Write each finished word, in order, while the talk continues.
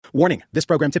Warning, this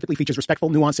program typically features respectful,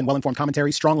 nuanced, and well-informed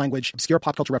commentary, strong language, obscure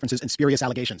pop culture references, and spurious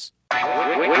allegations. We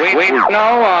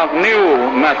know of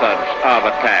new methods of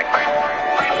attack.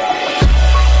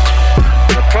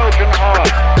 The Trojan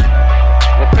horse,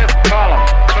 the fifth column.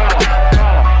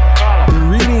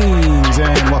 Greetings,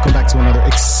 and welcome back to another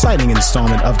exciting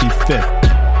installment of the Fifth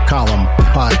Column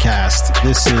Podcast.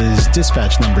 This is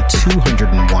dispatch number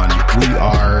 201. We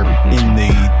are in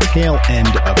the tail end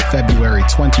of February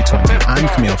 2020. I'm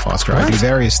Kmele Foster. I do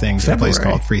various things at a place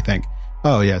called Freethink.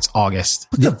 Oh, yeah, it's August.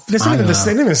 This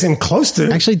ain't seem close to.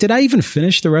 Actually, did I even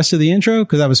finish the rest of the intro?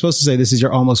 Because I was supposed to say this is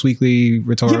your almost weekly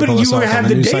rhetorical assault on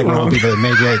the news site where all people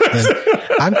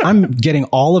I'm getting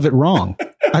all of it wrong.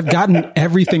 I've gotten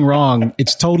everything wrong.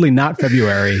 It's totally not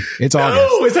February. It's August.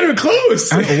 No, it's not even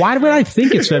close. Why would I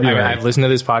think it's February? I've listened to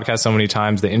this podcast so many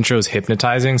times. The intro is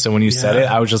hypnotizing. So when you said it,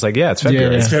 I was just like, yeah, it's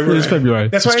February. It's February. It is February.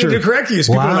 That's why I need to correct you.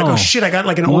 So people are like, oh shit, I got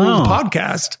like an old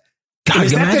podcast.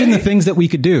 God, imagine the things that we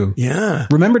could do. Yeah.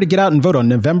 Remember to get out and vote on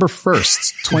November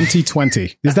 1st,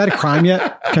 2020. Is that a crime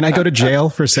yet? Can I go to jail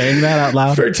for saying that out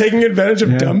loud? For taking advantage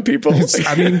of dumb people?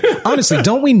 I mean, honestly,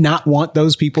 don't we not want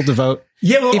those people to vote?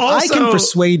 Yeah, well, if I can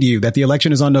persuade you that the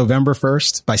election is on November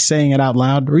 1st by saying it out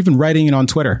loud or even writing it on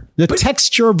Twitter,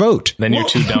 text your vote. Then you're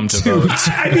too dumb to vote.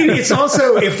 I mean, it's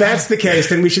also, if that's the case,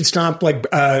 then we should stop like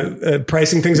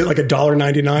pricing things at like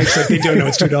 $1.99 so they don't know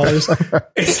it's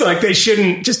 $2. It's like they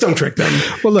shouldn't, just don't trick them.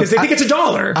 Well, look, because they think it's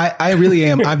 $1. I really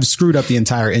am. I've screwed up the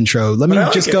entire intro. Let me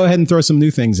just go ahead and throw some new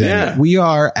things in. Yeah. We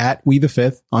are at We the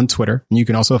Fifth on Twitter, and you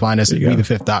can also find us at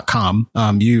wethefifth.com.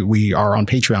 We are on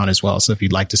Patreon as well. So if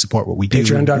you'd like to support what we do,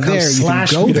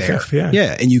 Patreon.com/We-the-Fifth.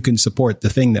 Yeah, and you can support the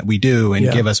thing that we do and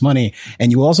give us money.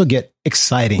 And you also get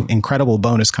exciting, incredible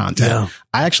bonus content. Yeah.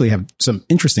 I actually have some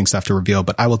interesting stuff to reveal,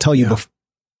 but I will tell you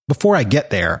before I get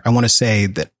there, I want to say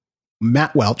that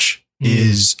Matt Welch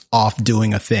is off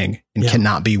doing a thing and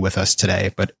cannot be with us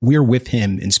today, but we're with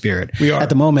him in spirit. We are. At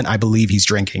the moment, I believe he's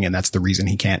drinking, and that's the reason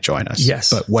he can't join us. Yes.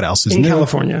 But what else is in new?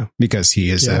 California? Because he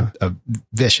is a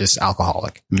vicious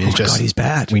alcoholic. I mean, God, he's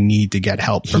bad. We need to get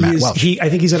help from Matt Welch. I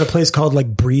think he's at a place called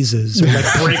like Breezes or like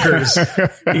Breakers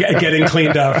getting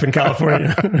cleaned up in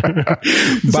California.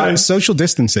 But social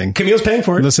distancing. Camille's paying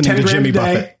for it. Listening to Jimmy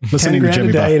Buffett. Listening to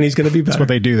Jimmy Buffett. And he's going to be better. That's what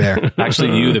they do there.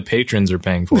 Actually, you, the patrons, are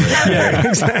paying for it. Yeah,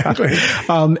 exactly.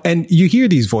 And you hear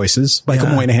these voices, Michael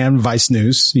Moynihan, Vice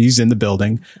News. He's in the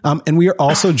building. And we are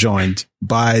also joined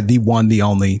by the one, the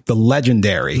only, the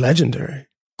legendary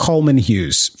Coleman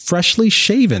Hughes, freshly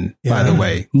shaven, by the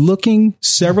way, looking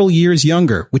several years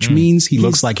younger, which means he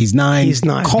looks like he's 9. He's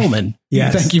 9. Coleman,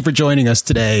 thank you for joining us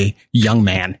today, young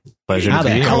man. Pleasure to be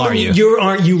here. How are you?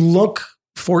 You look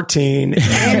 14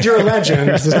 and you're a legend.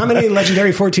 There's not many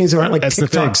legendary 14s who aren't like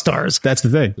TikTok stars. That's the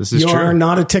thing. This is true. You are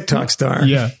not a TikTok star.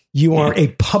 Yeah. You are a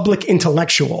public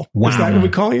intellectual. Wow. Is that what we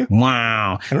call you?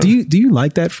 Wow. Do you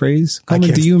like that phrase?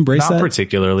 Coleman, do you embrace that? Not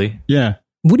particularly. Yeah.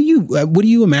 What do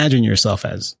you imagine yourself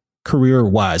as career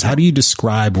wise? How do you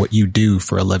describe what you do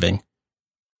for a living?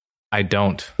 I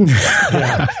don't.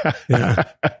 Yeah.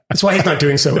 That's why he's not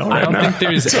doing so well right now. I don't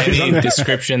think there's any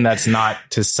description that's not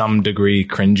to some degree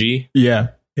cringy. Yeah.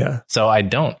 So I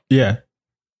don't. Yeah.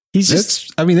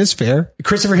 That's fair.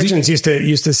 Christopher Hitchens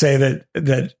used to say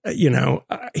that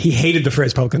he hated the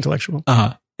phrase public intellectual.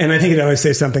 Uh-huh. And I think he'd always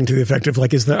say something to the effect of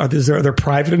like, is there other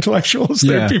private intellectuals?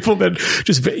 There are people that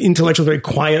just intellectuals very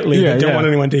quietly that don't want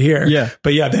anyone to hear. Yeah.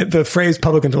 But the phrase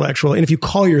public intellectual, and if you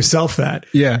call yourself that,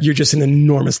 you're just an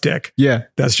enormous dick. Yeah.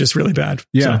 That's just really bad.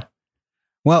 Yeah. So.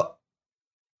 Well,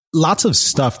 lots of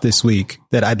stuff this week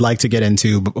that I'd like to get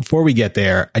into. But before we get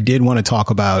there, I did want to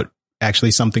talk about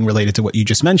actually something related to what you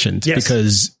just mentioned. Yes.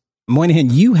 Because Moynihan,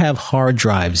 you have hard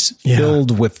drives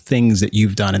filled with things that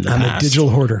you've done in the past. I'm a digital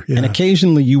hoarder. Yeah. And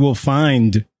occasionally you will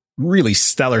find really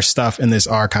stellar stuff in this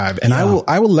archive. And I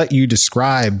will let you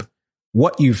describe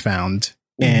what you found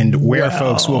and where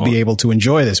folks will be able to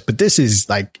enjoy this. But this is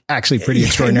like actually pretty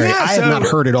extraordinary. I have not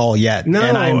heard it all yet. No,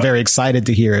 and I'm very excited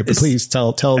to hear it. But please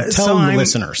tell the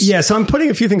listeners. Yeah. So I'm putting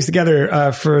a few things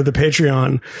together for the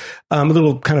Patreon, a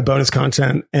little kind of bonus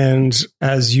content. And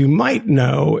as you might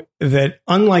know, that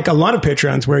unlike a lot of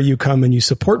Patreons where you come and you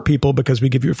support people because we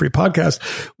give you a free podcast,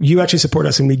 you actually support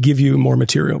us and we give you more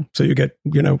material. So you get,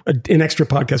 an extra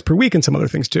podcast per week and some other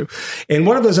things too. And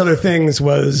one of those other things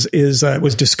was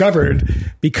discovered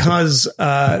because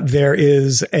there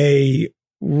is a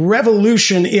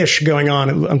revolution-ish going on.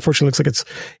 It unfortunately looks like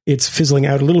it's fizzling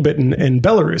out a little bit in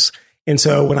Belarus. And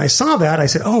so when I saw that, I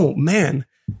said, oh man,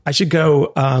 I should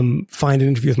go find an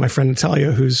interview with my friend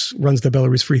Natalia, who runs the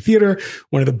Belarus Free Theater,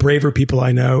 one of the braver people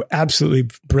I know, absolutely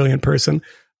brilliant person.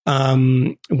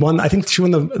 I think she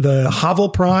won the Havel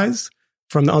Prize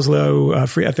from the Oslo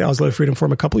at the Oslo Freedom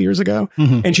Forum a couple years ago.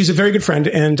 And she's a very good friend.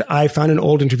 And I found an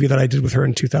old interview that I did with her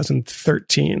in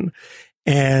 2013.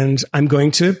 And I'm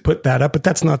going to put that up, but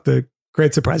that's not the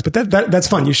great surprise. But that's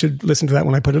fun. You should listen to that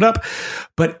when I put it up.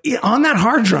 But on that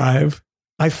hard drive,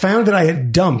 I found that I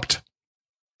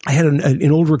had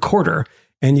an old recorder.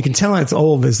 And you can tell it's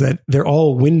old is that they're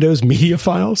all Windows media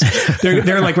files.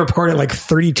 They're like recorded like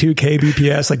 32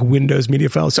 kbps, like Windows media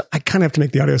files. So I kind of have to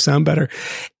make the audio sound better.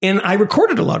 And I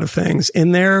recorded a lot of things.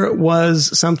 And there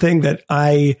was something that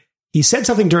he said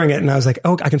something during it. And I was like,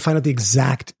 oh, I can find out the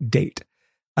exact date.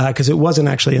 Cause it wasn't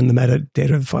actually in the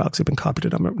metadata of the file because it's been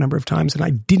copied a number of times. And I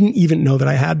didn't even know that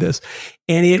I had this.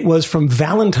 And it was from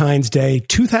Valentine's Day,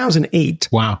 2008.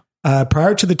 Wow.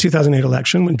 Prior to the 2008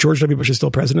 election when George W. Bush is still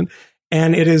president.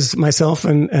 And it is myself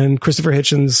and Christopher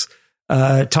Hitchens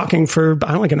talking for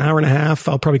like an hour and a half.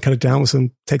 I'll probably cut it down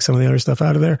take some of the other stuff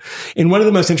out of there. And one of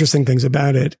the most interesting things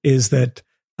about it is that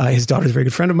his daughter is a very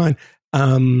good friend of mine.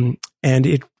 And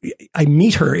I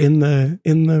meet her in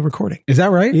the recording. Is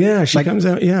that right? Yeah, she comes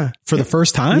out. Yeah, for the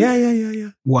first time. Yeah.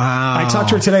 Wow. I talked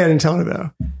to her today. I didn't tell her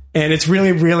though, and it's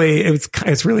really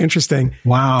it's really interesting.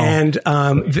 Wow. And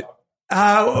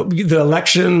the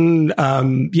election,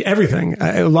 everything,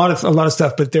 a lot of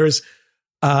stuff. But there's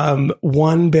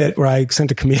one bit where I sent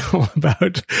to Kmele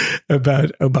about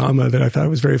Obama that I thought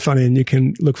was very funny, and you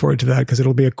can look forward to that because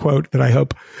it'll be a quote that I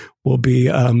hope will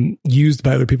be used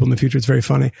by other people in the future. It's very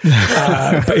funny,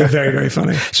 but it's very, very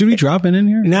funny. Should we drop it in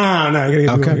here? No.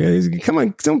 Okay. Come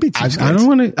on, don't be cheapskates. I don't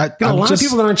want to. A lot of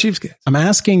people that aren't cheapskates. I'm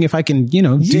asking if I can,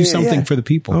 do something for the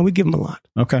people. Oh, we give them a lot.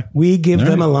 Okay, we give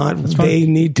them a lot. They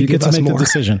need to give us more. The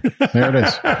decision. There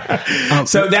it is.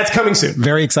 So that's coming soon.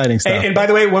 Very exciting stuff. And by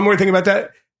the way, one more thing about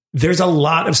that. There's a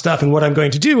lot of stuff. And what I'm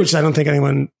going to do, which I don't think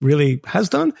anyone really has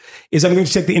done, is I'm going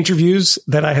to take the interviews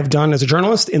that I have done as a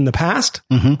journalist in the past.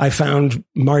 I found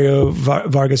Mario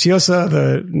Vargas Llosa,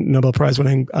 the Nobel Prize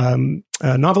winning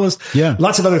novelist. Yeah.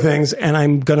 Lots of other things. And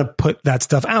I'm going to put that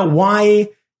stuff out. Why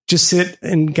just sit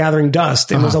and gathering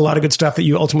dust? And there's a lot of good stuff that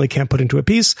you ultimately can't put into a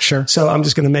piece. Sure. So I'm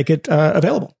just going to make it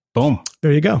available. Boom.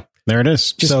 There you go. There it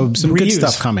is. Just so some good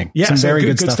stuff coming. Yeah, some very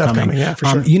good stuff coming. Yeah, for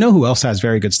sure. You know who else has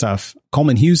very good stuff?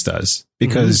 Coleman Hughes does,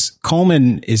 because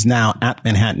Coleman is now at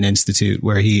Manhattan Institute,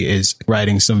 where he is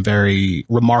writing some very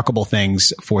remarkable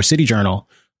things for City Journal.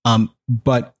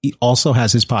 But he also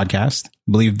has his podcast.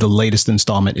 I believe the latest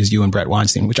installment is You and Brett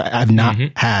Weinstein, which I've not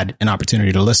had an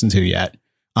opportunity to listen to yet.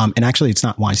 And actually, it's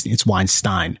not Weinstein, it's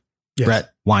Weinstein. Yes. Brett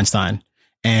Weinstein.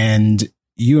 And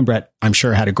you and Brett, I'm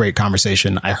sure, had a great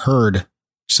conversation. I heard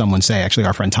someone say, actually,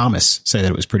 our friend Thomas say that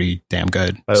it was pretty damn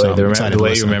good. By the way, the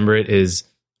way you remember it is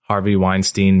Harvey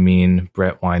Weinstein mean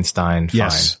Brett Weinstein fine.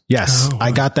 Yes. Oh, wow.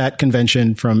 I got that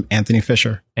convention from Anthony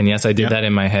Fisher. And yes, I did that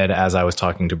in my head as I was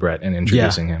talking to Brett and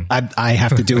introducing him. I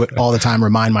have to do it all the time,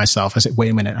 remind myself. I said,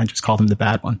 wait a minute, I just called him the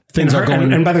bad one. Things are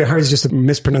going... And by the way, Harvey's just a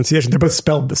mispronunciation. They're both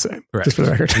spelled the same. Correct. Just for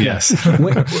the record. Yes.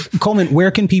 Coleman,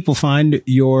 where can people find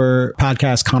your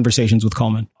podcast, Conversations with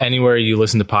Coleman? Anywhere you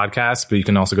listen to podcasts, but you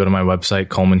can also go to my website,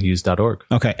 colemanhughes.org.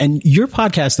 Okay. And your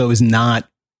podcast, though, is not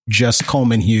just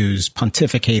Coleman Hughes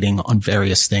pontificating on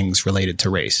various things related to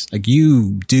race. Like,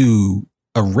 you do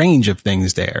a range of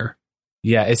things there.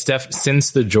 Yeah, it's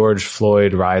since the George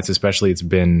Floyd riots, especially, it's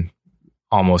been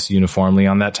almost uniformly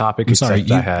on that topic. I'm sorry,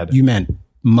 you meant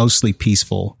mostly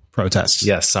peaceful protests.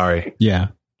 Yes, sorry. Yeah,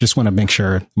 just want to make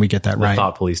sure we get that right. The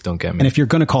thought police don't get me. And if you're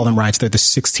going to call them riots, they're the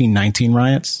 1619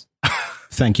 riots.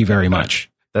 Thank you very much.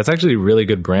 That's actually really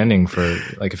good branding for,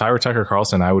 like, if I were Tucker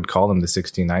Carlson, I would call them the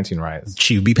 1619 riots.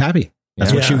 She would be happy.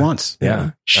 That's what she wants.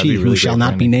 Yeah. She who shall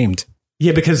not be named.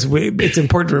 Yeah, because it's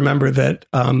important to remember that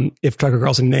if Tucker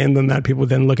Carlson named them, that people would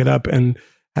then look it up and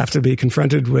have to be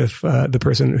confronted with the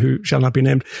person who shall not be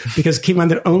named. Because keep in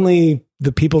mind that only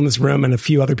the people in this room and a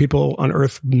few other people on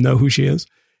Earth know who she is.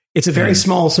 It's a very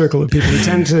small circle of people. We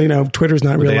tend to, Twitter's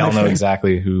not real life. They all know thing.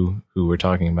 Exactly who we're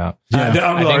talking about. Yeah,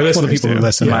 I think the people who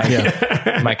listen.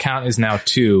 My count is now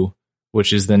 2,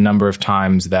 which is the number of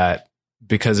times that,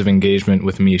 because of engagement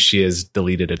with me, she has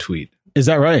deleted a tweet. Is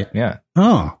that right? Yeah.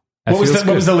 Oh. What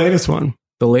was the latest one?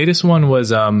 The latest one was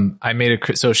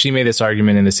so she made this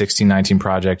argument in the 1619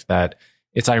 Project that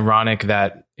it's ironic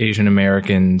that Asian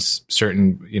Americans,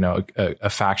 certain, a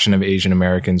faction of Asian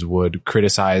Americans would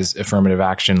criticize affirmative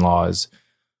action laws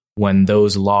when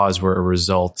those laws were a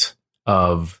result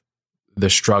of the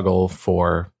struggle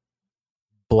for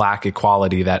Black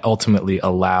equality that ultimately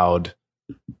opened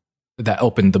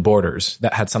the borders,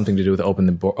 that had something to do with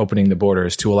opening the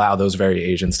borders to allow those very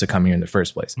Asians to come here in the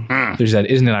first place. They said,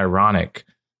 isn't it ironic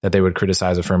that they would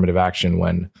criticize affirmative action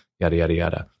when yada, yada,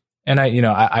 yada. And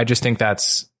I just think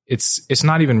that's it's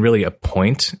not even really a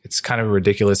point. It's kind of a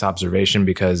ridiculous observation,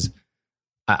 because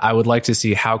I would like to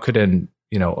see how could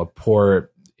a poor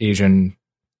Asian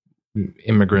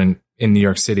immigrant in New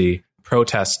York City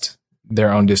protest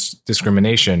their own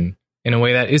discrimination in a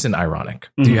way that isn't ironic.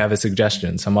 Mm-hmm. Do you have a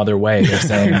suggestion, some other way of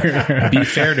saying, be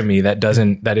fair to me, that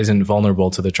isn't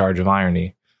vulnerable to the charge of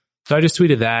irony? So I just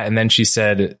tweeted that, and then she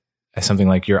said something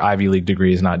like, your Ivy League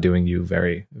degree is not doing you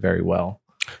very, very well.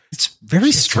 It's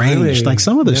very strange. Really, like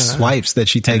some of the swipes that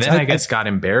she takes. And then I guess got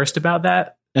embarrassed about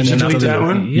that. And she deleted that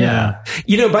one? Yeah.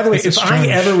 By the way, if I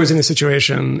ever was in a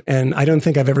situation, and I don't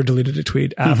think I've ever deleted a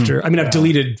tweet after, I've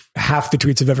deleted half the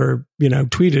tweets I've ever,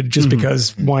 tweeted just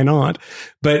because why not?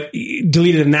 But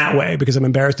deleted in that way because I'm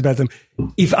embarrassed about them.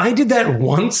 If I did that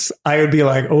once, I would be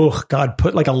like, oh God,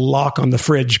 put like a lock on the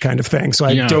fridge kind of thing. So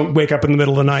I don't wake up in the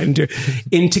middle of the night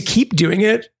and to keep doing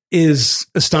it is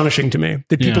astonishing to me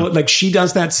that people like, she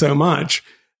does that so much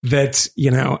that,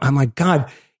 I'm like, God,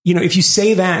 if you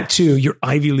say that to your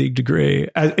Ivy League degree,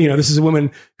 this is a woman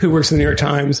who works in the New York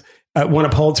Times, won a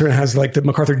Pulitzer and has like the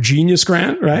MacArthur Genius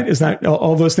Grant, right? Is that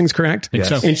all those things correct? Yes.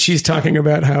 So. And she's talking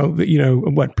about how,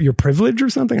 your privilege or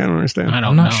something? I don't understand.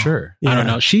 I'm not sure. Yeah. I don't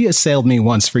know. She assailed me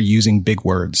once for using big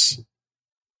words.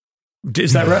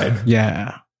 Is that right?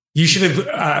 Yeah. You should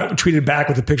have tweeted back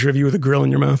with a picture of you with a grill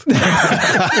in your mouth.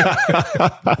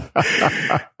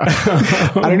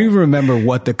 I don't even remember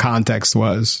what the context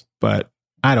was, but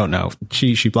I don't know.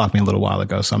 She blocked me a little while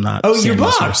ago, so I'm not. Oh, you're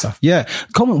blocked. Sort of stuff. Yeah.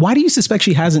 Coleman, why do you suspect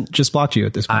she hasn't just blocked you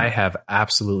at this point? I have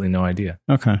absolutely no idea.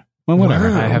 Okay. Well, whatever.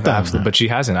 Wow. I have absolutely, but she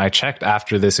hasn't. I checked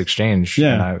after this exchange.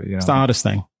 Yeah. It's the oddest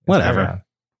thing. Whatever.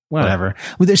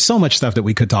 Well, there's so much stuff that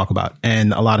we could talk about,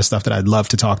 and a lot of stuff that I'd love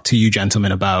to talk to you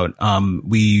gentlemen about.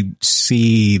 We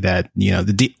see that,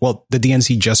 the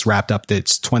DNC just wrapped up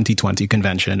its 2020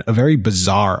 convention, a very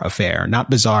bizarre affair. Not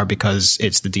bizarre because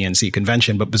it's the DNC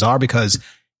convention, but bizarre because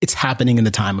it's happening in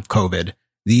the time of COVID.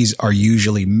 These are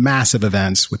usually massive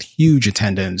events with huge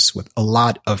attendance, with a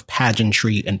lot of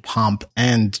pageantry and pomp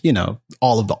and,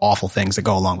 all of the awful things that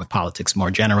go along with politics more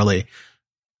generally.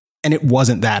 And it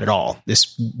wasn't that at all.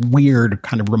 This weird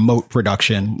kind of remote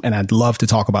production. And I'd love to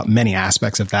talk about many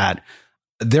aspects of that.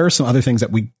 There are some other things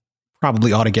that we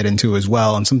probably ought to get into as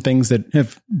well. And some things that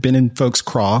have been in folks'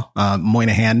 craw.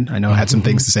 Moynihan, I know, had some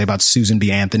things to say about Susan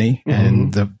B. Anthony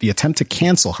and the attempt to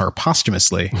cancel her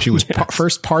posthumously. She was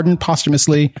first pardoned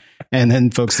posthumously. And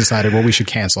then folks decided, well, we should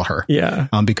cancel her. Yeah.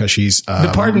 Because she's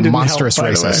a monstrous help,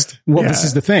 racist. Well, this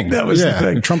is the thing. That was the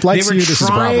thing. Trump likes you. This is a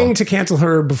problem. They were trying to cancel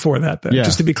her before that, though. Yeah.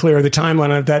 Just to be clear, the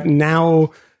timeline of that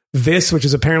now, this, which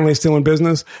is apparently still in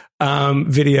business,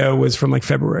 video was from like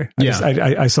February.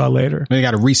 I saw later. They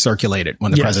got to recirculate it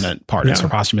when the president pardons her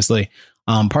posthumously.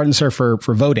 Pardons her for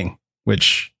voting,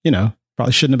 which,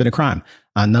 probably shouldn't have been a crime.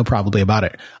 No, probably about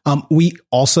it. We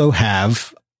also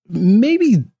have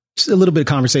maybe a little bit of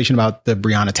conversation about the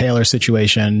Breonna Taylor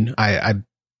situation. I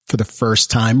for the first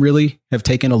time, really have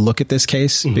taken a look at this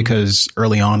case because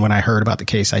early on when I heard about the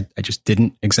case, I just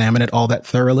didn't examine it all that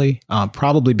thoroughly,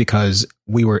 probably because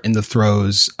we were in the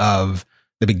throes of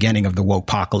the beginning of the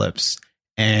wokepocalypse.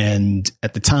 And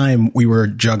at the time, we were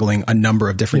juggling a number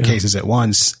of different cases at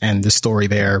once. And the story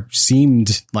there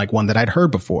seemed like one that I'd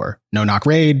heard before. No knock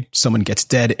raid, someone gets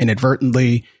dead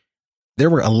inadvertently. There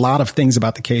were a lot of things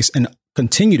about the case and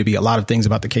continue to be a lot of things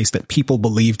about the case that people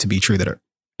believe to be true that are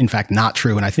in fact not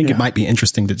true. And I think it might be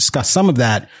interesting to discuss some of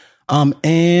that.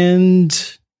 And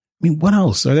I mean, what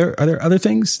else? Are there other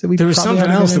things that we? There was something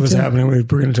else that was happening we're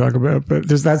going to talk about, but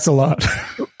that's a lot.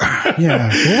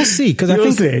 We'll see. Because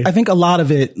I think a lot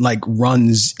of it like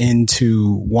runs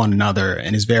into one another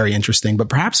and is very interesting. But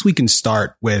perhaps we can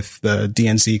start with the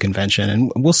DNC convention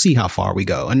and we'll see how far we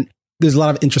go. And there's a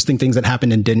lot of interesting things that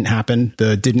happened and didn't happen.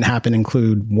 The didn't happen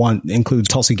includes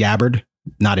Tulsi Gabbard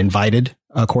not invited,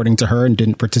 according to her, and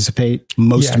didn't participate.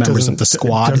 Most members of the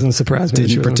squad doesn't surprise me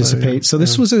didn't participate. So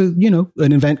this was an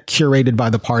event curated by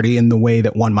the party in the way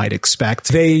that one might expect.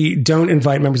 They don't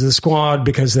invite members of the squad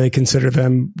because they consider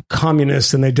them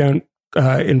communists, and they don't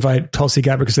invite Tulsi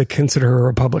Gabbard because they consider her a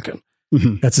Republican.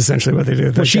 Mm-hmm. That's essentially what they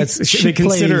do. They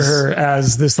consider her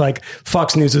as this like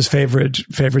Fox News's favorite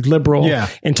liberal,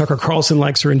 and Tucker Carlson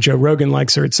likes her, and Joe Rogan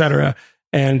likes her, etc.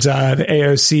 And the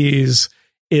AOC's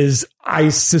is, I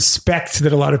suspect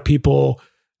that a lot of people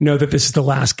know that this is the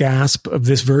last gasp of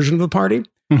this version of the party,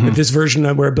 that this version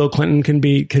of where Bill Clinton can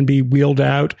be wheeled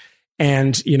out,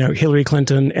 and Hillary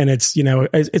Clinton, and it's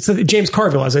James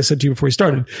Carville, as I said to you before we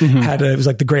started, it was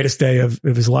like the greatest day of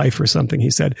his life or something.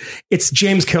 He said it's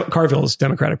James Carville's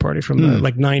Democratic Party from the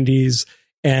like 90s,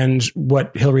 and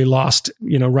what Hillary lost,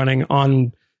 running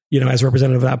on as a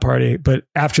representative of that party. But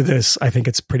after this, I think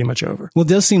it's pretty much over. Well, it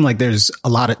does seem like there's a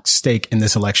lot at stake in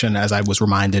this election, as I was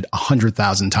reminded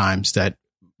 100,000 times that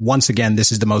once again,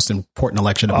 this is the most important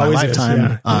election of my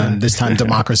lifetime. This time,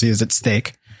 democracy is at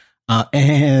stake.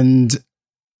 And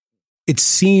it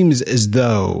seems as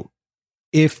though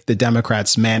if the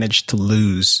Democrats manage to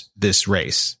lose this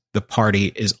race, the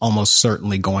party is almost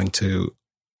certainly going to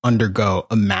undergo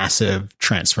a massive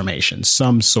transformation,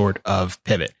 some sort of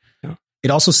pivot. It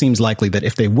also seems likely that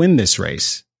if they win this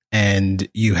race and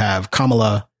you have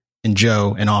Kamala and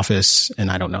Joe in office, and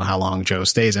I don't know how long Joe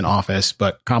stays in office,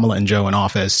 but Kamala and Joe in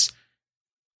office,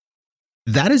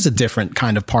 that is a different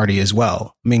kind of party as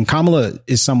well. I mean, Kamala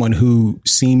is someone who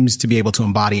seems to be able to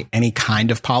embody any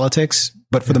kind of politics,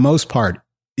 but for the most part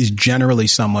is generally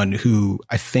someone who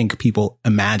I think people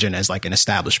imagine as like an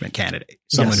establishment candidate,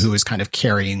 someone who is kind of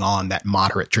carrying on that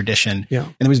moderate tradition. Yeah.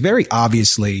 And it was very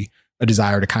obviously a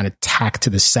desire to kind of tack to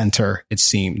the center, it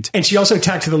seemed. And she also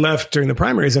tacked to the left during the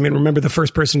primaries. I mean, remember the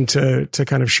first person to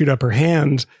kind of shoot up her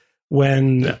hand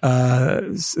when,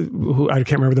 who I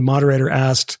can't remember, the moderator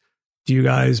asked, do you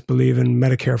guys believe in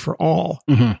Medicare for all?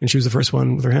 Mm-hmm. And she was the first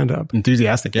one with her hand up.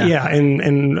 Enthusiastic, yeah. Yeah,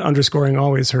 and underscoring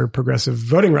always her progressive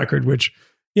voting record, which,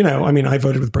 I mean, I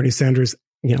voted with Bernie Sanders,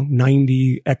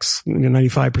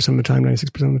 95% of the time,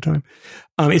 96% of the time.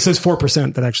 It's those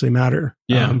 4% that actually matter.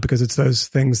 Yeah. Because it's those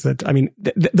things that, I mean,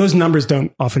 those numbers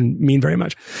don't often mean very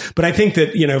much. But I think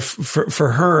that,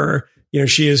 for her,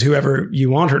 she is whoever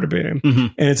you want her to be. Mm-hmm.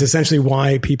 And it's essentially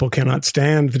why people cannot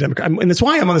stand the Democrat. And that's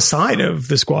why I'm on the side of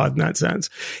the squad in that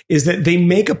sense, is that they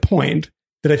make a point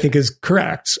that I think is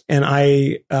correct. And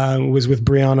I was with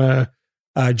Brianna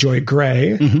Joy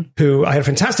Gray, mm-hmm. who I had a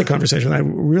fantastic conversation. I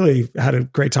really had a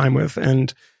great time with.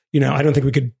 And, I don't think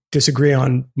we could disagree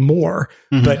on more,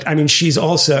 mm-hmm. but I mean, she's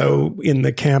also in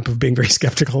the camp of being very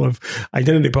skeptical of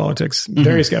identity politics, mm-hmm.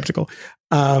 very skeptical.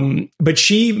 But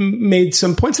she made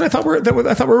some points that I thought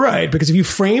were right, because if you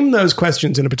frame those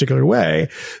questions in a particular way,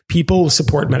 people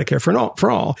support Medicare for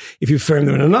all. If you frame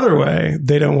them in another way,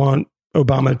 they don't want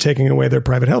Obama taking away their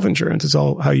private health insurance. It's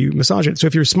all how you massage it. So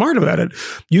if you're smart about it,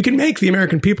 you can make the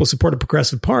American people support a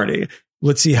progressive party.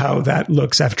 Let's see how that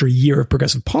looks after a year of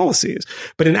progressive policies.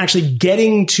 But in actually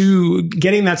getting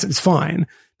that, it's fine,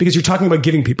 because you're talking about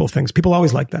giving people things. People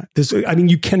always like that.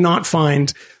 You cannot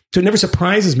find, so it never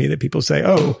surprises me that people say,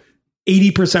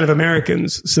 80% of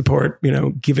Americans support,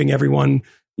 giving everyone,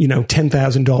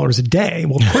 $10,000 a day.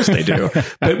 Well, of course they do.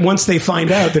 But once they find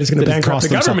out that it's going to bankrupt the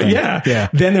government,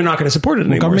 then they're not going to support it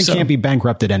anymore. Government can't be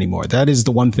bankrupted anymore. That is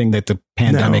the one thing that the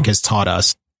pandemic has taught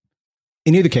us.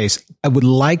 In either case, I would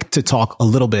like to talk a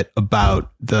little bit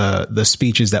about the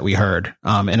speeches that we heard.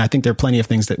 And I think there are plenty of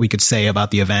things that we could say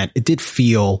about the event. It did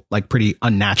feel like pretty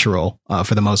unnatural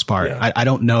for the most part. Yeah. I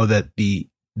don't know that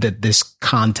this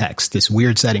context, this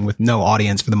weird setting with no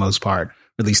audience for the most part,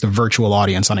 or at least a virtual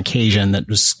audience on occasion that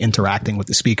was interacting with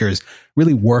the speakers,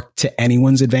 really worked to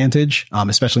anyone's advantage,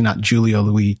 especially not Julia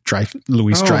Louis-Dreyfus, who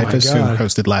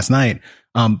hosted last night.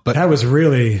 But that was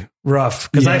really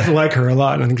rough, because I like her a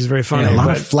lot and I think she's very funny. A lot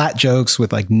of flat jokes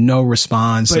with like no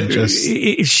response. But and just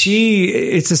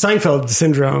it's a Seinfeld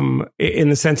syndrome in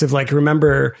the sense of like,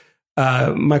 remember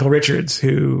Michael Richards,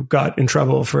 who got in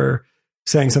trouble for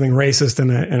saying something racist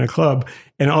in a club,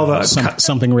 and all the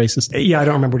something racist. Yeah, I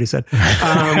don't remember what he said, but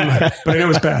I know it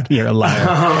was bad. You're a liar.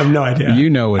 I have no idea.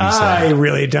 You know what he said. I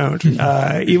really don't.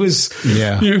 It was.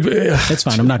 Yeah, it's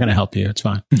fine. I'm not going to help you. It's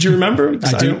fine. Do you remember?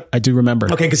 I do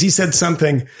remember. Okay, because he said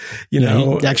something. He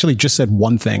actually just said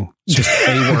one thing, just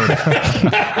a word.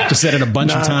 Just said it a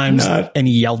bunch of times, and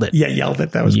he yelled it. Yeah, yelled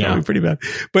it. That was probably pretty bad.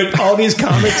 But all these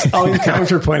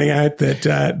comics were pointing out that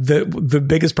the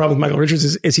biggest problem with Michael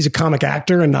Richards is he's a comic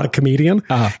actor and not a comedian,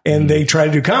 and they try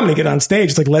to do comedy, get on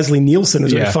stage. It's like Leslie Nielsen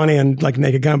is really funny and like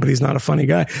Naked Gun, but he's not a funny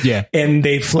guy. Yeah, and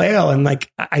they flail, and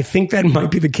like I think that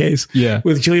might be the case.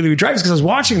 With Julia Louis-Dreyfus, because I was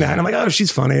watching that and I'm like, oh,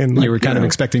 she's funny, and like, you were kind of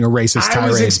expecting a racist tirade. I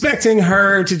was expecting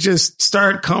her to just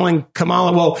start calling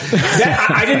Kamala. Well,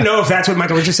 I didn't know if that's what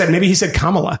Michael Richards said. Maybe he said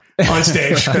Kamala on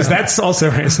stage, because that's also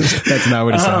racist. That's not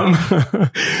what he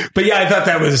said. But yeah, I thought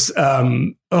that was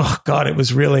it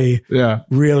was really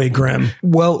really grim.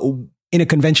 Well, in a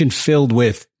convention filled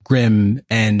with grim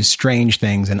and strange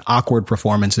things and awkward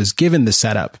performances, given the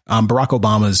setup, Barack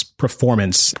Obama's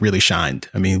performance really shined.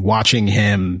 I mean, watching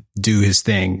him do his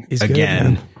thing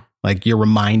again, like you're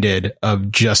reminded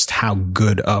of just how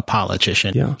good a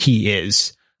politician he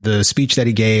is. The speech that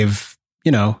he gave,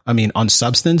 on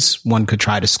substance, one could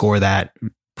try to score that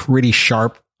pretty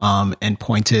sharp and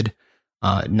pointed,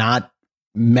 not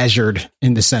measured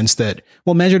in the sense that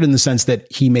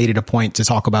he made it a point to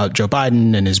talk about Joe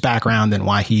Biden and his background and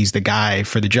why he's the guy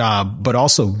for the job, but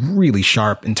also really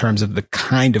sharp in terms of the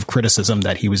kind of criticism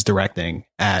that he was directing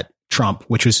at Trump,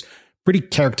 which was pretty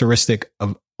characteristic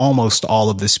of almost all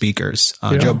of the speakers.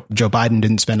 Joe Biden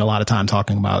didn't spend a lot of time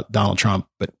talking about Donald Trump,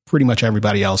 but pretty much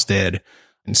everybody else did.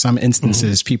 In some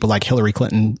instances, people like Hillary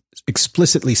Clinton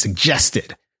explicitly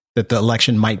suggested that the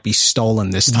election might be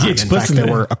stolen this time. In fact,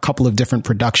 there were a couple of different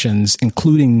productions,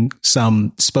 including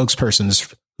some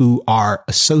spokespersons who are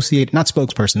associated, not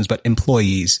spokespersons, but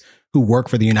employees who work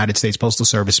for the United States Postal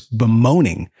Service,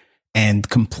 bemoaning and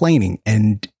complaining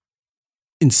and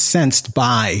incensed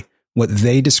by what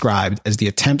they described as the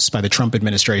attempts by the Trump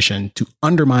administration to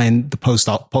undermine the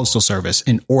postal service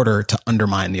in order to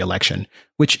undermine the election,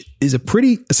 which is a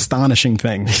pretty astonishing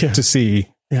thing to see.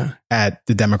 Yeah. At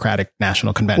the Democratic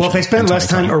National Convention. Well, if they spend less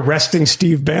time arresting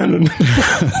Steve Bannon,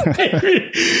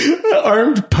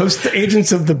 armed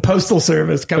agents of the Postal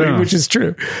Service coming, which is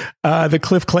true. The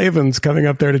Cliff Clavin's coming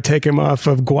up there to take him off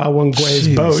of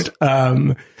Guawangwe's boat.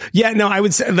 I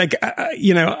would say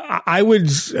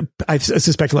I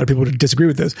suspect a lot of people would disagree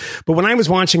with this, but when I was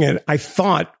watching it, I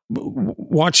thought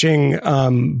watching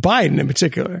Biden in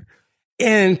particular,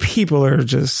 and people are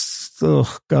just,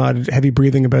 oh God, heavy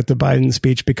breathing about the Biden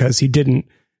speech because he didn't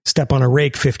step on a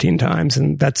rake 15 times.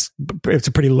 And it's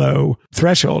a pretty low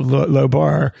threshold, low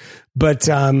bar. But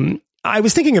I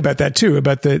was thinking about that too,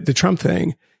 about the Trump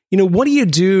thing. What do you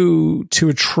do to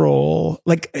a troll?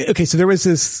 Like, okay, so there was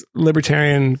this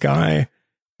libertarian guy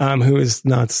who is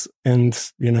nuts. And,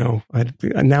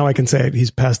 now I can say it, he's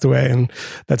passed away and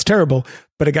that's terrible.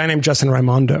 But a guy named Justin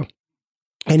Raimondo.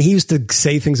 And he used to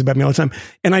say things about me all the time.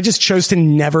 And I just chose to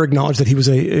never acknowledge that he was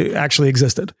actually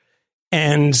existed.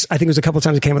 And I think it was a couple of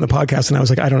times he came on the podcast and I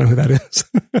was like, I don't know who that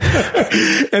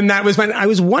is. And that was I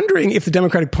was wondering if the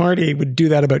Democratic Party would do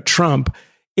that about Trump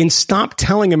and stop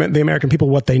telling the American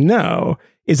people what they know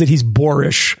is that he's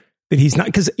boorish, that he's not,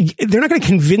 because they're not going to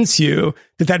convince you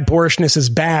that boorishness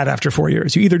is bad after 4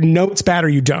 years. You either know it's bad or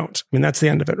you don't. I mean, that's the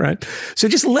end of it, right? So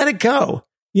just let it go.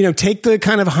 Take the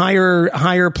kind of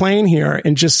higher plane here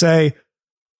and just say,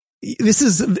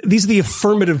 these are the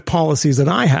affirmative policies that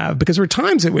I have, because there were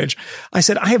times at which I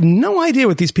said, I have no idea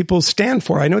what these people stand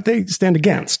for. I know what they stand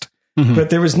against, but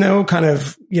there was no kind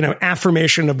of,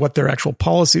 affirmation of what their actual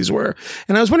policies were.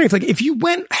 And I was wondering if you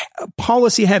went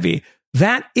policy heavy,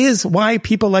 that is why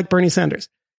people like Bernie Sanders.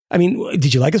 I mean,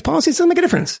 did you like his policies? It doesn't make a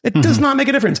difference. It does not make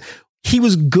a difference. He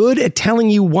was good at telling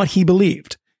you what he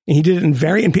believed. And he did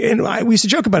it we used to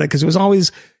joke about it because it was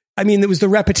always, it was the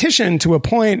repetition to a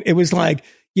point. It was like,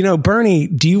 Bernie,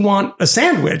 do you want a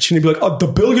sandwich? And he'd be like, oh, the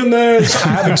billionaires are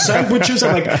having sandwiches.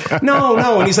 I'm like,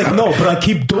 no. And he's like, no, but I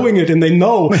keep doing it and they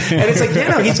know. And it's like,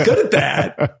 he's good at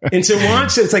that. And to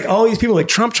watch it, it's like all these people like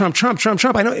Trump.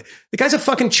 I know the guy's a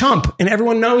fucking chump and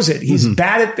everyone knows it. He's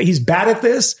bad at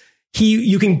this.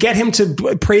 You can get him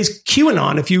to praise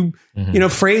QAnon if you,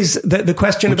 phrase the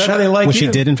question about how they like which he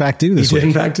did in fact do this week. He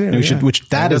did in fact do.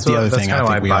 That is the other thing I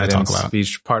think we ought to talk about.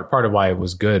 Speech, part of why it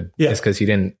was good is because he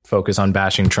didn't focus on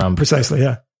bashing Trump. Precisely,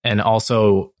 yeah. And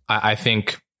also, I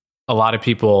think a lot of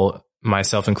people,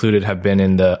 myself included, have been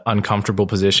in the uncomfortable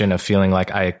position of feeling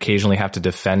like I occasionally have to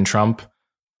defend Trump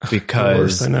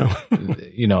because, I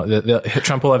know.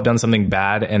 Trump will have done something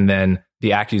bad and then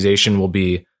the accusation will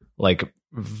be like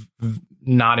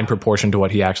not in proportion to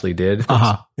what he actually did.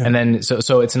 And then,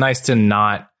 so it's nice to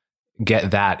not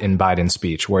get that in Biden's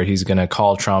speech where he's going to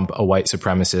call Trump a white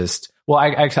supremacist. Well,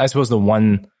 I suppose the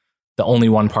only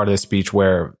one part of the speech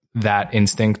where that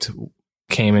instinct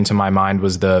came into my mind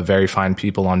was the very fine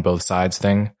people on both sides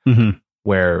thing,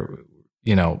 where,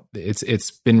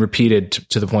 it's been repeated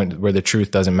to the point where the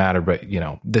truth doesn't matter. But,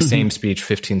 the same speech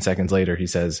 15 seconds later, he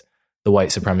says, the white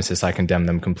supremacists, I condemn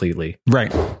them completely.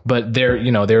 Right. But there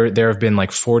have been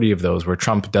like 40 of those where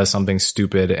Trump does something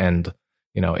stupid and,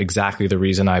 exactly the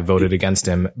reason I voted against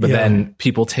him. But then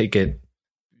people take it,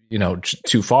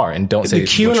 too far and don't say the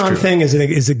QAnon thing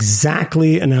is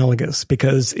exactly analogous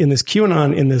because in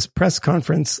this press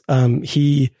conference,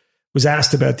 he was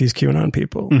asked about these QAnon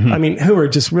people. Who are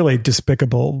just really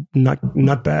despicable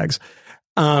nutbags.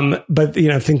 But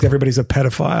think everybody's a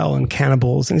pedophile and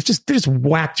cannibals and they're just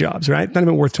whack jobs, right? Not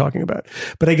even worth talking about.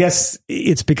 But I guess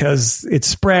it's because it's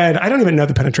spread. I don't even know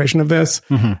the penetration of this.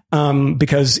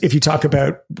 Because if you talk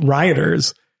about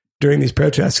rioters, during these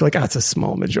protests. You're like, it's a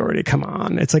small majority. Come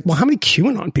on. It's like, well, how many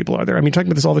QAnon people are there? I mean, talking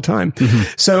about this all the time.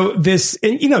 So this,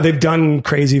 and they've done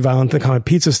crazy, violent, they call it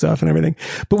pizza stuff and everything.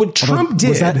 But what Trump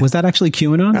did. Was that actually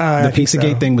QAnon? The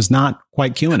Pizzagate thing was not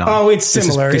quite QAnon. Oh, it's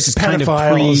similar. It's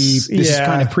pedophiles. This is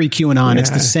kind of pre-QAnon.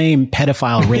 It's the same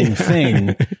pedophile ring thing,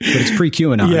 but it's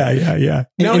pre-QAnon. Yeah.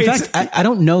 No, in fact, I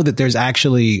don't know that there's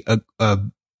actually a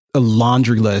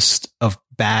laundry list of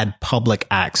bad public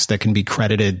acts that can be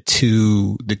credited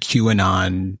to the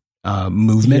QAnon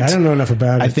movement. Yeah, I don't know enough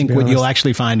about it. I think what you'll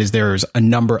actually find is there's a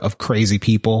number of crazy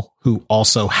people who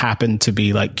also happen to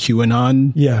be like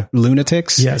QAnon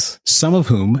lunatics. Yes. Some of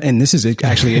whom, and this is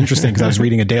actually interesting because I was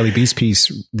reading a Daily Beast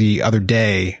piece the other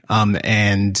day,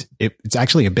 and it's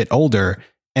actually a bit older,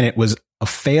 and it was a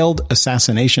failed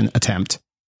assassination attempt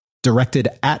directed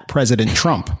at President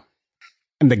Trump.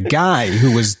 And the guy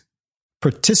who was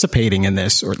participating in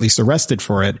this, or at least arrested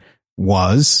for it,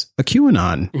 was a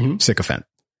QAnon sycophant,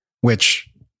 which...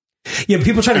 Yeah,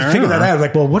 people try to figure that out.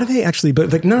 Like, well, what are they actually?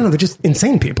 But like, no, they're just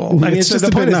insane people. I mean, so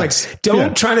the point is like,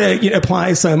 don't try to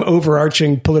apply some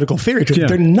overarching political theory to it.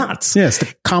 They're nuts. Yeah, it's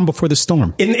the calm before the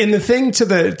storm. In the thing to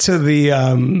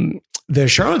the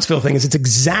Charlottesville thing is it's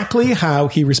exactly how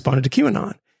he responded to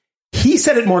QAnon. He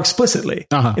said it more explicitly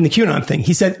in the QAnon thing.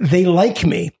 He said, they like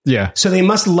me. Yeah. So they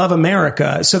must love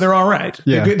America. So they're all right.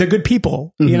 Yeah. They're good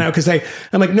people, because I'm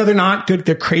like, no, they're not good.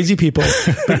 They're crazy people.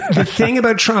 But the thing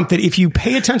about Trump that if you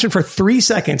pay attention for 3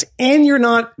 seconds and you're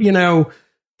not,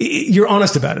 you're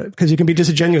honest about it, because you can be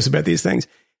disingenuous about these things.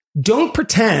 Don't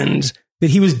pretend that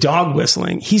he was dog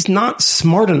whistling. He's not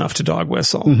smart enough to dog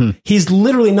whistle. He's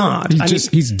literally not.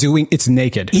 He's doing, it's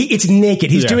naked. It's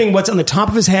naked. He's doing what's on the top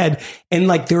of his head. And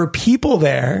like, there are people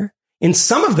there, and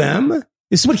some of them,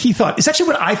 this is what he thought. It's actually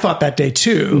what I thought that day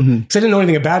too, because I didn't know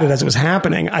anything about it as it was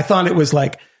happening. I thought it was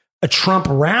like a Trump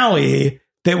rally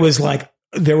that was like,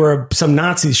 there were some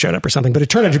Nazis showed up or something, but it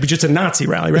turned out to be just a Nazi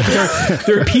rally, right?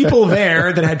 There are people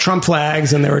there that had Trump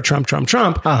flags and they were Trump.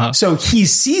 So he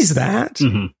sees that.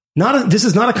 This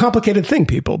is not a complicated thing,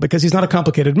 people, because he's not a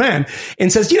complicated man,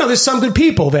 and says, there's some good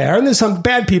people there and there's some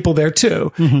bad people there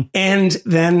too. And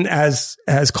then as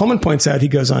Coleman points out, he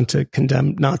goes on to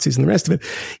condemn Nazis and the rest of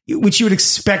it, which you would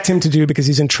expect him to do because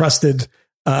he's entrusted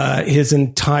his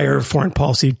entire foreign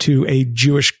policy to a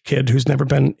Jewish kid who's never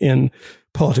been in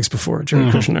politics before,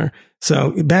 Jared Kushner.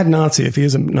 So bad Nazi if he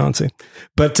is a Nazi.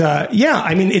 But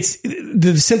I mean, it's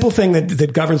the simple thing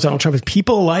that governs Donald Trump is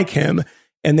people like him.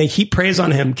 And they heap praise on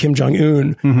him, Kim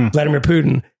Jong-un, Vladimir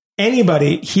Putin,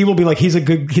 anybody, he will be like, he's a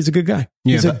good guy.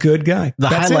 He's a good guy. The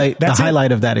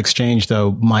highlight of that exchange,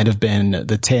 though, might have been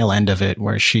the tail end of it,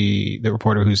 where the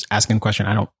reporter who's asking the question,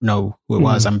 I don't know who it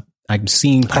was. I'm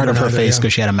seeing part of her face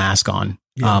because she had a mask on.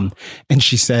 Yeah. And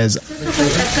she says, at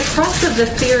the crux of the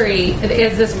theory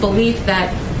is this belief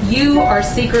that you are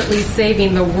secretly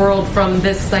saving the world from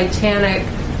this satanic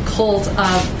cult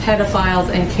of pedophiles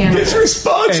and cannibals.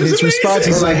 His response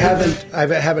is I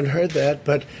haven't heard that,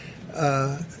 but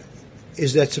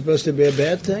is that supposed to be a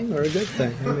bad thing or a good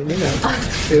thing? I mean,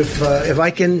 if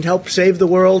I can help save the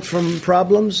world from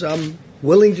problems, I'm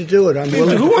willing to do it.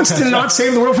 Who wants to not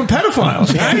save the world from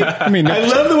pedophiles? Right? I mean, I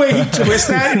love the way he twists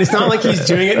that, and it's not like he's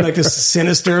doing it in like this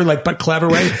sinister, but clever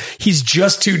way. He's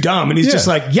just too dumb, and he's just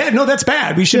like, no, that's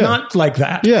bad. We should not like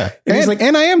that. Yeah,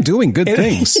 and I am doing good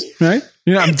things, right?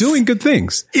 I'm doing good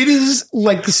things. It is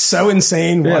like so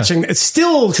insane watching. It's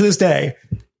still to this day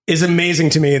is amazing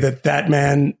to me that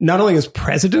man not only is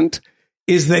president,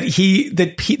 is that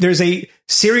there's a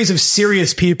series of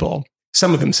serious people.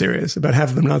 Some of them serious, about half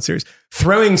of them not serious,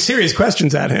 throwing serious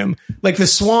questions at him. Like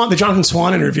the Jonathan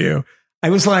Swan interview.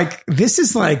 I was like, this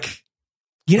is like,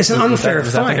 it's an unfair fight.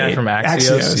 Was that the guy from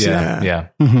Axios? Yeah.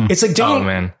 It's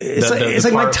like, it's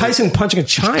like Mike Tyson punching a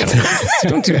child.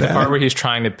 Don't do that. The part where he's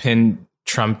trying to pin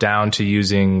Trump down to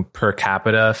using per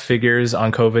capita figures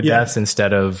on COVID deaths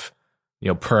instead of,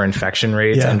 per infection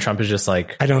rates. Yeah. And Trump is just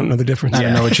like, I don't know the difference. I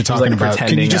don't know what you're talking about.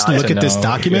 Can you just look at this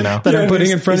document that I'm putting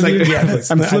in front of you?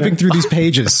 I'm flipping through these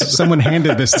pages. Someone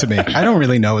handed this to me. I don't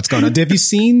really know what's going on. Have you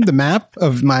seen the map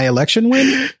of my election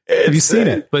win? Have you seen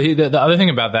it? But the other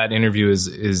thing about that interview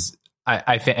is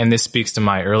I think, and this speaks to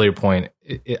my earlier point,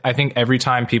 I think every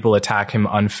time people attack him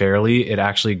unfairly, it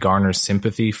actually garners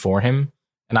sympathy for him.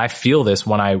 And I feel this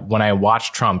when I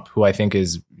watch Trump, who I think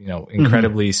is,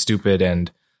 incredibly stupid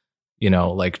and,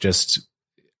 just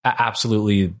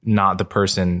absolutely not the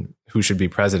person who should be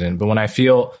president. But when I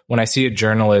see a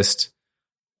journalist,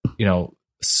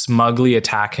 smugly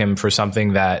attack him for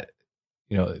something that,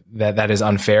 that is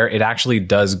unfair, it actually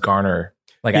does garner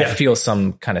like I feel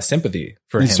some kind of sympathy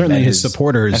for him. Certainly his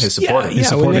supporters. And his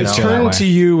supporters. When they turn to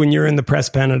you when you're in the press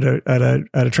pen at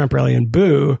a Trump rally and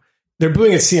boo, they're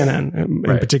booing at CNN in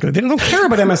particular. They don't care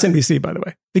about MSNBC, by the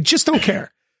way. They just don't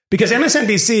care because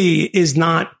MSNBC is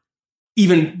not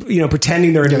even,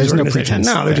 pretending they're a news organization.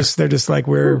 No, they're just like,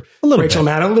 we're Rachel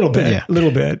Maddow, a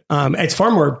little bit. It's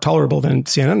far more tolerable than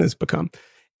CNN has become.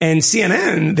 And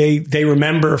CNN, they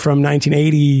remember from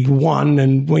 1981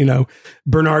 and,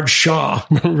 Bernard Shaw.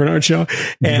 Bernard Shaw.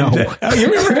 And you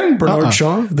remember him? Bernard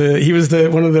Shaw? He was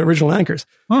one of the original anchors.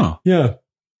 Oh. Yeah.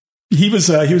 He was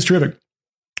terrific.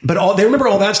 But they remember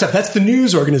all that stuff. That's the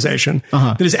news organization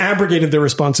that has abrogated their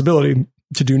responsibility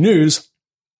to do news.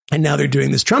 And now they're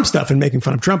doing this Trump stuff and making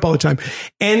fun of Trump all the time.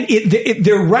 And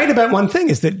they're right about one thing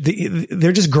is that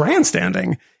they're just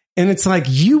grandstanding. And it's like,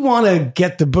 you want to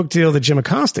get the book deal that Jim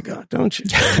Acosta got, don't you?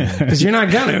 Because you're not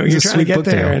going to. You're trying to get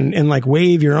there and like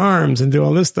wave your arms and do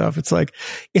all this stuff. It's like,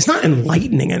 it's not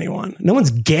enlightening anyone. No one's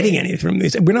getting anything from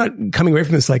these. We're not coming away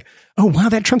from this like, oh, wow,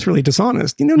 that Trump's really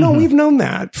dishonest. No, we've known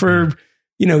that for,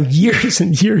 years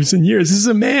and years and years. This is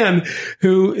a man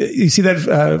who, you see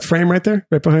that frame right there,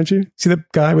 right behind you? See the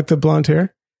guy with the blonde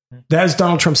hair? That was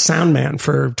Donald Trump's sound man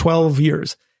for 12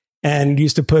 years. And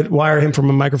used to wire him from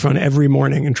a microphone every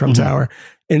morning in Trump Tower,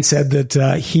 and said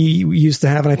that he used to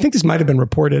have, and I think this might have been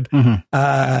reported,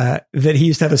 that he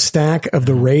used to have a stack of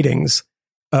the ratings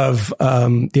of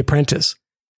The Apprentice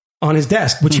on his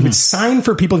desk, which he would sign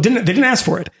for people. They didn't ask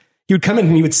for it. He would come in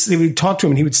and they would talk to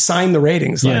him and he would sign the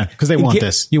ratings. Yeah, because they want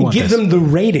this. You want give this. them the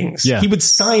ratings. Yeah. He would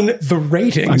sign the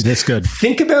ratings. That's good.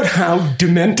 Think about how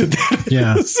demented that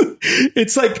is.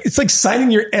 It's like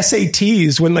signing your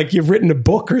SATs when like you've written a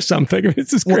book or something. I mean,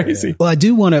 it's just crazy. Well, I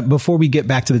do want to, before we get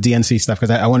back to the DNC stuff,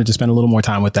 because I wanted to spend a little more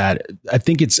time with that. I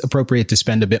think it's appropriate to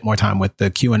spend a bit more time with the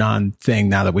QAnon thing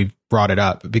now that we've brought it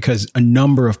up, because a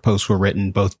number of posts were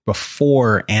written both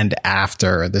before and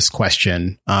after this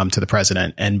question to the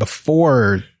president. And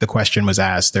before the question was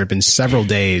asked, there had been several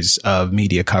days of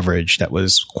media coverage that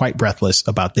was quite breathless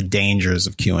about the dangers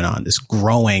of QAnon, this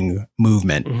growing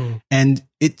movement. And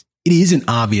it isn't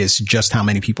obvious just how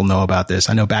many people know about this.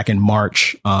 I know back in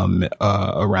March,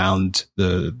 around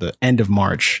the end of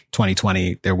March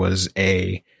 2020, there was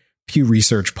a Pew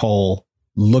Research poll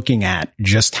looking at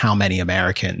just how many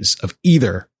Americans of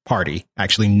either party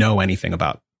actually know anything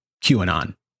about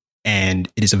QAnon. And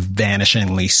it is a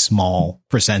vanishingly small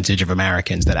percentage of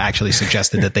Americans that actually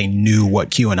suggested that they knew what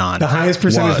QAnon was. The highest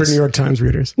percentage for New York Times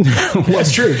readers.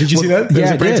 That's true. Did you see that?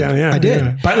 There's a breakdown. Yeah, I did.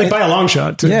 Yeah. By a long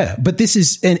shot, too. Yeah, but this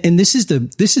is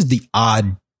the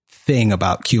odd thing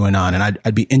about QAnon, and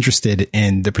I'd be interested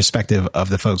in the perspective of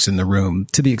the folks in the room.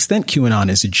 To the extent QAnon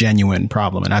is a genuine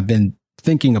problem, and I've been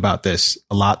thinking about this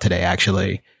a lot today,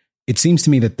 actually, it seems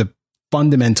to me that the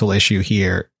fundamental issue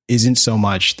here isn't so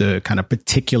much the kind of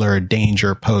particular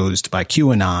danger posed by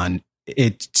QAnon.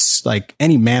 It's like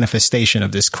any manifestation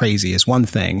of this crazy is one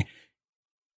thing.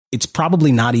 It's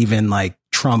probably not even like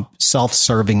Trump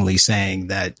self-servingly saying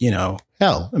that,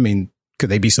 hell, I mean, could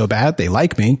they be so bad? They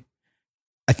like me.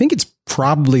 I think it's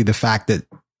probably the fact that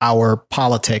our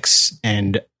politics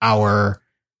and our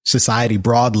society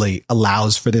broadly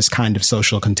allows for this kind of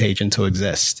social contagion to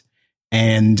exist.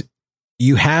 And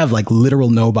you have like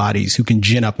literal nobodies who can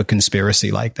gin up a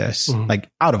conspiracy like this, like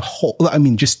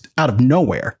just out of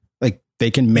nowhere. Like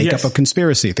they can make up a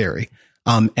conspiracy theory,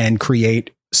 and create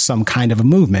some kind of a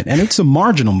movement. And it's a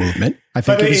marginal movement. I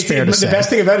think it is fair to say. The best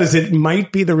thing about it is it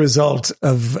might be the result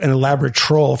of an elaborate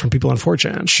troll from people on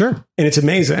 4chan. Sure. And it's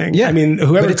amazing. Yeah. I mean,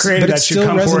 whoever created that should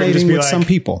come forward and just be with some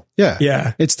people. Yeah.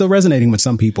 Yeah. It's still resonating with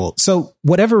some people. So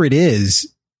whatever it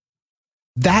is,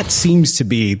 that seems to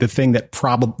be the thing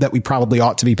that we probably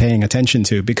ought to be paying attention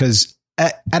to, because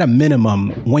at a minimum,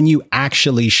 when you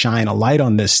actually shine a light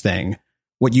on this thing,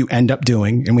 what you end up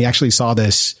doing, and we actually saw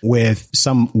this with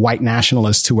some white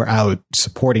nationalists who were out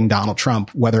supporting Donald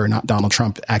Trump, whether or not Donald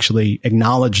Trump actually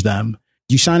acknowledged them,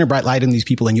 you shine a bright light on these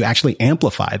people and you actually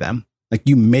amplify them. Like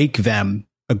you make them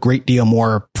a great deal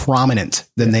more prominent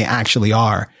than they actually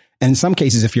are. And in some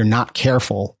cases, if you're not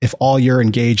careful, if all you're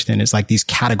engaged in is like these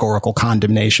categorical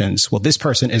condemnations, well, this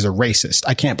person is a racist.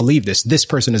 I can't believe this. This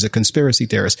person is a conspiracy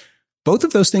theorist. Both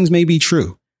of those things may be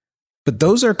true, but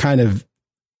those are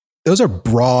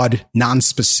broad,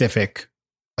 non-specific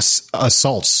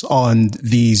assaults on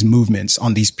these movements,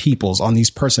 on these peoples, on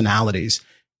these personalities.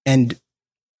 And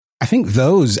I think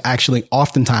those actually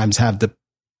oftentimes have the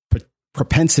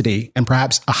propensity and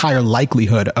perhaps a higher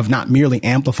likelihood of not merely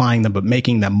amplifying them, but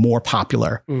making them more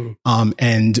popular,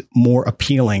 and more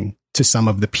appealing to some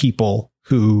of the people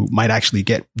who might actually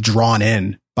get drawn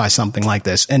in by something like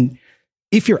this. And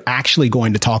if you're actually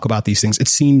going to talk about these things, it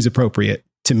seems appropriate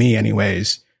to me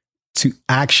anyways, to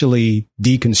actually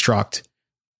deconstruct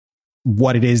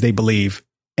what it is they believe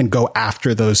and go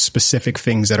after those specific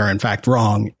things that are in fact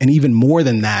wrong. And even more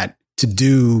than that, to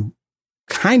do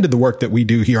kind of the work that we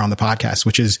do here on the podcast,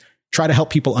 which is try to help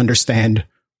people understand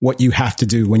what you have to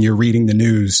do when you're reading the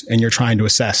news and you're trying to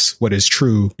assess what is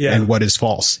true and what is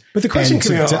false. But the question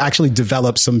to actually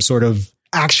develop some sort of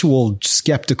actual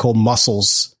skeptical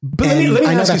muscles. But let me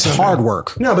I know that's hard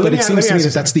work. No, but it seems to me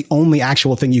that that's the only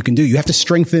actual thing you can do. You have to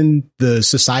strengthen the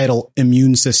societal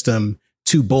immune system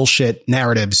to bullshit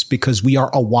narratives, because we are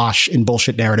awash in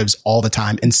bullshit narratives all the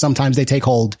time. And sometimes they take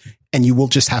hold and you will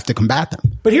just have to combat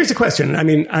them. But here's the question. I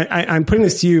mean, I'm putting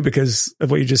this to you because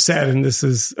of what you just said, and this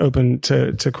is open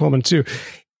to Coleman too.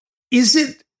 Is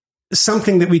it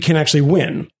something that we can actually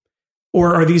win?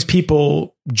 Or are these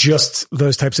people just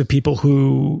those types of people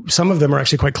who, some of them are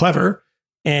actually quite clever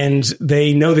and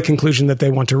they know the conclusion that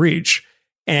they want to reach?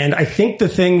 And I think the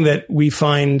thing that we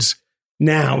find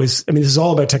now is, I mean, this is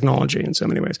all about technology in so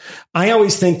many ways. I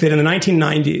always think that in the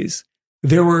 1990s,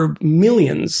 there were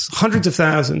millions, hundreds of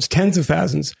thousands, tens of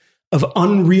thousands of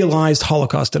unrealized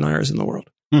Holocaust deniers in the world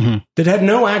that had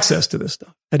no access to this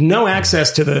stuff, had no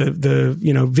access to the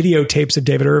videotapes of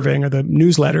David Irving or the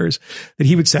newsletters that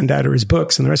he would send out, or his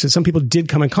books and the rest of it. Some people did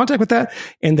come in contact with that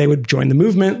and they would join the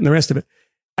movement and the rest of it.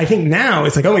 I think now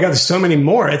it's like, oh my God, there's so many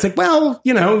more. It's like, well,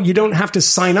 you don't have to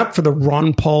sign up for the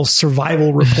Ron Paul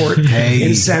survival report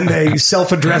and send a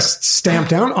self-addressed stamped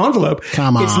down envelope.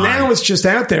 Come on. It's just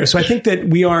out there. So I think that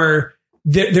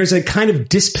there's a kind of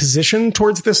disposition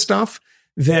towards this stuff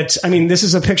that, I mean, this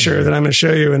is a picture that I'm going to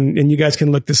show you, and you guys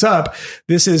can look this up.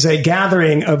 This is a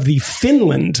gathering of the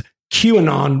Finland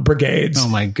QAnon brigades. Oh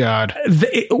my God.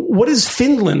 What does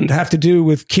Finland have to do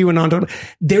with QAnon?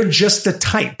 They're just the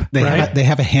type. They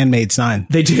have a handmade sign.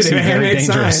 They do. They have a handmade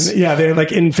sign. Yeah. They're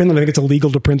like, in Finland, I think it's illegal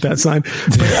to print that sign.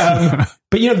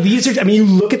 But these are, I mean, you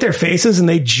look at their faces and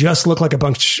they just look like a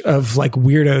bunch of like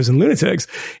weirdos and lunatics.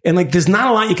 And like, there's not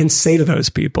a lot you can say to those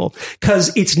people,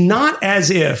 because it's not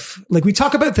as if, like, we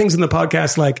talk about things in the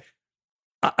podcast, like,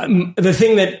 the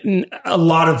thing that a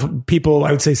lot of people,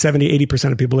 I would say 70,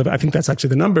 80% of people live, I think that's actually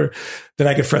the number that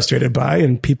I get frustrated by.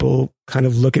 And people kind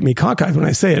of look at me cockeyed when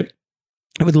I say it.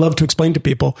 I would love to explain to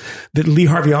people that Lee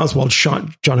Harvey Oswald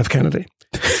shot John F. Kennedy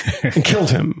and killed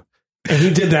him. And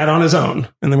he did that on his own.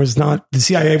 And the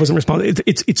CIA wasn't responsible.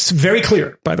 It's very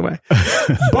clear, by the way.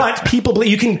 But people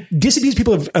believe, you can disabuse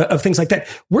people of things like that.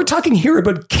 We're talking here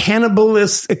about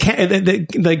cannibalists,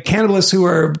 the cannibalists who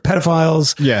are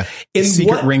pedophiles. Yeah.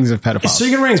 Secret rings of pedophiles.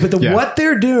 Secret rings. But what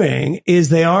they're doing is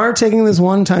they are taking this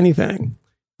one tiny thing.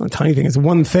 Not a tiny thing. It's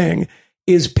one thing,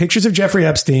 is pictures of Jeffrey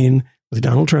Epstein with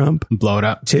Donald Trump. Blow it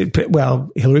up.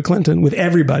 Hillary Clinton, with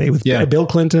everybody, with Bill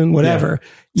Clinton, whatever.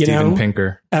 Steven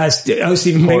Pinker.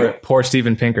 Steven Pinker. Poor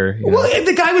Steven Pinker. Well,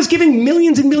 the guy was giving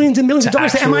millions and millions and millions of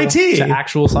dollars to MIT. To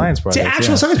actual science projects.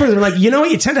 Science projects. They're like, you know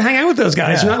what? You tend to hang out with those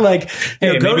guys. You're not like,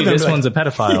 hey, maybe this one's a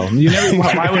pedophile.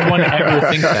 Why would one ever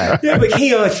think that? Yeah, but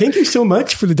hey, thank you so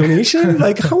much for the donation.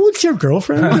 Like, how old's your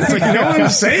girlfriend? It's like, no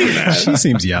one's saying that. She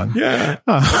seems young. Yeah.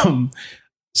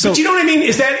 So, but you know what I mean?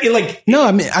 Is that like... No,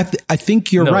 I mean, I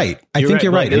think you're right. I think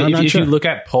you're right. If you look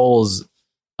at polls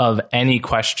of any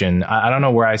question, I don't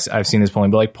know where I've seen this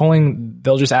polling, but like polling,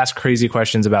 they'll just ask crazy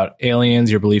questions about aliens,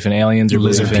 your belief in aliens, your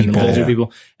belief in lizard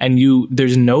people. And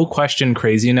there's no question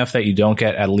crazy enough that you don't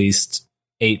get at least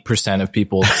 8% of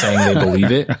people saying they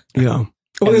believe it. Yeah.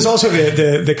 Well, there's also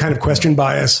the kind of question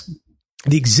bias,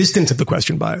 the existence of the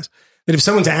question bias, that if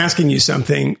someone's asking you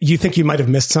something, you think you might have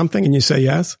missed something and you say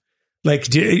yes. Like,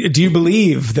 do you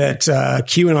believe that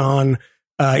QAnon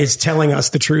is telling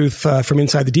us the truth from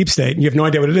inside the deep state, and you have no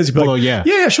idea what it is? You're like,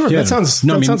 yeah, sure. Yeah. That sounds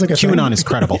like a QAnon thing. Is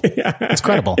credible. It's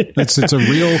credible. It's a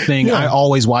real thing. Yeah. I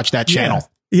always watch that channel.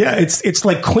 Yeah, it's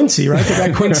like Quincy, right? The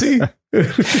guy Quincy.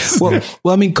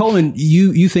 well, I mean, Coleman,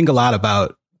 you think a lot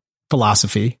about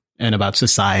philosophy and about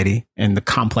society and the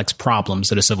complex problems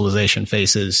that a civilization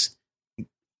faces.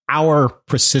 Our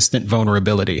persistent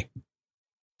vulnerability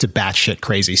to batshit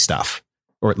crazy stuff,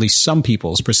 or at least some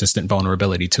people's persistent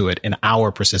vulnerability to it, and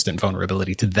our persistent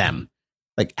vulnerability to them.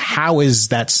 Like, how is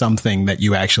that something that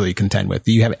you actually contend with?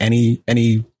 Do you have any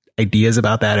ideas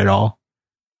about that at all?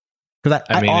 Because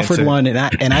I offered one, and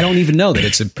I don't even know that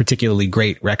it's a particularly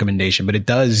great recommendation, but it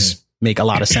does make a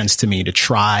lot of sense to me to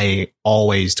try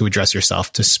always to address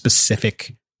yourself to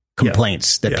specific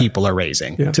complaints that people are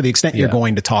raising, to the extent you're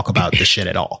going to talk about the shit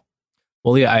at all.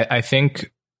 Well, yeah, I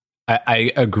think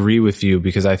I agree with you,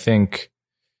 because I think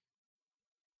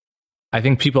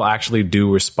people actually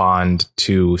do respond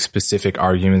to specific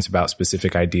arguments about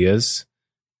specific ideas.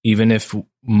 even if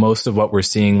most of what we're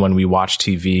seeing when we watch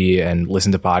TV and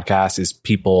listen to podcasts is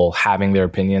people having their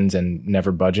opinions and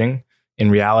never budging, in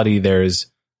reality, there's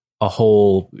a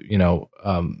whole,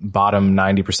 bottom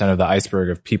 90% of the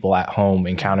iceberg of people at home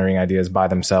encountering ideas by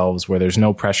themselves where there's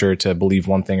no pressure to believe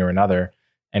one thing or another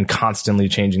and constantly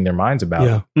changing their minds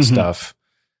about stuff.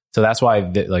 So that's why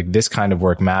this kind of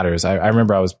work matters. I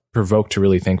remember I was provoked to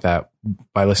really think that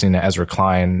by listening to Ezra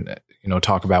Klein,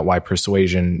 talk about why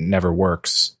persuasion never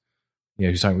works.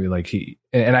 He's talking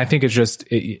and I think it's just,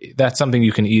 that's something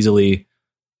you can easily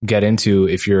get into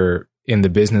if you're in the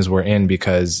business we're in,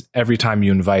 because every time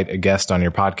you invite a guest on your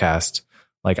podcast,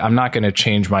 I'm not going to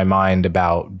change my mind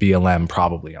about BLM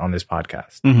probably on this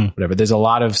podcast, whatever. There's a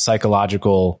lot of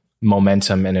psychological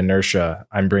momentum and inertia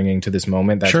I'm bringing to this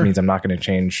moment. That means I'm not going to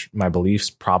change my beliefs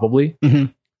probably.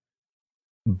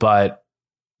 But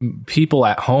people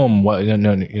at home,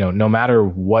 no matter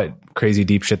what crazy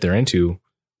deep shit they're into,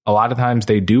 a lot of times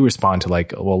they do respond to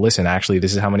well, listen, actually,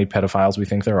 this is how many pedophiles we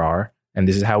think there are. And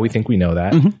this is how we think we know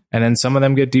that. And then some of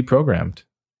them get deprogrammed.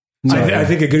 So, I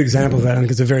think a good example of that, I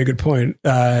think it's a very good point,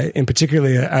 in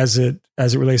particularly as it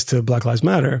relates to Black Lives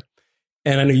Matter.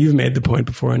 And I know you've made the point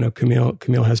before. I know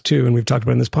Kmele has too, and we've talked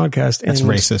about it in this podcast. That's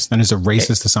racist. That is a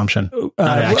racist assumption.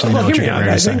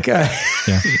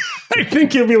 I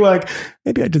think you'll be like,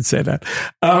 maybe I did say that.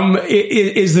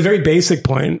 Is the very basic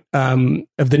point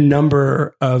of the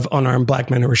number of unarmed Black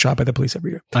men who were shot by the police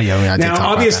every year. Oh yeah, now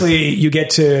obviously you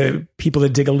get to people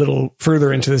that dig a little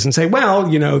further into this and say, well,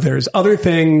 there's other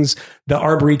things. The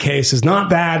Arbery case is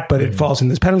not that, but it falls in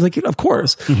this pattern. Of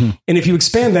course. And if you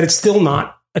expand that, it's still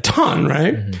not a ton,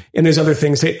 right? And there's other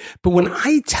things. But when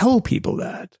I tell people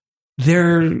that,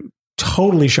 they're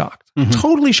totally shocked,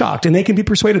 totally shocked. And they can be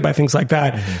persuaded by things like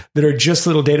that, that are just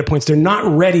little data points. They're not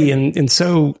ready. And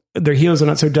so their heels are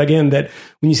not so dug in that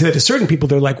when you say that to certain people,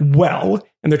 they're like, well,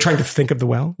 and they're trying to think of the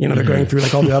well, they're going through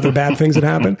all the other bad things that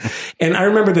happen. And I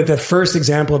remember that the first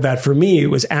example of that for me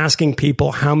was asking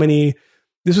people how many,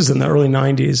 this was in the early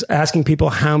 90s, asking people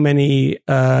how many,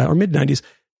 or mid 90s,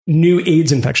 new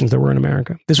AIDS infections there were in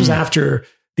America. This was after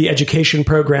the education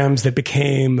programs that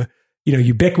became,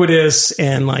 ubiquitous,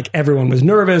 and everyone was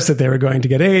nervous that they were going to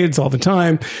get AIDS all the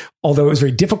time, although it was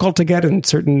very difficult to get in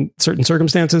certain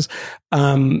circumstances.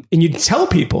 And you'd tell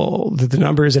people that the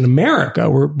numbers in America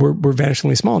were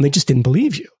vanishingly small, and they just didn't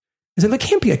believe you. They said, that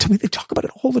can't be. They talk about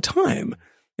it all the time.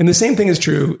 And the same thing is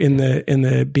true in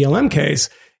the BLM case,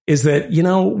 is that,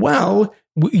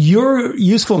 your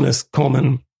usefulness,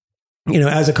 Coleman,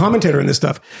 as a commentator in this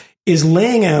stuff, is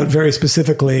laying out very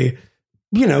specifically,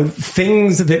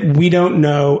 things that we don't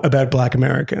know about Black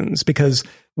Americans, because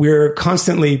we're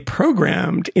constantly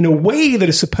programmed in a way that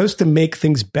is supposed to make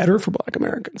things better for Black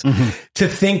Americans to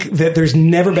think that there's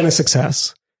never been a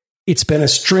success. It's been a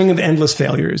string of endless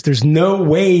failures. There's no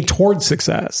way towards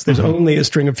success. There's only a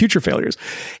string of future failures.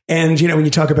 And, when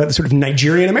you talk about the sort of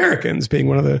Nigerian Americans being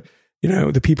one of the,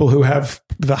 the people who have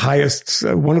the highest,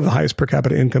 one of the highest per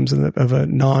capita incomes of a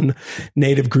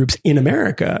non-native groups in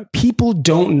America. People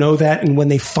don't know that. And when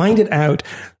they find it out,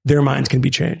 their minds can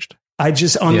be changed.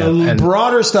 The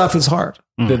broader stuff is hard.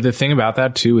 The thing about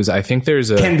that too, is I think there's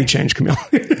can be changed, Kmele.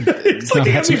 I've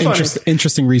had some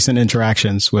interesting recent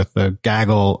interactions with a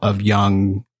gaggle of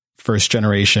young first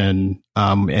generation,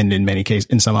 and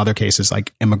in some other cases,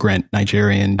 immigrant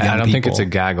Nigerian young people. I don't think it's a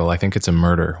gaggle. I think it's a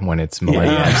murder when it's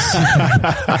millennials.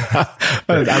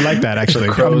 I like that, actually.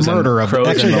 Actually,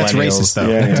 that's racist though,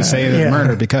 to say that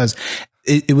murder, because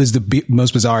it was the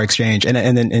most bizarre exchange.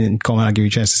 And Coleman, I'll give you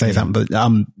a chance to say something,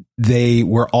 but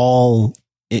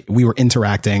we were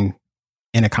interacting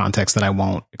in a context that I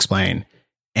won't explain.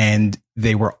 And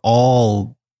they were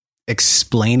all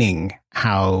explaining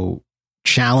how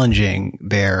challenging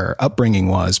their upbringing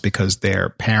was, because their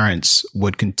parents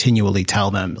would continually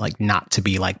tell them not to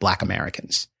be like Black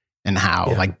Americans, and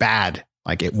how bad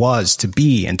it was to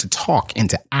be and to talk and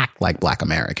to act like Black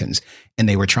Americans. And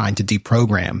they were trying to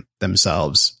deprogram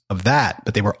themselves of that,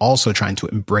 but they were also trying to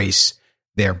embrace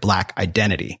their Black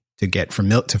identity, to get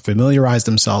to familiarize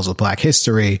themselves with Black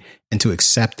history, and to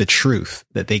accept the truth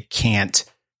that they can't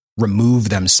remove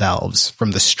themselves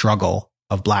from the struggle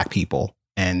of Black people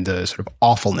and the sort of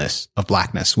awfulness of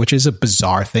Blackness, which is a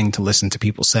bizarre thing to listen to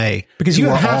people say. Because you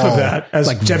have half of that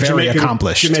as very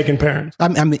accomplished Jamaican parents. I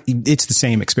mean, it's the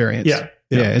same experience. Yeah,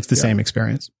 it's the same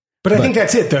experience. But I think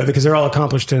that's it, though, because they're all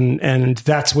accomplished, and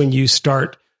that's when you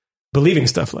start believing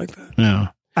stuff like that. Yeah.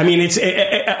 I mean,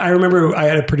 I remember I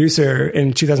had a producer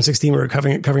in 2016. We were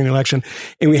covering the election,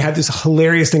 and we had this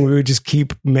hilarious thing. We would just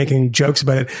keep making jokes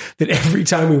about it. That every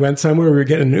time we went somewhere, we were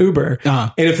getting an Uber,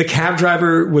 and if the cab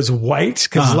driver was white,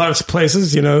 because a lot of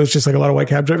places, it's just like a lot of white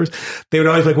cab drivers, they would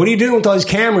always be like, "What are you doing with all these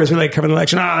cameras?" We're like, covering the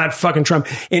election. That fucking Trump.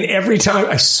 And every time,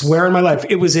 I swear on my life,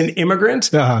 it was an immigrant,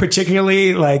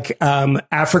 particularly like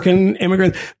African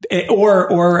immigrant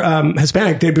or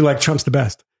Hispanic. They'd be like, "Trump's the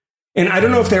best." And I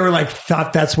don't know if they were like,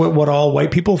 thought that's what all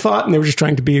white people thought, and they were just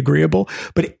trying to be agreeable.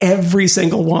 But every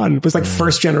single one was like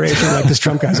first generation, like, this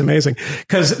Trump guy's amazing.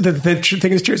 Because the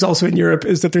thing is true is also in Europe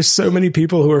is that there's so many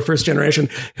people who are first generation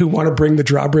who want to bring the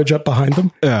drawbridge up behind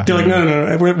them. Yeah. They're like,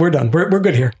 no, we're done. We're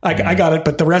good here. I got it.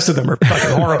 But the rest of them are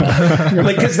fucking horrible.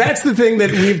 Like, because that's the thing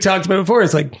that we've talked about before.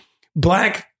 It's like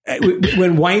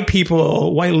when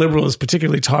white liberals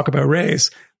particularly talk about race,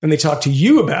 and they talk to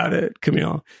you about it,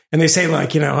 Kmele, and they say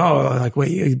like,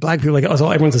 wait, black people, like,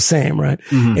 oh, everyone's the same, right?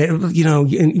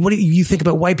 Mm-hmm. And what do you think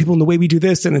about white people and the way we do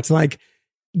this? And it's like,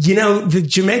 the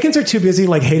Jamaicans are too busy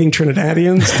like hating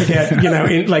Trinidadians to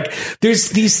get, like there's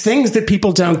these things that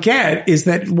people don't get is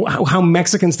that how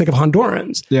Mexicans think of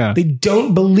Hondurans. Yeah. They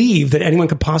don't believe that anyone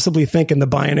could possibly think in the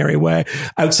binary way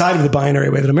outside of the binary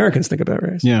way that Americans think about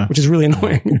race. Yeah. Which is really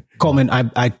annoying. Coleman,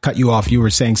 I cut you off. You were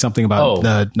saying something about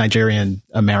the Nigerian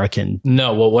American.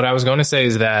 No, well, what I was going to say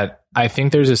is that I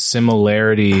think there's a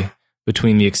similarity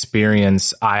between the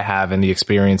experience I have and the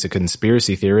experience a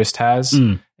conspiracy theorist has.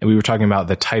 And we were talking about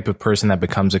the type of person that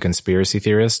becomes a conspiracy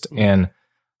theorist. And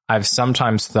I've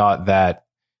sometimes thought that,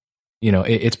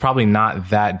 it's probably not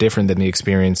that different than the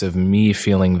experience of me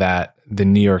feeling that the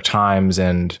New York Times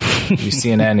and the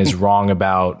CNN is wrong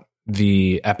about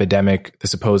the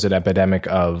supposed epidemic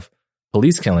of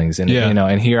police killings. And,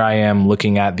 and here I am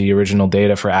looking at the original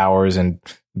data for hours and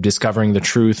discovering the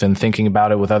truth and thinking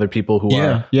about it with other people who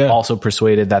are also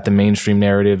persuaded that the mainstream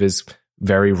narrative is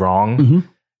very wrong. Mm-hmm.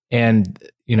 And,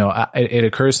 it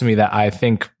occurs to me that I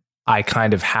think I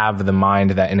kind of have the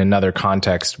mind that in another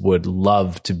context would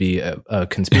love to be a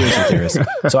conspiracy theorist.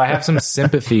 So I have some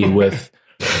sympathy with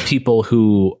people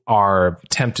who are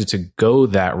tempted to go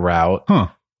that route.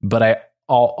 But I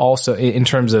also, in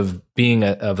terms of being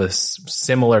of a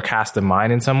similar cast of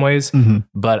mind in some ways,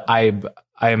 but I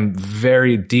am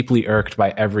very deeply irked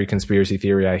by every conspiracy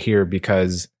theory I hear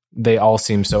because they all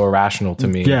seem so irrational to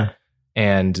me. Yeah.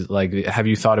 And like, have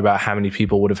you thought about how many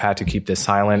people would have had to keep this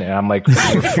silent? And I'm like,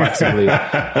 reflexively,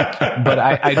 but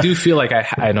I do feel like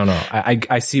I don't know.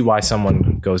 I see why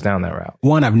someone goes down that route.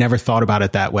 One, I've never thought about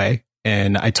it that way.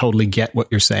 And I totally get what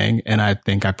you're saying. And I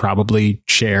think I probably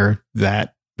share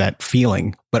that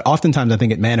feeling. But oftentimes I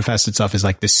think it manifests itself as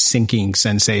like this sinking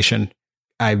sensation.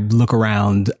 I look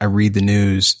around, I read the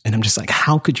news, and I'm just like,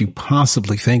 how could you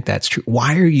possibly think that's true?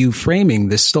 Why are you framing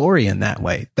this story in that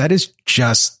way? That is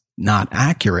just not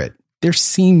accurate. There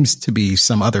seems to be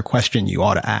some other question you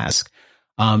ought to ask.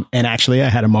 And actually, I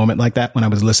had a moment like that when I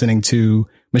was listening to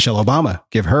Michelle Obama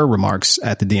give her remarks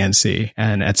at the DNC.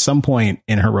 And at some point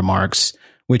in her remarks,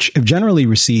 which have generally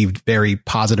received very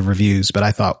positive reviews, but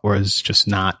I thought was just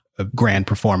not a grand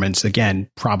performance. Again,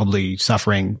 probably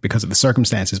suffering because of the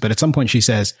circumstances. But at some point she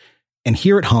says, and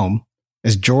here at home,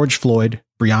 as George Floyd,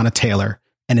 Breonna Taylor,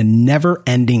 and a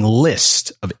never-ending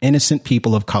list of innocent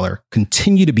people of color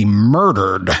continue to be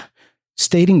murdered,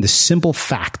 stating the simple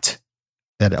fact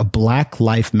that a Black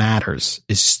life matters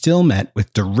is still met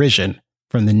with derision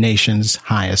from the nation's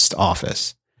highest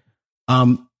office.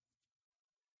 It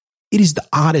is the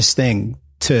oddest thing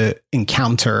to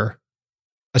encounter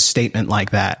a statement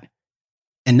like that.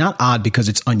 And not odd because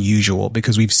it's unusual,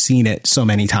 because we've seen it so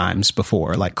many times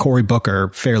before. Like Cory Booker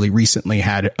fairly recently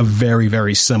had a very,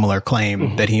 very similar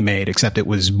claim that he made, except it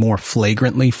was more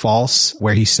flagrantly false,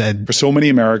 where he said, for so many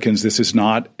Americans, this is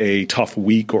not a tough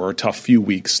week or a tough few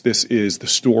weeks. This is the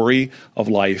story of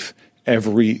life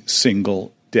every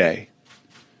single day.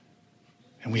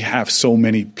 And we have so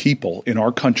many people in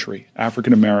our country,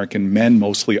 African American men,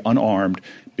 mostly unarmed,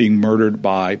 being murdered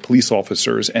by police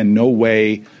officers and no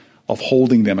way of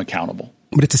holding them accountable.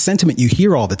 But it's a sentiment you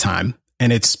hear all the time,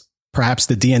 and it's perhaps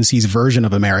the DNC's version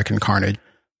of American carnage.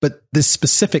 But the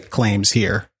specific claims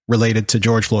here related to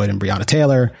George Floyd and Breonna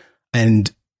Taylor and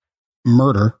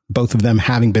murder, both of them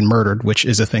having been murdered, which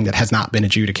is a thing that has not been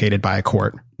adjudicated by a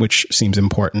court, which seems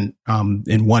important.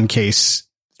 In one case,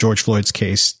 George Floyd's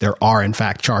case, there are in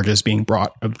fact charges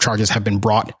have been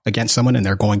brought against someone, and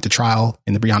they're going to trial.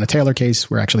 In the Breonna Taylor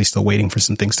case, we're actually still waiting for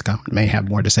some things to come. I may have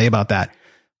more to say about that.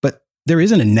 There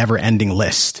isn't a never ending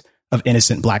list of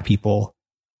innocent Black people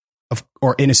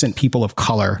or innocent people of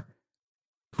color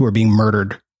who are being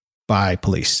murdered by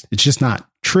police. It's just not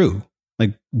true.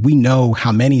 Like, we know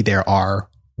how many there are,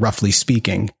 roughly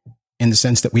speaking, in the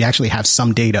sense that we actually have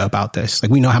some data about this.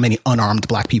 Like, we know how many unarmed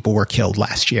black people were killed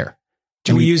last year.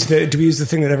 Do we use the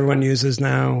thing that everyone uses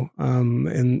now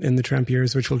in the Trump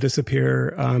years, which will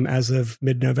disappear as of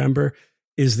mid-November,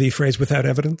 is the phrase "without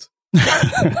evidence"?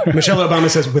 Michelle Obama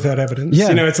says "without evidence." Yeah.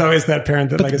 You know, it's always that parent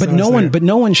that but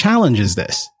no one challenges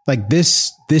this. Like,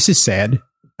 this is sad.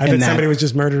 I bet somebody was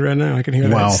just murdered right now. I can hear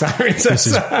that sirens.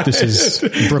 This is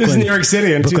Brooklyn, this is New York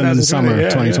City in Brooklyn in the summer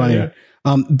 2020. Yeah.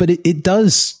 But it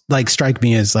does like strike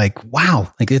me as like,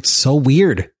 wow, like it's so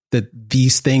weird that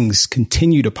these things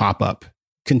continue to pop up,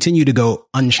 continue to go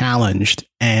unchallenged.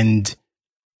 And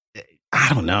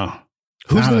I don't know.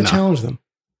 Who's going to challenge them?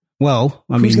 Well,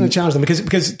 who's going to challenge them?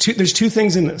 Because there's two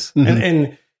things in this,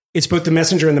 and it's both the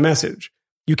messenger and the message.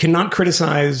 You cannot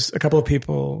criticize a couple of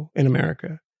people in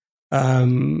America.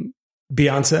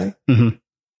 Beyonce,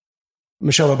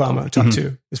 Michelle Obama, top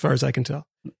two, as far as I can tell,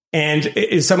 and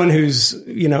is someone who's,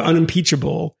 you know,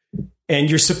 unimpeachable. And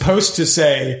you're supposed to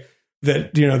say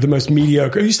that, you know, the most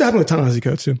mediocre, it used to happen with Ta-Nehisi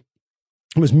Coates too.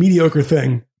 The most mediocre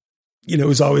thing, you know, it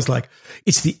was always like,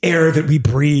 it's the air that we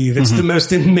breathe. It's the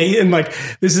most amazing. Like,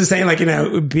 this is saying, like, you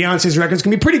know, Beyonce's records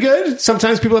can be pretty good.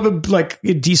 Sometimes people have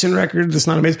a decent record that's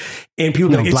not amazing. And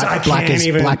people go,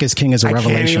 Black is King is a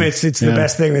revelation. It's the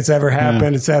best thing that's ever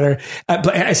happened, et cetera.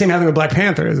 Same happened with Black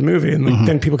Panther as a movie. And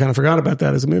then people kind of forgot about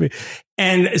that as a movie.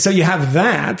 And so you have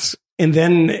that, and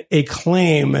then a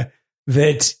claim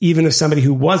that even if somebody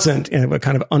who wasn't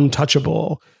kind of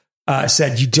untouchable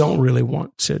said, you don't really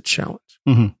want to challenge.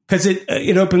 Because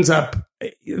it opens up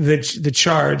the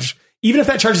charge, even if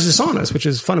that charge is dishonest, which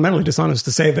is fundamentally dishonest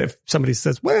to say that if somebody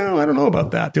says, well, I don't know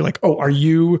about that. They're like, oh, are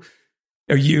you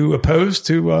opposed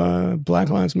to Black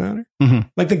Lives Matter?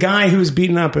 Like the guy who was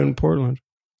beaten up in Portland.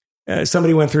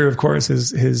 Somebody went through, of course,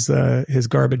 his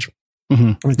garbage.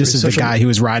 This is the guy who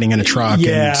was riding in a truck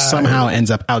and somehow ends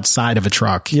up outside of a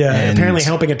truck. Yeah. And apparently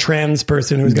helping a trans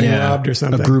person who was getting robbed or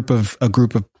something. A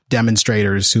group of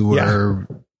demonstrators who were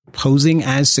posing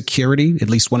as security. At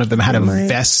least one of them had a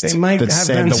vest that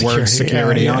said the word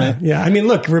security on it. Yeah. I mean,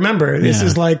 look, remember, this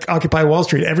is like Occupy Wall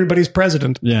Street. Everybody's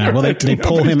president. Yeah. Well, they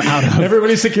pull him out of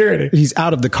everybody's security. He's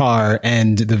out of the car.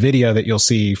 And the video that you'll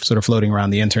see sort of floating around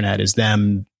the internet is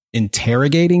them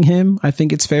interrogating him. I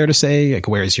think it's fair to say, like,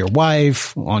 where's your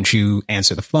wife? Why don't you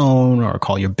answer the phone or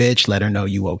call your bitch? Let her know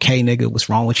you okay, nigga. What's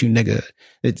wrong with you, nigga?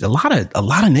 It's a lot of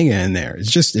nigga in there. It's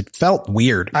just, it felt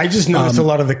weird. I just noticed a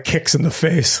lot of the kicks in the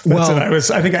face. That's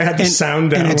I think I had the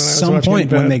sound down. And at some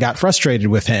point when they got frustrated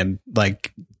with him,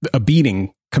 like a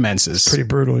beating commences. Pretty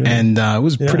brutal. Yeah. And it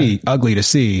was pretty ugly to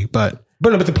see, but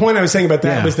the point I was saying about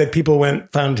that was that people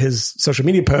found his social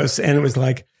media posts, and it was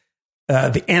like,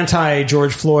 the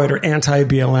anti-George Floyd or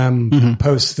anti-BLM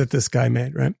posts that this guy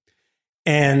made, right?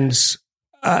 And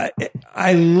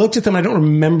I looked at them. I don't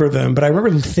remember them, but I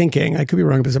remember thinking, I could be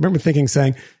wrong, but I remember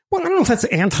saying, well, I don't know if that's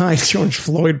anti-George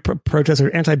Floyd protest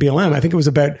or anti-BLM. I think it was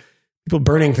about people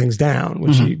burning things down,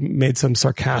 which he made some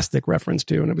sarcastic reference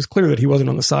to. And it was clear that he wasn't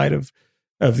on the side of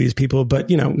these people. But,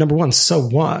 you know, number one, so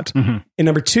what? And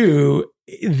number two,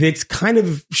 it kind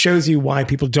of shows you why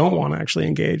people don't want to actually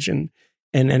engage in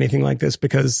anything like this,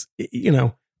 because, you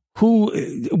know, who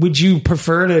would you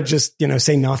prefer to just, you know,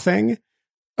 say nothing?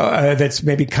 That's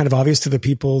maybe kind of obvious to the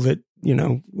people that, you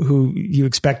know, who you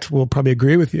expect will probably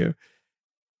agree with you,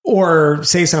 or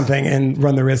say something and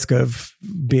run the risk of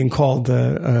being called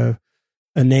a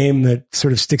name that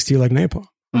sort of sticks to you like napalm.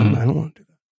 I don't want to do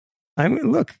that. I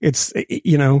mean, look, it's,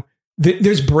 you know,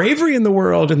 there's bravery in the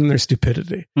world, and then there's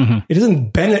stupidity. It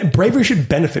doesn't bravery should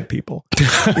benefit people,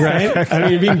 right? I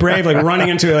mean, being brave, like running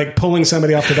into, like pulling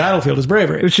somebody off the battlefield, is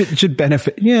bravery. It should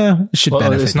benefit. Yeah, it should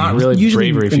benefit. It's not really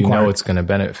bravery if you know it's going to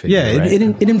benefit. Yeah, you,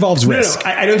 right? it involves risk.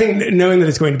 No, I don't think knowing that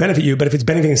it's going to benefit you, but if it's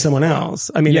benefiting someone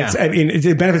else, I mean,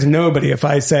 it benefits nobody if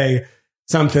I say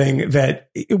something that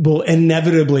it will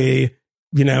inevitably,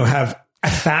 you know, have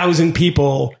 1,000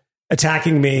 people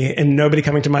attacking me and nobody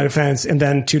coming to my defense, and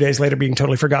then 2 days later being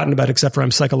totally forgotten about, except for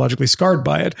I'm psychologically scarred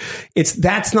by it.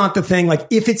 That's not the thing. Like,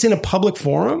 if it's in a public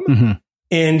forum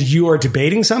and you are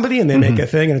debating somebody and they make a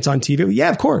thing and it's on TV, yeah,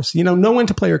 of course, you know when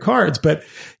to play your cards. But,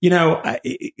 you know,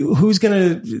 who's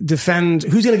going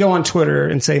to go on Twitter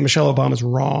and say Michelle Obama's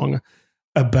wrong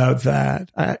about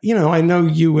that? You know, I know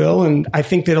you will. And I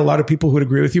think that a lot of people who would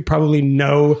agree with you probably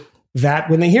know that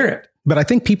when they hear it. But I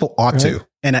think people ought to.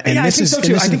 And this is the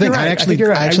thing. I actually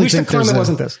wish the comment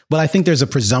wasn't this. Well, I think there's a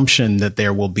presumption that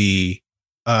there will be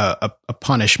a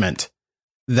punishment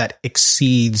that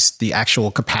exceeds the actual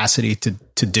capacity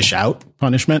to dish out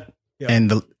punishment,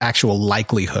 and the actual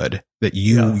likelihood that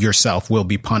you yourself will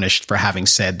be punished for having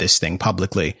said this thing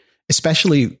publicly.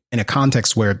 especially in a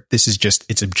context where this is just,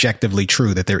 it's objectively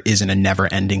true that there isn't a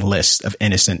never ending list of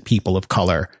innocent people of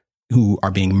color who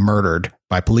are being murdered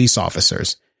by police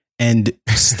officers. And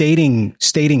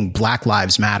stating Black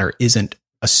Lives Matter isn't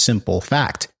a simple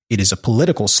fact. It is a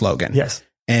political slogan. Yes.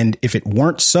 And if it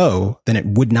weren't so, then it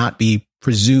would not be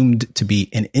presumed to be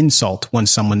an insult when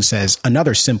someone says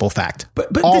another simple fact.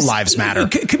 But all lives matter.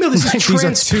 Kmele, this is these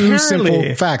are two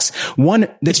simple facts. One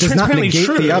that does not negate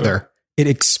the other. It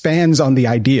expands on the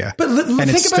idea. But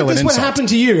think about this, what happened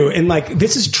to you. And like,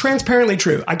 this is transparently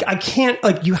true. I can't,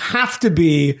 like, you have to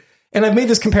be, and I've made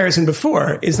this comparison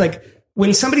before, is like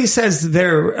when somebody says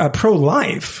they're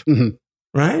pro-life,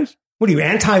 right? What are you,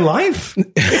 anti-life?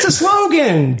 It's a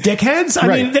slogan, dickheads. I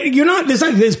mean, you're not,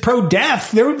 there's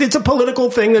pro-death. It's a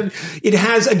political thing that it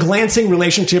has a glancing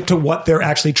relationship to what they're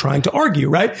actually trying to argue,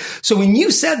 right? So when you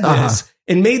said this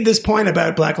and made this point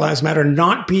about Black Lives Matter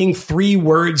not being 3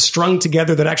 words strung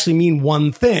together that actually mean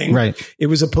one thing, it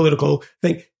was a political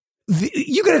thing.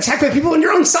 You got attacked by people on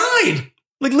your own side.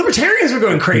 Like libertarians were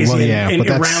going crazy and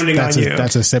rounding on you.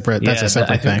 That's a separate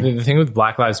thing. The thing with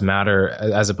Black Lives Matter,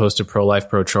 as opposed to pro-life,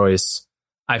 pro-choice,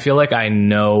 I feel like I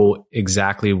know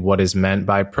exactly what is meant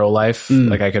by pro-life.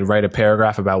 Like I could write a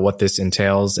paragraph about what this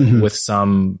entails with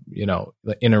some,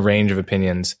 in a range of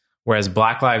opinions. Whereas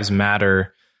Black Lives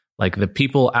Matter, like the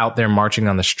people out there marching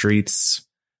on the streets,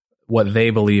 what they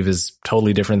believe is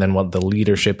totally different than what the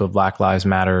leadership of Black Lives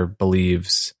Matter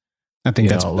believes. I think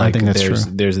that's true.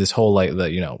 There's this whole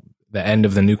the end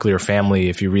of the nuclear family.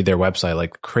 If you read their website,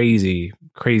 like crazy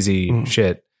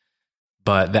shit.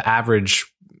 But the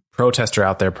average protester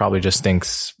out there probably just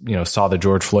thinks, saw the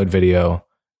George Floyd video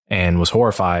and was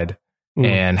horrified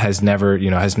and has never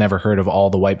heard of all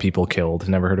the white people killed.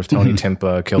 Never heard of Tony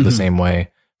Timpa killed the same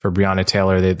way. For Breonna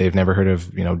Taylor, they've never heard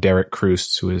of, Derek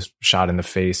Cruz, who was shot in the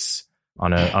face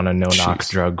on a no-knock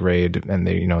drug raid, and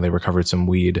they recovered some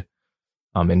weed.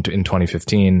 In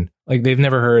 2015, like they've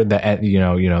never heard that,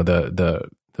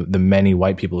 the many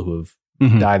white people who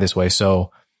have died this way.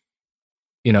 So,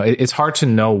 it's hard to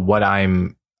know what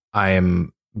I'm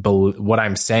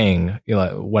saying,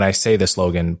 when I say the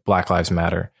slogan Black Lives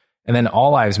Matter, and then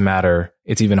all lives matter.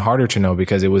 It's even harder to know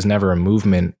because it was never a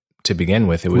movement to begin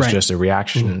with. It was just a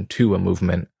reaction to a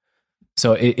movement.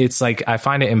 So it's like, I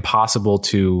find it impossible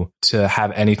to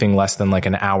have anything less than like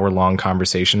an hour-long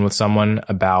conversation with someone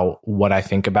about what I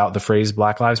think about the phrase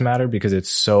Black Lives Matter, because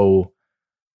it's so,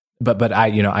 but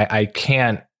I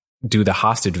can't do the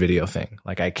hostage video thing.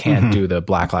 Like I can't do the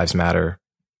Black Lives Matter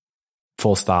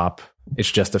full stop. It's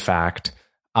just a fact.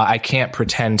 I can't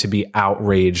pretend to be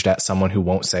outraged at someone who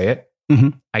won't say it.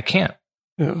 I can't.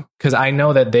 Because I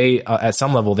know that they, at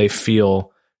some level, they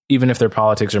feel, even if their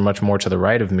politics are much more to the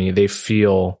right of me, they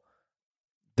feel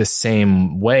the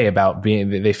same way about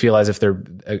they feel as if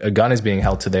a gun is being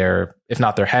held to their, if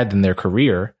not their head, then their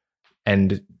career.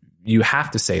 And you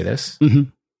have to say this.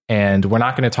 And we're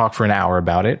not going to talk for an hour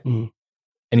about it.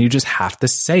 And you just have to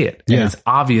say it. And it's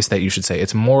obvious that you should say it.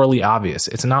 It's morally obvious.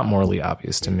 It's not morally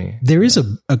obvious to me. There is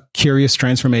a curious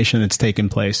transformation that's taken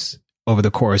place over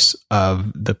the course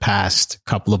of the past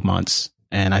couple of months.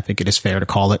 And I think it is fair to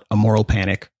call it a moral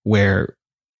panic, where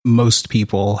most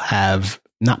people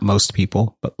not most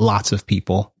people, but lots of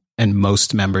people and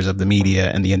most members of the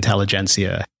media and the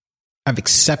intelligentsia have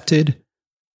accepted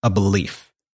a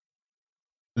belief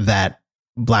that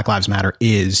Black Lives Matter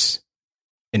is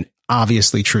an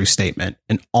obviously true statement.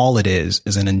 And all it is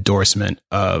an endorsement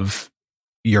of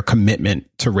your commitment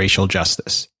to racial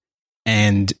justice.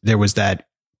 And there was that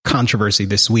controversy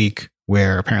this week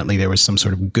where apparently there was some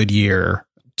sort of Goodyear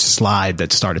slide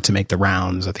that started to make the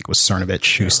rounds. I think it was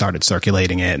Cernovich who started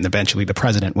circulating it. And eventually the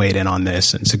president weighed in on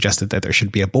this and suggested that there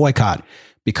should be a boycott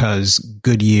because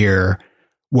Goodyear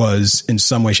was in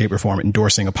some way, shape, or form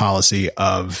endorsing a policy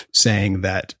of saying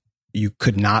that you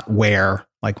could not wear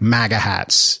like MAGA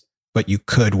hats, but you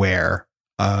could wear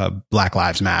Black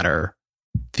Lives Matter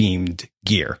themed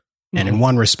gear. And in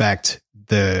one respect,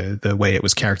 the way it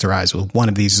was characterized was one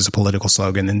of these is a political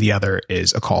slogan and the other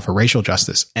is a call for racial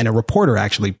justice. And a reporter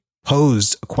actually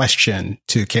posed a question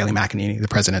to Kayleigh McEnany, the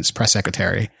president's press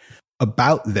secretary,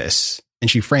 about this.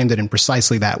 And she framed it in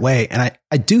precisely that way. And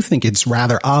I do think it's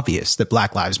rather obvious that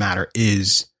Black Lives Matter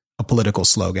is a political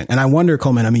slogan. And I wonder,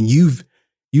 Coleman, I mean,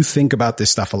 you think about this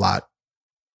stuff a lot.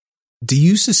 Do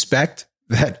you suspect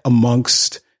that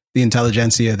amongst the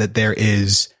intelligentsia that there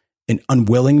is an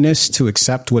unwillingness to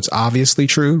accept what's obviously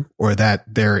true, or that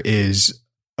there is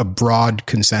a broad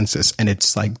consensus and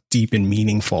it's like deep and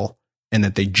meaningful, and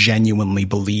that they genuinely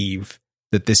believe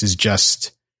that this is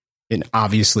just an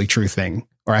obviously true thing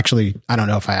Or actually, I don't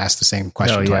know if I asked the same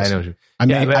question twice. I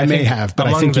may have, but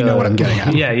I think you know what I'm getting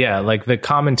at. Yeah. Like the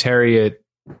commentariat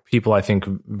people, I think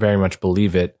very much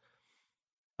believe it.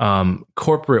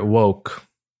 Corporate woke,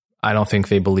 I don't think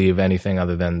they believe anything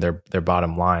other than their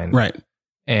bottom line. Right.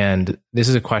 And this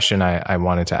is a question I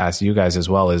wanted to ask you guys as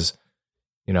well, is,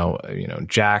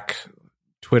 Jack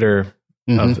Twitter,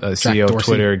 CEO of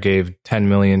Twitter, gave $10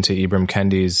 million to Ibram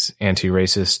Kendi's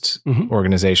anti-racist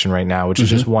organization right now, which is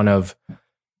just one of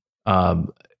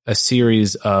a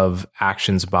series of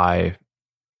actions by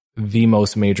the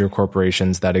most major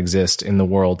corporations that exist in the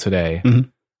world today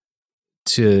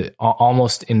to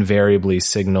almost invariably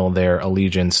signal their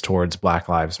allegiance towards Black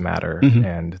Lives Matter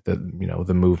and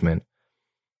the movement.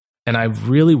 And I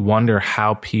really wonder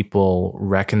how people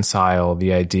reconcile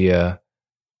the idea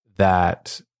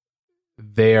that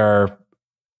they are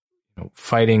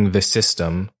fighting the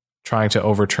system, trying to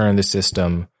overturn the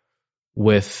system,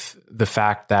 with the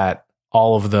fact that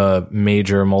all of the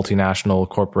major multinational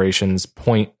corporations,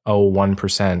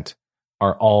 0.01%,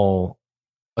 are all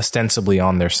ostensibly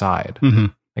on their side.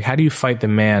 Like, how do you fight the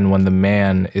man when the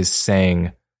man is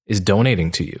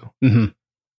donating to you?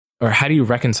 Or how do you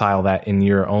reconcile that in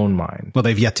your own mind? Well,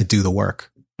 they've yet to do the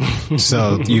work.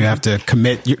 So you have to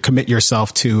commit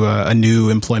yourself to a new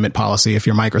employment policy if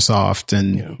you're Microsoft,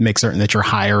 and make certain that you're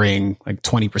hiring like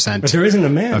 20%. But there isn't a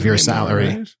man of your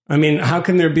salary. Right? I mean, how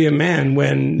can there be a man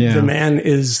when the man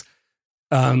is,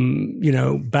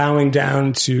 bowing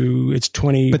down to its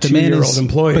 22-year-old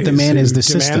employees? But the man is the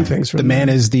system. The man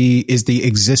is the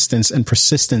existence and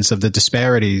persistence of the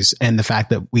disparities, and the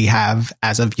fact that we have,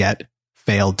 as of yet,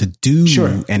 failed to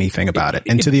do anything about it.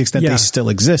 And to the extent they still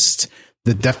exist,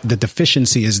 the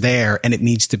deficiency is there, and it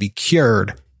needs to be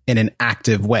cured in an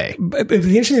active way. But the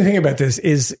interesting thing about this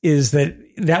is that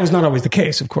was not always the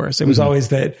case, of course. It was always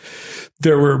that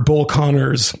there were Bull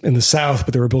Connors in the South,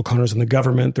 but there were Bull Connors in the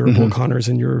government. There were Bull Connors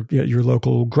in your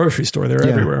local grocery store. They're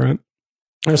everywhere, right?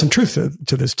 There's some truth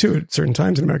to this, too, at certain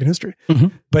times in American history.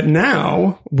 But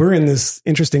now we're in this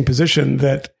interesting position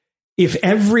that if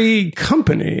every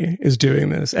company is doing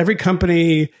this, every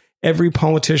company, every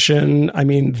politician, I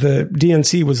mean, the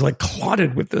DNC was like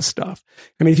clotted with this stuff.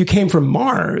 I mean, if you came from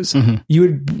Mars, you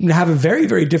would have a very,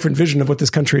 very different vision of what this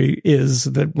country is,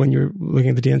 that when you're looking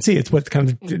at the DNC, it's what kind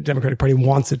of the Democratic Party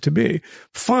wants it to be.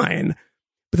 Fine.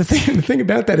 But the thing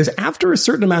about that is, after a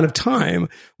certain amount of time,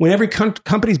 when every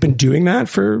company's been doing that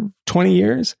for 20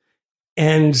 years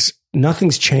and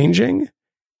nothing's changing,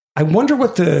 I wonder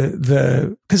what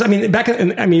because I mean, you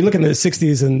look in the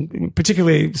 60s, and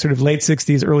particularly sort of late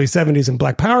 60s, early 70s, and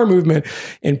Black Power movement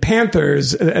and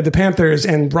the Panthers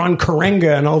and Ron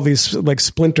Karenga and all these like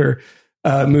splinter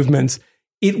movements.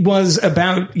 It was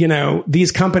about,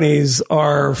 these companies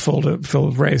are full of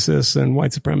racists and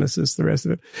white supremacists, the rest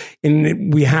of it.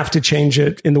 And we have to change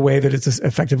it in the way that it's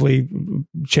effectively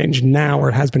changed now, or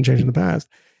it has been changed in the past.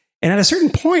 And at a certain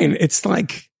point, it's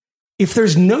like, if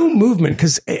there's no movement,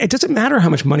 because it doesn't matter how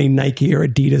much money Nike or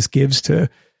Adidas gives to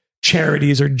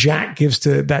charities or Jack gives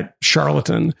to that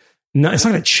charlatan, it's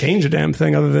not going to change a damn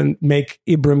thing other than make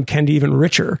Ibram Kendi even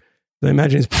richer. I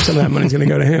imagine some of that money's going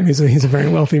to go to him. He's a very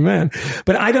wealthy man.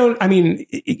 But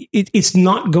it's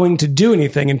not going to do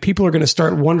anything, and people are going to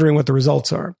start wondering what the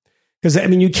results are. Because,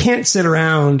 you can't sit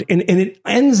around, and it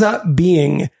ends up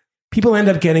being, people end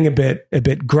up getting a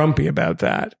bit grumpy about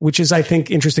that, which is, I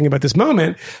think, interesting about this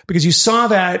moment, because you saw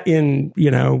that in,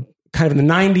 kind of in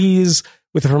the 90s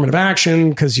with affirmative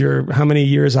action, because you're how many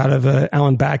years out of the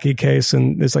Alan Bakke case,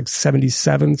 and there's like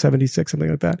 77, 76, something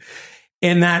like that.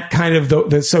 And that kind of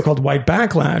the so-called white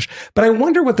backlash. But I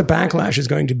wonder what the backlash is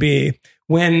going to be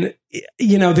when,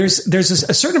 there's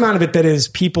a certain amount of it that is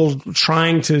people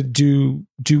trying to do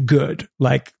good,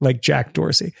 like Jack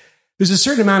Dorsey. There's a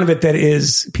certain amount of it that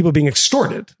is people being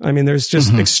extorted. I mean, there's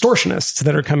just extortionists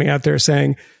that are coming out there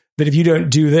saying that if you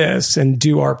don't do this and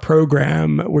do our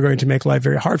program, we're going to make life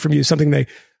very hard for you. Something they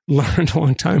learned a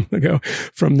long time ago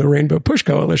from the Rainbow Push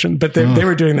Coalition. But they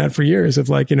were doing that for years, of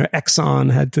like,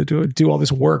 Exxon had to do all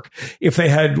this work if they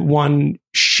had one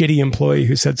shitty employee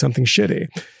who said something shitty.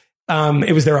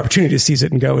 It was their opportunity to seize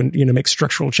it and go and, make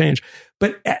structural change.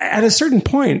 But at a certain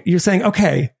point, you're saying,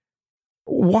 okay,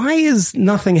 why is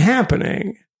nothing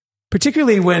happening?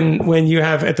 Particularly when you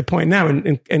have at the point now,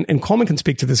 and Coleman can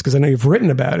speak to this because I know you've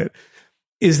written about it,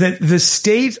 is that the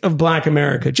state of Black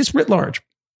America, just writ large,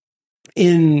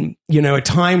 in, a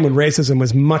time when racism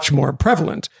was much more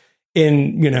prevalent,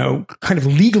 in, kind of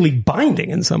legally binding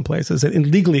in some places and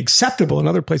legally acceptable in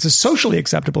other places, socially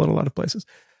acceptable in a lot of places,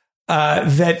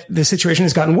 that the situation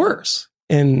has gotten worse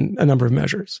in a number of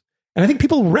measures. And I think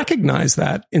people recognize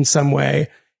that in some way.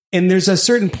 And there's a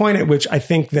certain point at which I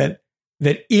think that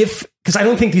because I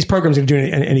don't think these programs are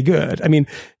doing any good. I mean,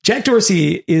 Jack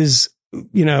Dorsey is,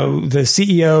 the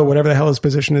CEO, whatever the hell his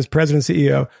position is, president,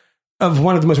 CEO of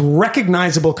one of the most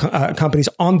recognizable companies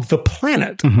on the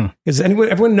planet. Because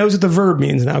everyone knows what the verb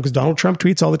means now because Donald Trump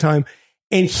tweets all the time.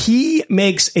 And he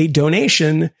makes a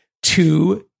donation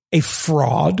to a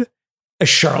fraud, a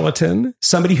charlatan,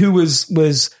 somebody who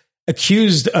was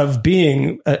accused of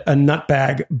being a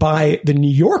nutbag by the New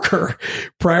Yorker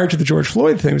prior to the George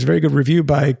Floyd thing. It was a very good review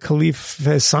by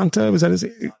Khalif Santa. Was that his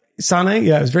Sane?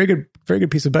 Yeah, it was very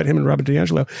good piece about him and Robert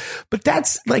DiAngelo. But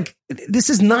that's this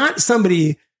is not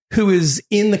somebody who is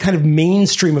in the kind of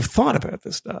mainstream of thought about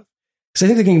this stuff. Because I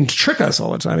think they can trick us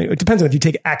all the time. It depends on if you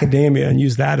take academia and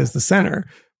use that as the center,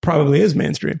 probably is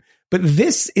mainstream. But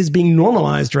this is being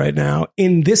normalized right now,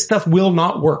 and this stuff will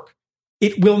not work.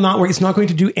 It will not work. It's not going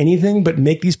to do anything but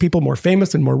make these people more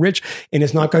famous and more rich, and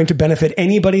it's not going to benefit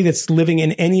anybody that's living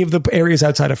in any of the areas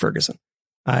outside of Ferguson.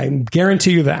 I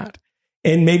guarantee you that.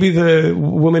 And maybe the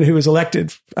woman who was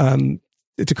elected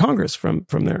to Congress from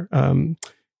there,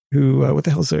 who, what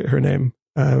the hell is her name?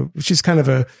 She's kind of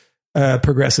a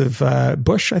progressive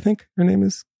Bush, I think her name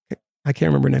is. I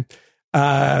can't remember her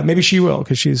name. Maybe she will,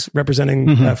 because she's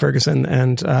representing Ferguson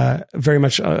and very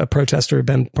much a protester,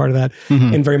 been part of that,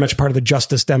 and very much part of the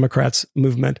Justice Democrats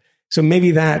movement. So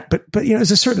maybe that, but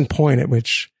there's a certain point at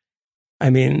which,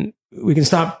 I mean, we can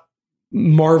stop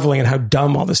marveling at how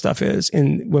dumb all this stuff is.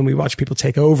 And when we watch people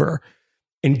take over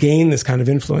and gain this kind of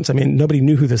influence, I mean, nobody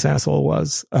knew who this asshole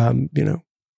was.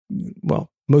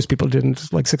 Well, most people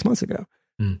didn't like 6 months ago.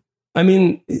 I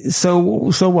mean, so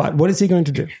what? What is he going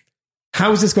to do?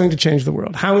 How is this going to change the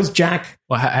world? How is Jack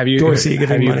Dorsey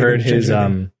giving money? Have you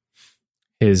heard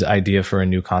his idea for a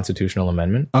new constitutional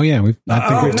amendment? Oh yeah, I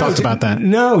think we've talked about that.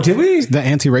 No, did we? The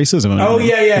anti-racism amendment. Oh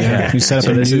yeah. We set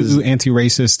up a new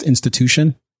anti-racist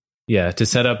institution. Yeah, to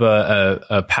set up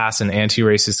pass an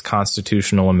anti-racist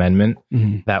constitutional amendment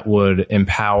that would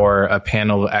empower a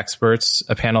panel of experts,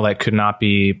 a panel that could not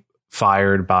be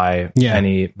fired by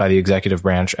the executive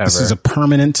branch ever. This is a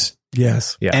permanent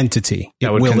entity.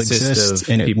 It will exist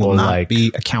and it will not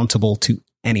be accountable to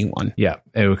anyone. Yeah,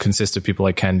 it would consist of people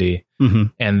like Kendi,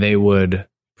 and they would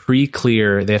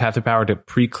they'd have the power to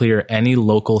pre-clear any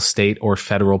local, state, or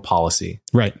federal policy.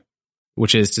 Right.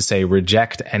 Which is to say,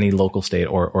 reject any local, state,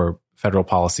 or federal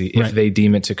policy if they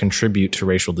deem it to contribute to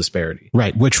racial disparity.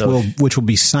 Right, which will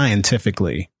be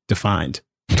scientifically defined.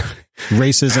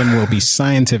 Racism will be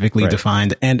scientifically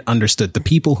defined and understood. The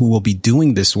people who will be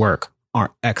doing this work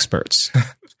are experts.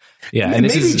 Yeah, and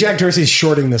maybe Jack Dorsey's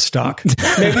shorting the stock.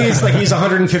 Maybe he's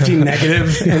 150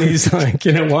 negative, and he's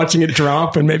watching it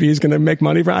drop, and maybe he's going to make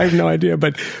money. I have no idea,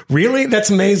 but really,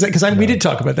 that's amazing because we did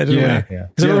talk about that, didn't we? Yeah.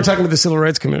 Because we were talking about the Civil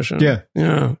Rights Commission.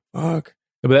 Yeah. Fuck.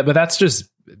 But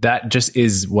that just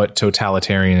is what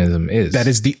totalitarianism is. That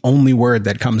is the only word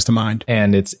that comes to mind,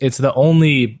 and it's the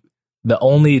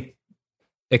only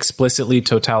explicitly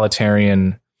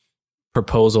totalitarian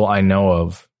proposal I know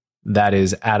of that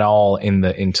is at all in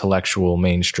the intellectual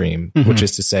mainstream, which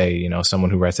is to say, someone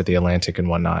who writes at the Atlantic and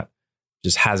whatnot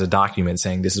just has a document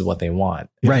saying this is what they want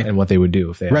and what they would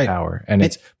do if they had power.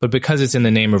 And but because it's in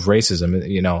the name of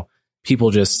racism,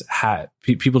 people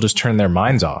just turn their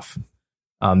minds off.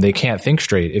 They can't think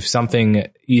straight. If something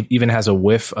even has a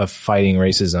whiff of fighting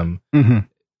racism,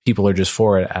 people are just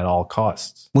for it at all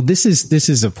costs. Well, this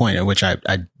is a point at which I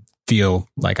feel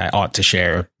like I ought to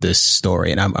share this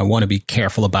story. And I want to be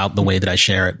careful about the way that I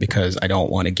share it because I don't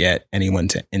want to get anyone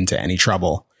into any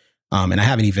trouble. And I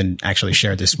haven't even actually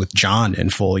shared this with John in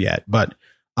full yet. But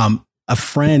a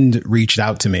friend reached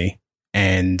out to me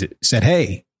and said,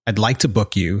 "Hey, I'd like to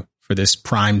book you for this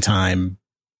primetime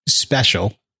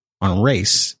special on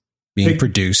race being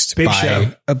produced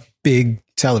by a big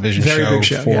television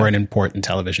show for an important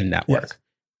television network." Yes.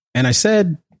 And I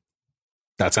said,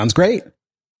 "That sounds great."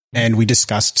 And we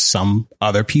discussed some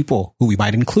other people who we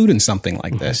might include in something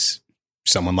like this.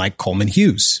 Someone like Coleman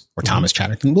Hughes or Thomas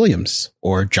Chatterton Williams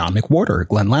or John McWhorter or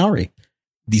Glenn Lowry.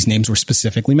 These names were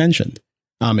specifically mentioned.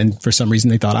 And for some reason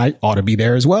they thought I ought to be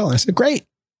there as well. And I said, "Great.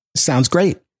 Sounds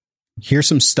great. Here's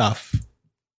some stuff.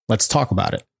 Let's talk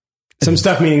about it." Some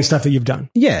stuff meaning stuff that you've done.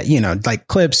 Yeah. Like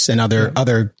clips and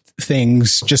other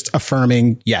things just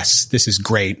affirming, yes, this is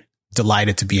great.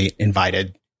 Delighted to be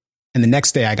invited. And the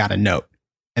next day I got a note.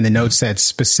 And the note said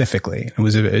specifically, it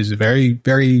was a very,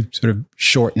 very sort of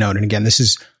short note. And again, this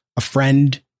is a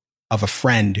friend of a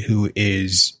friend who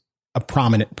is a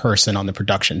prominent person on the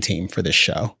production team for this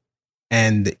show.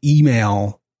 And the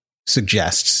email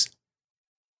suggests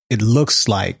it looks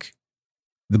like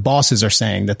the bosses are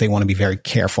saying that they want to be very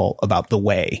careful about the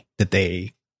way that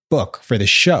they book for the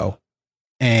show,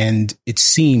 and it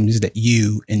seems that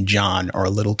you and John are a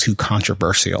little too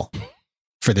controversial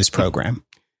for this program,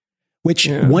 which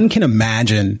one can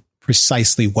imagine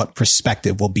precisely what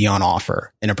perspective will be on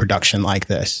offer in a production like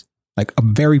this. Like a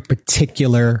very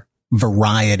particular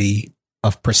variety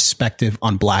of perspective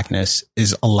on blackness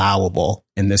is allowable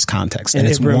in this context. And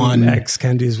it's Ibram X.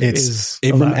 Kendi's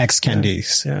Ibram X.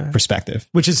 Kendi's perspective,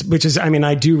 which is, I mean,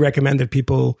 I do recommend that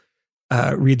people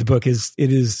read the book. It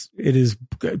is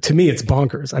to me, it's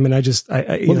bonkers. I mean,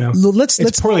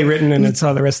 it's poorly written and it's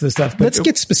all the rest of the stuff, but let's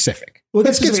get specific.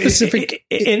 Let's get specific.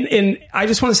 And I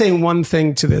just want to say one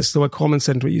thing to this, to what Coleman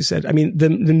said and what you said. I mean, the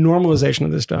normalization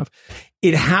of this stuff,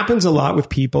 it happens a lot with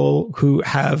people who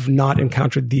have not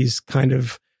encountered these kind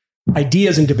of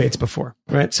ideas and debates before,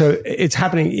 right? So it's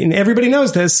happening, and everybody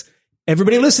knows this.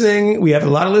 Everybody listening, we have a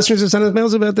lot of listeners who send us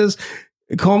mails about this.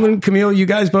 Coleman, Kmele, you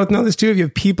guys both know this too. If you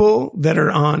have people that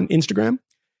are on Instagram,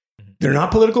 they're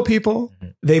not political people.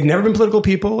 They've never been political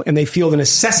people, and they feel the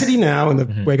necessity now in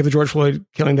the wake of the George Floyd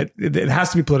killing that it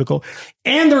has to be political.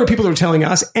 And there are people that are telling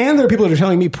us, and there are people that are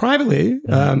telling me privately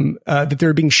that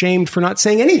they're being shamed for not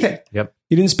saying anything. Yep.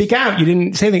 You didn't speak out. You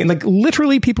didn't say anything. And like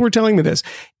literally people were telling me this.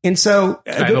 And so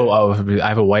I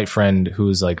have a white friend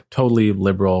who's like totally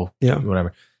liberal,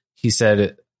 whatever. He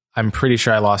said, I'm pretty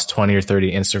sure I lost 20 or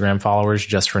 30 Instagram followers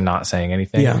just for not saying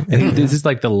anything. Yeah. And this is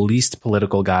like the least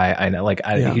political guy I know. Like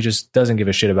he just doesn't give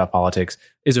a shit about politics,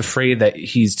 is afraid that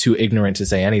he's too ignorant to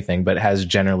say anything, but has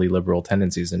generally liberal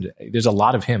tendencies. And there's a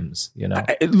lot of hims, you know.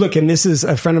 Look, and this is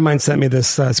a friend of mine sent me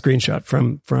this screenshot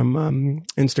from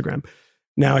Instagram.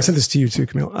 Now I sent this to you too,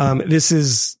 Kmele. This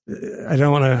is, I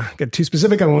don't want to get too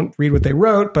specific. I won't read what they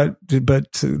wrote, but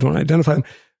don't identify them.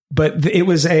 But it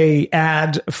was a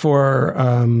ad for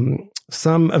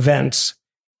some event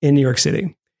in New York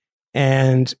City.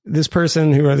 And this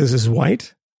person who wrote this is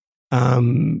white,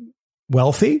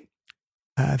 wealthy,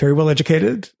 very well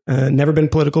educated, never been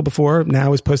political before,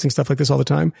 now is posting stuff like this all the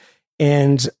time.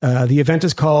 And the event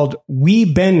is called We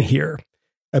Been Here,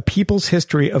 A People's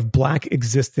History of Black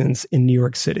Existence in New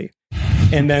York City.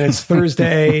 And then it's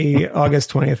Thursday,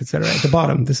 August 20th, et cetera. At the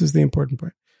bottom, this is the important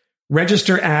part.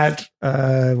 Register at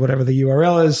whatever the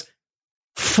URL is,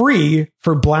 free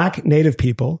for Black Native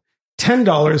people,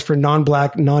 $10 for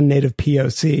non-Black, non-Native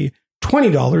POC,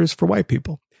 $20 for white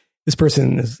people. This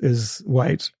person is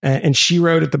white. And she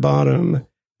wrote at the bottom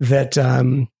that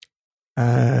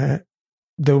the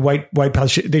white pal,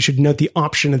 they should note the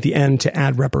option at the end to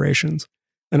add reparations.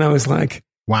 And I was like,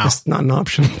 wow, that's not an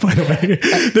option, by the way.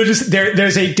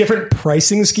 There's a different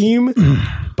pricing scheme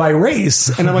by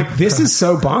race. And I'm like, this is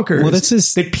so bonkers. Well, this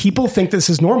is that people think this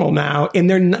is normal now. And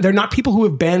they're not people who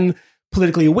have been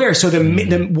politically aware. So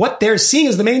what they're seeing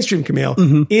as the mainstream,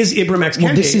 Kmele, is Ibram X. Kendi.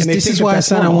 Well, this is why I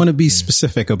said normal. I want to be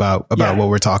specific about what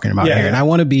we're talking about here. And I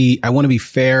want to be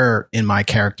fair in my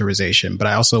characterization, but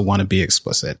I also want to be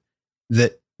explicit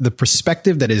that the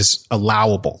perspective that is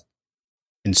allowable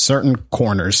in certain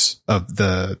corners of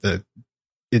the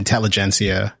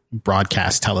intelligentsia,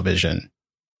 broadcast television,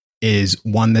 is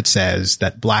one that says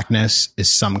that blackness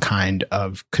is some kind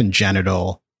of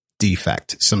congenital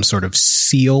defect, some sort of a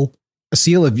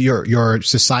seal of your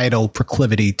societal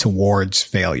proclivity towards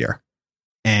failure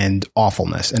and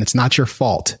awfulness. And it's not your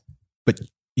fault, but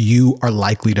you are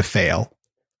likely to fail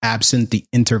absent the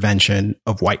intervention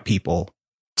of white people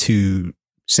to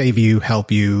save you,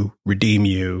 help you, redeem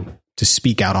you, to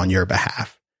speak out on your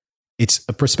behalf. It's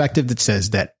a perspective that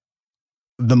says that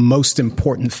the most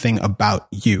important thing about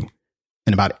you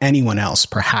and about anyone else,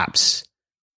 perhaps,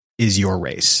 is your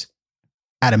race.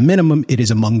 At a minimum, it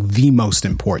is among the most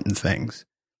important things.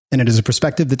 And it is a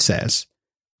perspective that says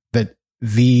that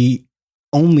the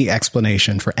only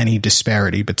explanation for any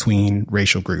disparity between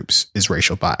racial groups is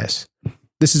racial bias.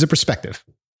 This is a perspective.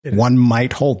 One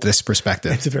might hold this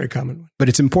perspective. It's a very common one. But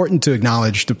it's important to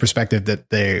acknowledge the perspective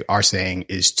that they are saying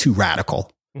is too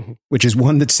radical, which is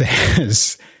one that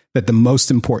says that the most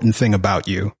important thing about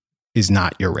you is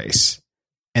not your race,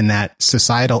 and that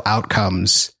societal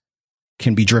outcomes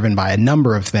can be driven by a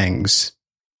number of things,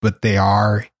 but they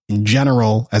are, in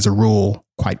general, as a rule,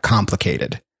 quite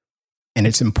complicated. And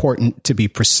it's important to be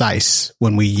precise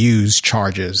when we use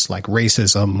charges like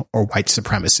racism or white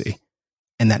supremacy,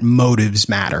 and that motives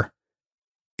matter,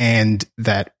 and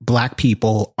that Black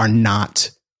people are not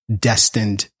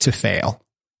destined to fail,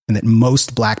 and that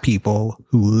most Black people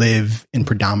who live in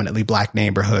predominantly Black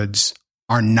neighborhoods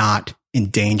are not in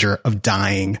danger of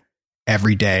dying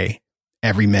every day,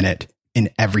 every minute, in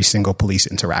every single police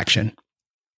interaction.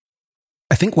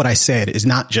 I think what I said is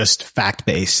not just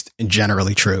fact-based and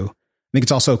generally true. I think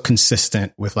it's also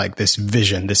consistent with like this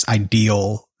vision, this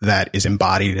ideal that is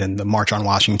embodied in the March on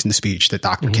Washington speech that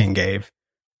Dr. King gave,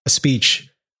 a speech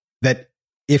that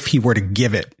if he were to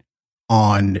give it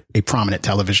on a prominent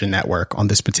television network on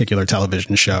this particular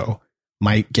television show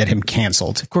might get him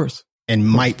canceled. Of course. And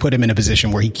might put him in a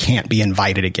position where he can't be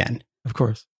invited again. Of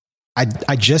course.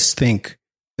 I just think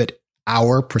that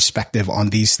our perspective on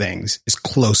these things is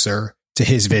closer to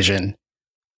his vision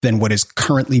than what is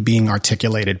currently being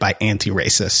articulated by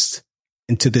anti-racists.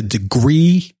 And to the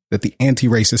degree that the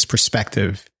anti-racist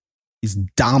perspective is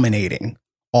dominating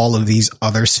all of these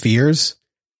other spheres,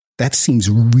 that seems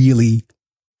really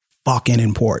fucking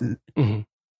important. Mm-hmm.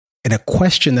 And a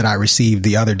question that I received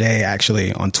the other day,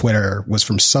 actually on Twitter, was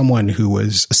from someone who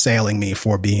was assailing me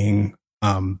for being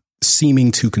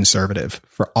seeming too conservative,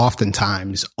 for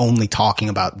oftentimes only talking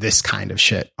about this kind of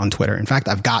shit on Twitter. In fact,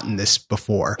 I've gotten this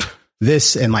before.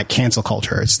 This and like cancel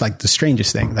culture. It's like the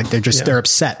strangest thing. Like they're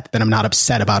upset that I'm not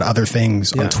upset about other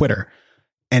things on Twitter.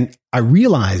 And I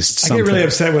realized something. I get really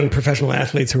upset when professional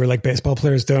athletes who are like baseball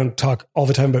players don't talk all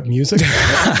the time about music.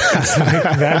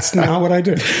 That's not what I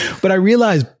do. But I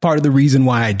realized part of the reason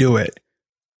why I do it,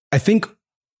 I think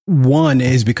one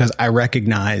is because I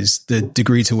recognize the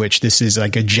degree to which this is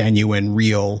like a genuine,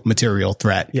 real material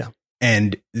threat. Yeah.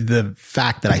 And the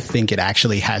fact that I think it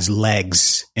actually has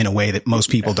legs in a way that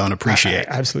most people don't appreciate.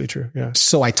 Absolutely true. Yeah.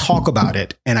 So I talk about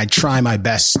it and I try my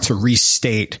best to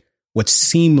restate what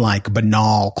seem like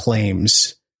banal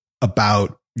claims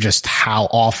about just how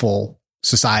awful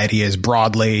society is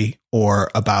broadly, or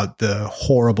about the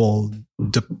horrible,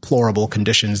 deplorable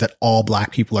conditions that all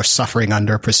Black people are suffering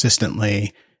under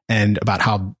persistently, and about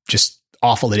how just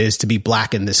awful it is to be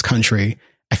Black in this country.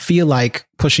 I feel like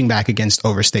pushing back against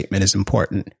overstatement is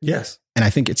important. Yes. And I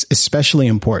think it's especially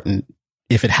important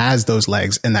if it has those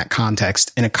legs in that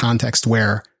context, in a context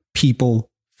where people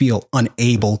feel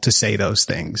unable to say those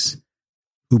things,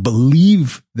 who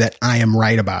believe that I am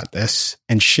right about this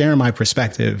and share my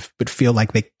perspective, but feel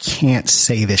like they can't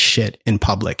say this shit in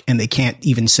public, and they can't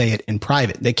even say it in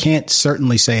private. They can't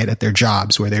certainly say it at their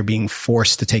jobs where they're being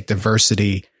forced to take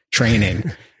diversity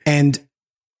training. And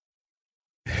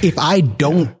if I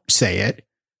don't say it,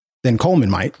 then Coleman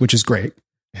might, which is great.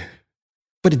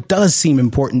 But it does seem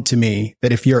important to me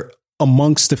that if you're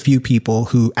amongst a few people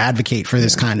who advocate for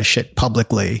this kind of shit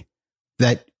publicly,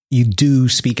 that you do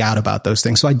speak out about those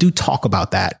things. So I do talk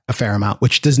about that a fair amount,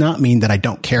 which does not mean that I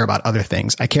don't care about other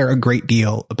things. I care a great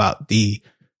deal about the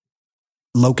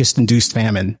locust-induced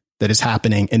famine that is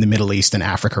happening in the Middle East and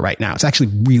Africa right now. It's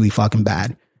actually really fucking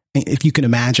bad. If you can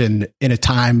imagine, in a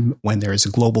time when there is a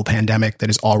global pandemic that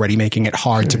is already making it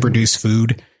hard to produce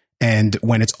food, and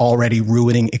when it's already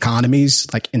ruining economies,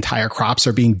 like entire crops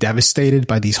are being devastated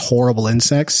by these horrible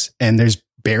insects, and there's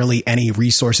barely any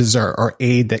resources or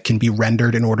aid that can be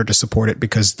rendered in order to support it,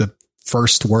 because the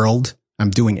first world, I'm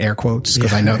doing air quotes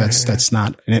because I know that's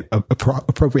not an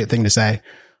appropriate thing to say.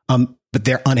 But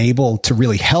they're unable to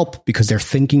really help because they're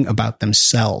thinking about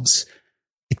themselves.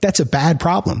 Like, that's a bad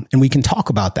problem. And we can talk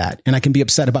about that. And I can be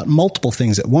upset about multiple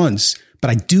things at once,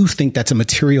 but I do think that's a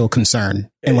material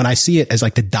concern. And when I see it as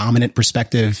like the dominant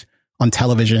perspective on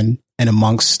television and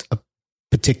amongst a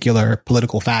particular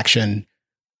political faction,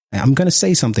 I'm going to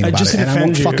say something about it, and I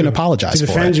won't fucking apologize for it.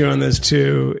 To defend you on this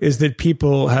too, is that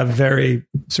people have very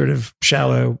sort of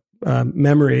shallow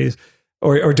memories,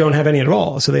 or don't have any at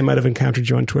all. So they might have encountered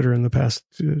you on Twitter in the past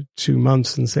 2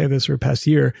 months and say this, or past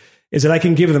year, is that I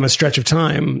can give them a stretch of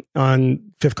time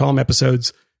on Fifth Column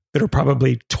episodes that are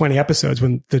probably 20 episodes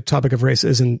when the topic of race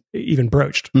isn't even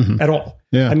broached at all.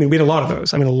 Yeah. I mean, we had a lot of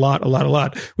those. I mean, a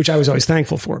lot, which I was always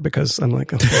thankful for, because I'm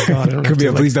like, oh my God, I don't have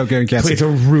to, please don't get canceled. Please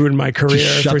don't ruin my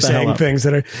career for saying things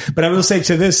that are, but I will say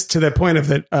to that point of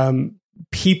that,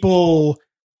 people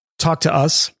talk to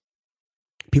us,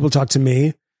 people talk to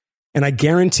me, and I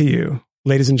guarantee you,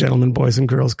 ladies and gentlemen, boys and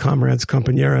girls, comrades,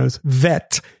 compañeros,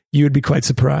 that you would be quite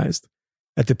surprised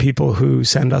at the people who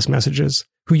send us messages,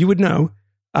 who you would know,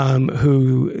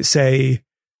 who say,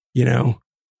 you know,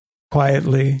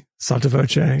 quietly, sotto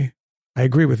voce, I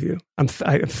agree with you. I'm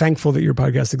thankful that your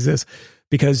podcast exists,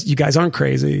 because you guys aren't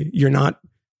crazy. You're not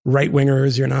right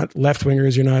wingers. You're not left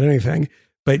wingers. You're not anything,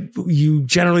 but you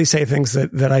generally say things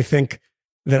that I think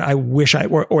that I wish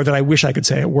or that I wish I could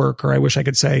say at work, or I wish I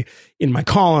could say in my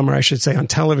column, or I should say on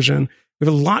television. We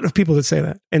have a lot of people that say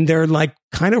that, and they're like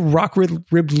kind of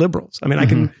rock-ribbed liberals. I mean, I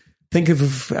can think of,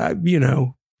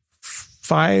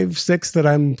 5, 6 that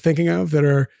I'm thinking of that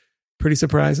are pretty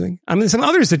surprising. I mean, some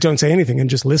others that don't say anything and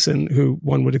just listen, who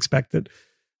one would expect that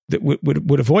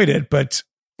would avoid it. But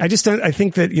I just don't, I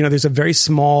think that, there's a very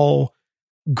small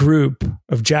group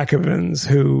of Jacobins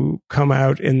who come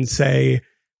out and say,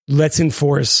 let's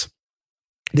enforce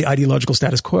the ideological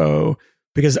status quo,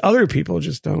 because most other people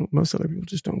just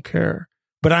don't care.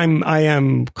 But I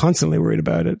am constantly worried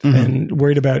about it and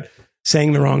worried about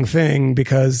saying the wrong thing,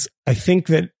 because I think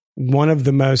that one of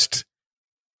the most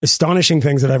astonishing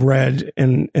things that I've read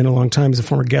in a long time as a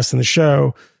former guest on the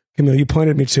show, Kmele, you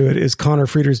pointed me to it, is Connor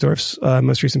Friedersdorf's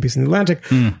most recent piece in The Atlantic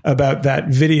about that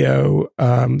video,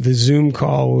 the Zoom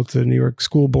call with the New York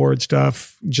school board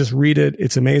stuff. Just read it.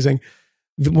 It's amazing.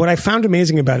 What I found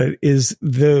amazing about it is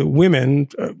the women,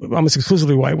 almost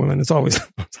exclusively white women. It's always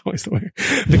the way.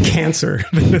 The cancer.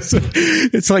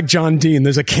 It's like John Dean.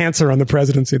 There's a cancer on the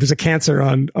presidency. There's a cancer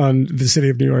on the city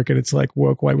of New York, and it's like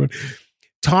woke white women.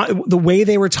 The way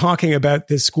they were talking about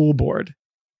this school board,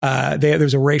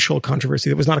 there's a racial controversy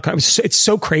that was not it's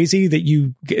so crazy that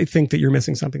you think that you're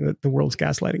missing something, that the world's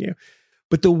gaslighting you.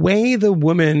 But the way the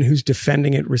woman who's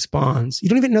defending it responds, you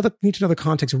don't even need to know the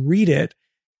context. Read it.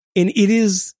 And it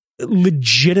is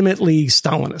legitimately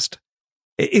Stalinist.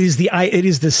 It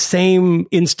is the same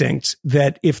instinct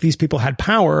that if these people had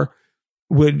power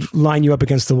would line you up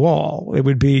against the wall. It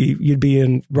would be, you'd be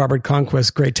in Robert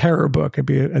Conquest's Great Terror book. It'd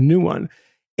be a new one.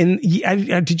 And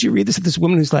did you read this? This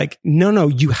woman who's like, no,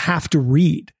 you have to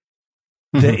read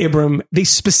the Ibram. They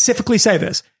specifically say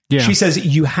this. Yeah. She says,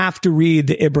 you have to read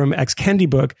the Ibram X. Kendi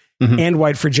book and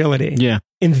White Fragility. Yeah.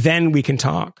 And then we can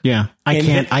talk. Yeah.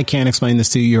 I can't explain this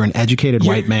to you. You're an educated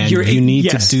white man. You need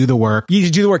to do the work. You need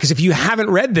to do the work. Because if you haven't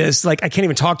read this, like, I can't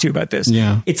even talk to you about this.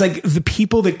 Yeah. It's like the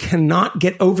people that cannot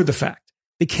get over the fact.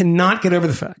 They cannot get over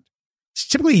the fact. It's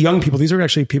typically young people. These are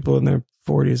actually people in their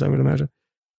 40s, I would imagine.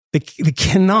 They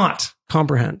cannot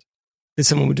comprehend that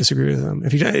someone would disagree with them.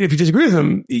 If you disagree with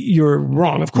them, you're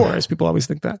wrong. Of course, people always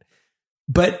think that.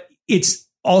 But it's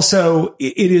also,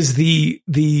 it is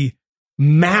the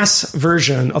mass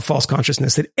version of false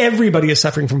consciousness, that everybody is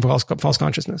suffering from false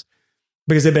consciousness,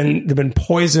 because they've been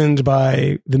poisoned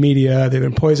by the media. They've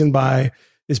been poisoned by,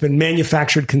 there's been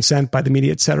manufactured consent by the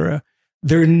media, etc.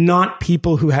 They're not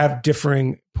people who have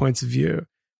differing points of view.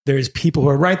 There's people who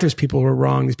are right. There's people who are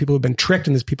wrong. There's people who've been tricked,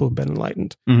 and there's people who've been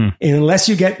enlightened. And unless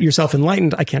you get yourself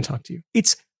enlightened, I can't talk to you.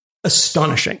 It's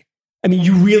astonishing. I mean,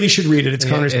 you really should read it. It's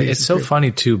Connor's piece. It's so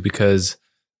funny too, because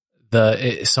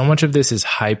so much of this is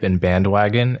hype and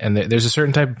bandwagon. And there's a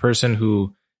certain type of person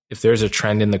who, if there's a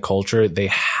trend in the culture, they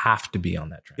have to be on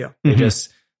that trend. Yeah. They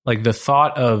just, like, the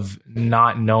thought of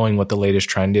not knowing what the latest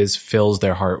trend is fills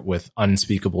their heart with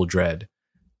unspeakable dread.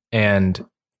 And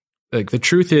like, the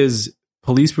truth is,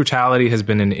 police brutality has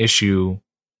been an issue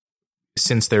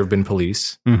since there have been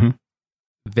police.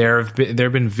 There have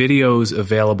been videos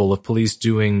available of police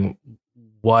doing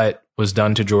what was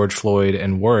done to George Floyd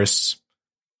and worse,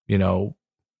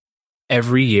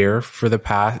 every year for the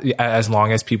past, as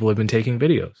long as people have been taking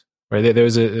videos. Right?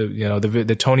 There's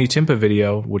the Tony Timpa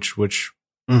video, which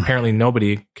apparently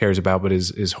nobody cares about, but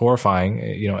is horrifying.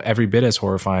 Every bit as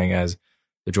horrifying as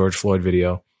the George Floyd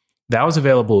video. That was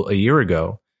available a year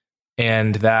ago,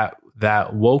 and that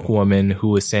woke woman who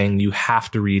was saying you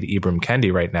have to read Ibram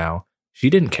Kendi right now, she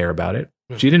didn't care about it.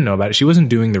 She didn't know about it. She wasn't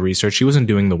doing the research. She wasn't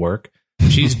doing the work.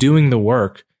 She's doing the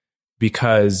work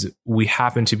because we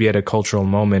happen to be at a cultural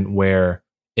moment where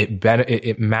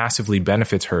it massively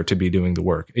benefits her to be doing the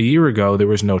work. A year ago, there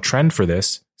was no trend for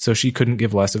this, so she couldn't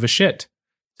give less of a shit.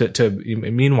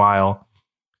 Meanwhile,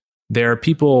 there are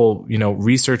people,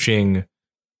 researching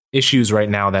issues right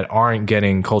now that aren't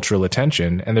getting cultural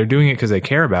attention, and they're doing it because they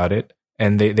care about it,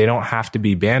 and they don't have to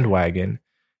be bandwagon.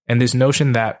 And this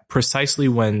notion that precisely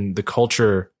when the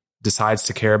culture decides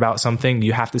to care about something,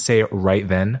 you have to say it right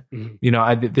then.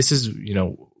 This is,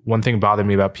 one thing bothered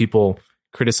me about people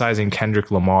criticizing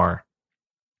Kendrick Lamar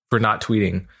for not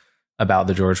tweeting about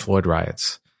the George Floyd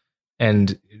riots.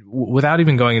 And without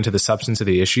even going into the substance of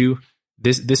the issue,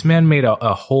 this man made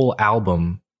a whole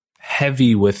album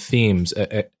heavy with themes,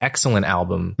 an excellent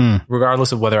album,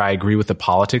 regardless of whether I agree with the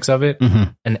politics of it,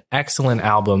 an excellent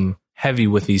album heavy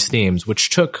with these themes,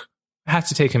 which had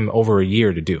to take him over a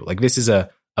year to do. Like, this is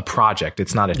a project.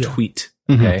 It's not a tweet.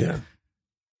 Okay. Yeah.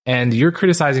 And you're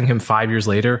criticizing him 5 years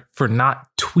later for not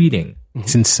tweeting.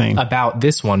 It's insane about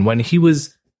this one, when he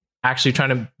was actually trying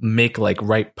to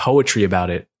write poetry about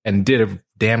it and did a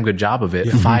damn good job of it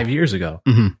 5 years ago.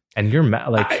 And you're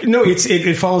no,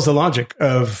 it follows the logic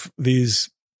of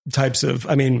these types of,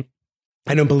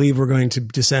 I don't believe we're going to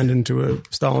descend into a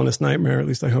Stalinist nightmare. At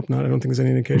least I hope not. I don't think there's any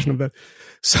indication of that.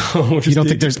 So you don't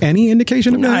think there's any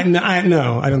indication of that? No, I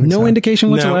don't think so. No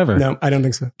indication whatsoever. No, I don't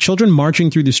think so. Children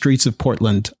marching through the streets of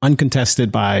Portland,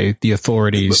 uncontested by the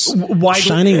authorities,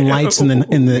 shining lights in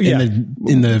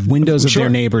the windows of their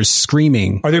neighbors,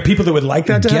 screaming. Are there people that would like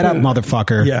that? Get up,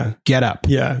 motherfucker! Yeah, get up!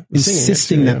 Yeah,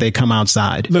 insisting that they come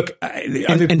outside. Look,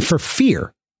 and for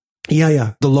fear.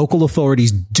 Yeah. The local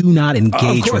authorities do not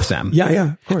engage with them.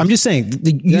 Yeah. Of course. I'm just saying,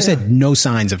 you said no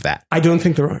signs of that. I don't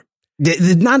think there are.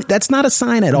 That's not a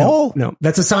sign at all. No,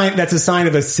 that's a sign. That's a sign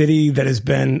of a city that has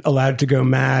been allowed to go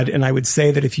mad. And I would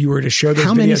say that if you were to show those,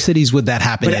 how many cities would that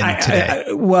happen in today?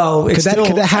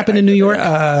 Could that happen in New York?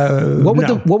 What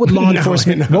would law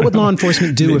enforcement? What would law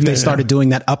enforcement do if they started doing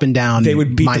that up and down? They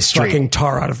would beat the street? Fucking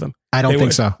tar out of them. I don't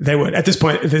think so. They would. At this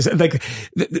point, there's like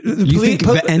the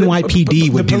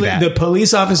NYPD would do that. The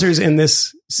police officers in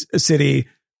this city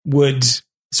would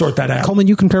sort that out. Coleman,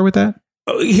 you concur with that?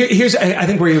 I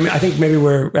think maybe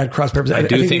we're at cross purposes. I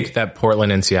do think that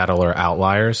Portland and Seattle are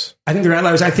outliers. I think they're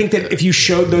outliers. I think that if you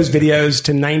showed those videos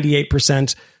to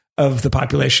 98% of the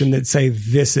population, that say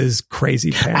this is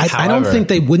crazy. I don't think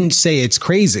they wouldn't say it's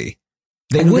crazy.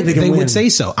 They would say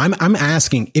so. I'm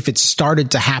asking if it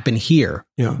started to happen here,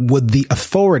 would the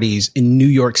authorities in New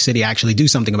York City actually do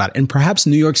something about it? And perhaps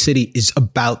New York City is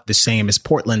about the same as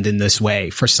Portland in this way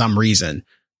for some reason.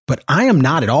 But I am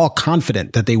not at all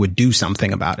confident that they would do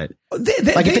something about it.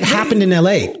 If it happened in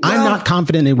LA, I'm not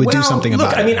confident it would do something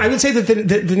about it. I mean, I would say that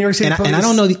the New York City police, and I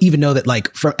don't even know that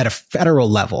at a federal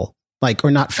level,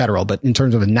 or not federal, but in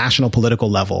terms of a national political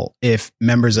level, if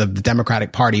members of the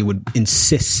Democratic Party would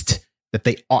insist that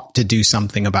they ought to do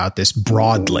something about this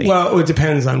broadly. Well, it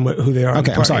depends on who they are.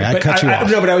 Okay, I'm sorry, I cut you off.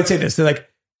 No, but I would say this: they're like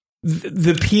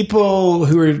the people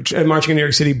who were marching in New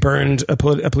York City burned a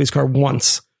police car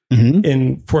once. Mm-hmm.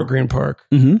 In Fort Greene Park,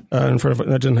 in front of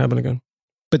that didn't happen again.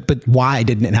 But why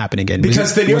didn't it happen again?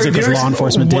 Because law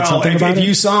enforcement did something about it? If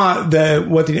you saw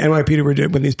what the NYPD were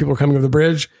doing when these people were coming over the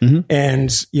bridge,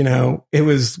 and it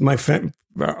was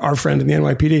our friend in the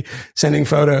NYPD sending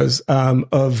photos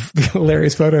of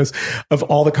hilarious photos of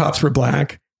all the cops were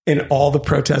black. And all the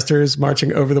protesters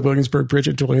marching over the Williamsburg Bridge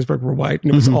into Williamsburg were white.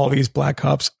 And it was all these black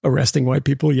cops arresting white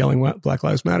people, yelling Black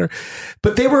Lives Matter.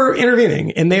 But they were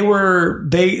intervening, and they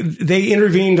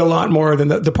intervened a lot more than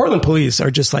the Portland police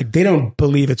are just like, they don't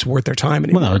believe it's worth their time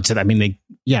anymore. Well,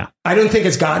 I don't think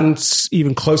it's gotten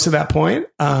even close to that point.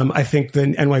 I think the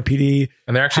NYPD.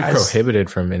 And they're actually prohibited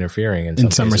from interfering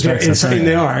in some respects.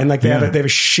 They are. And they have a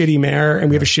shitty mayor, and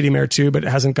we have a shitty mayor too, but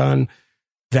it hasn't gone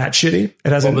that shitty.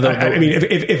 It hasn't. Well, I mean,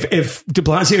 if de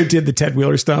Blasio did the Ted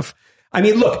Wheeler stuff, I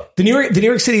mean, look, the New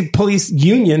York City Police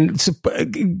Union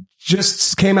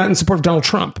just came out in support of Donald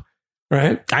Trump,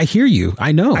 right? I hear you.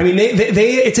 I know. I mean,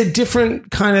 it's a different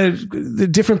kind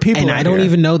of different people. And I don't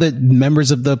even know that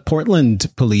members of the Portland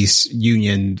Police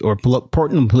Union or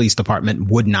Portland Police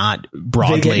Department would not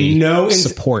broadly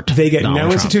support. They get Donald no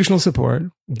Trump. Institutional support.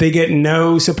 They get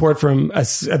no support from a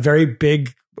very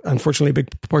big. Unfortunately, a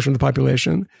big proportion of the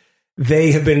population.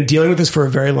 They have been dealing with this for a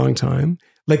very long time.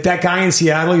 Like that guy in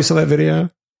Seattle, you saw that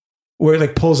video where he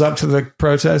pulls up to the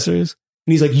protesters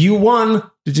and he's like, "You won."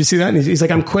 Did you see that? And he's like,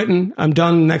 "I'm quitting. I'm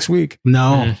done next week."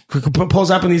 No.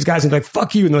 Pulls up on these guys and like,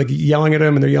 "Fuck you," and they're like yelling at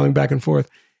him, and they're yelling back and forth.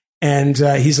 And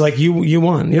he's like, "You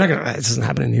won. You're not gonna. This doesn't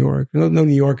happen in New York. No, New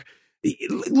York."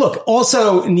 Look,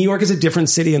 also, New York is a different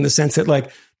city in the sense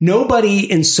that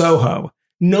nobody in Soho,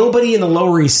 nobody in the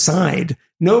Lower East Side,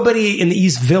 nobody in the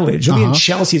East Village, nobody in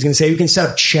Chelsea is going to say, "We can set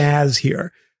up Chaz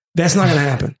here." That's not going to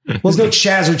happen. There's no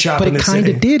Chaz or Chop in the city. But it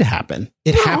kind of did happen.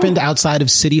 It happened outside of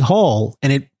City Hall,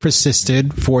 and it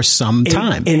persisted for some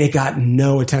time. And it got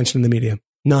no attention in the media.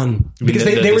 None. Because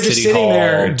they were just sitting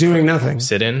there doing nothing.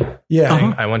 Sit-in?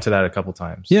 Yeah. I went to that a couple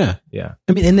times. Yeah. Yeah.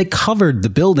 I mean, and they covered the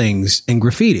buildings in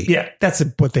graffiti. Yeah, that's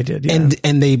what they did. Yeah.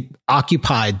 And they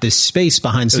occupied this space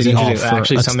behind City Hall for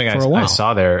actually something for a while. I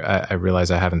saw there. I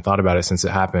realized I haven't thought about it since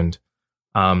it happened.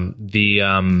 The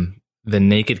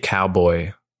naked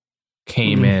cowboy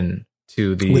came in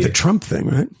to with a Trump thing,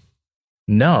 right?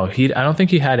 No, I don't think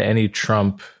he had any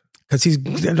Trump. Because he's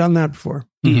done that before.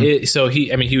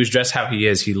 He was dressed how he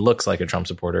is. He looks like a Trump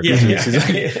supporter. Yeah.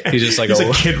 He's just like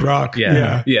a Kid Rock.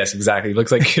 Yeah. Yes, exactly. He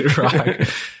looks like Kid Rock.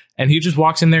 And he just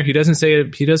walks in there. He doesn't say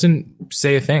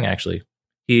a thing, actually.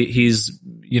 He's,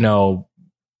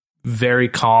 very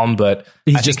calm, but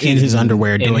he's just in his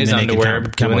underwear doing the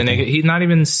naked. He's not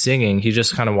even singing. He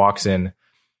just kind of walks in.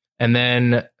 And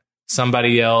then somebody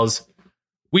yells,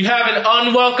 "We have an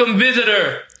unwelcome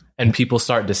visitor." and people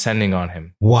start descending on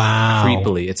him. Wow.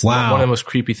 Creepily. It's one of the most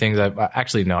creepy things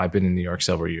I've been in New York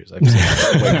several years. I've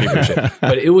seen way creepier shit.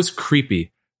 But it was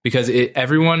creepy because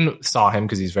everyone saw him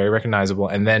because he's very recognizable.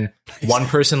 And then one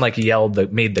person like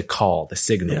made the call, the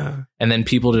signal. Yeah. And then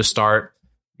people just start,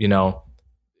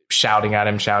 shouting at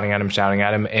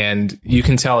him. And you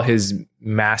can tell his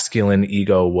masculine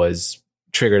ego was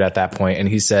triggered at that point. And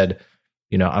he said,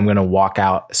 I'm going to walk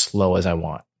out as slow as I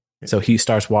want. So he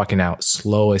starts walking out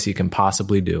slow as he can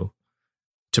possibly do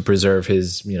to preserve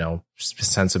his,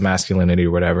 sense of masculinity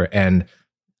or whatever. And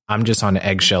I'm just on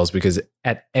eggshells because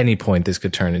at any point this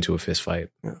could turn into a fist fight,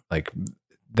 like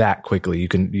that quickly. You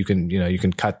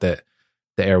can cut the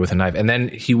air with a knife. And then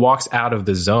he walks out of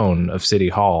the zone of City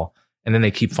Hall, and then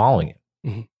they keep following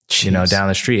him, down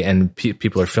the street, and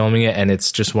people are filming it. And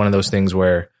it's just one of those things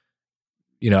where,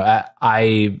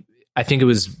 I think it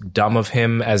was dumb of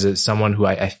him as someone who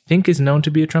I think is known to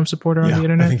be a Trump supporter on the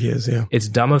internet. I think he is, yeah. It's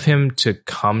dumb of him to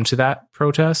come to that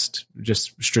protest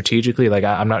just strategically. Like,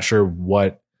 I'm not sure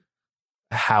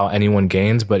how anyone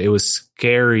gains, but it was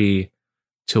scary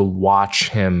to watch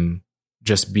him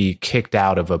just be kicked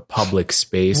out of a public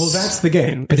space. Well, that's the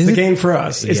game. It's the game for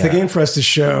us. It's the game for us to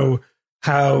show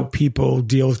how people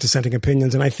deal with dissenting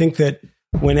opinions. And I think that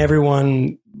when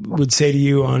everyone would say to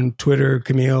you on Twitter,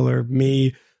 Kmele or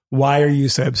me, why are you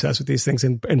so obsessed with these things?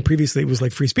 And previously it was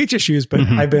like free speech issues, but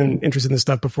I've been interested in this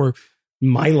stuff before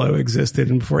Milo existed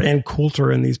and before Ann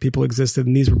Coulter and these people existed.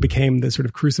 And these became the sort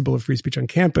of crucible of free speech on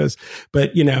campus,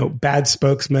 but bad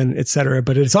spokesmen, et cetera.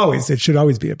 But it should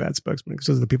always be a bad spokesman because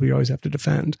those are the people you always have to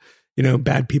defend,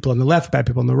 bad people on the left, bad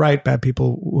people on the right, bad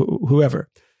people, whoever.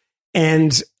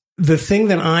 And the thing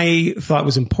that I thought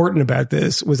was important about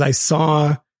this was I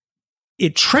saw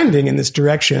it trending in this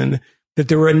direction, that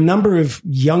there were a number of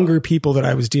younger people that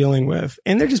I was dealing with,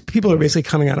 and they're just people who are basically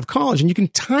coming out of college. And you can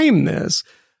time this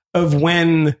of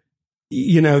when,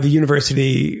 the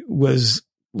university was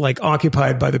like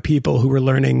occupied by the people who were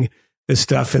learning this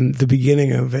stuff in the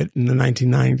beginning of it in the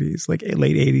 1990s, like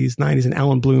late 80s, 90s. And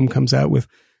Alan Bloom comes out with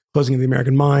Closing of the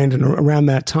American Mind and around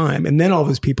that time. And then all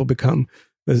those people become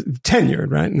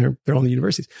tenured, right? And they're all in the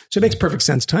universities. So it makes perfect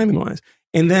sense timing wise.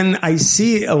 And then I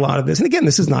see a lot of this. And again,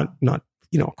 this is not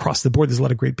across the board. There's a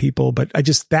lot of great people, but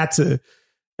that's an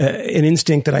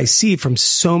instinct that I see from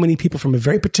so many people from a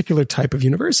very particular type of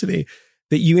university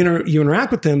that you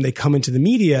interact with them. They come into the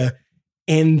media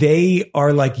and they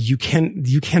are like, you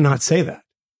cannot say that.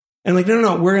 And like,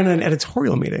 no, we're in an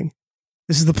editorial meeting.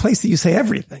 This is the place that you say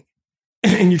everything.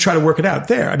 And you try to work it out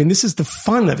there. I mean, this is the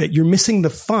fun of it. You're missing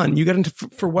the fun. You got into,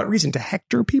 for what reason? To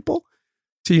hector people?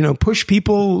 To, push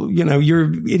people,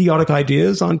 your idiotic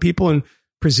ideas on people and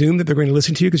presume that they're going to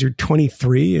listen to you because you're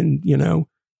 23 and,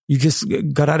 you just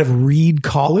got out of Reed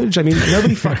College. I mean,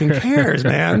 nobody fucking cares,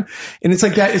 man. And it's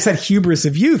like that, it's that hubris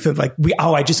of youth of like,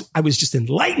 I was just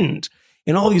enlightened.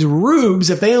 And all these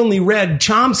rubes, if they only read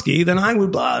Chomsky, then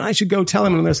I should go tell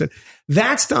them. And I said,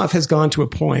 that stuff has gone to a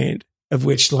point of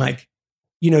which like,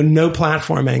 no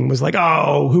platforming was like,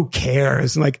 oh, who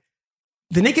cares? And like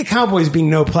the Naked Cowboys being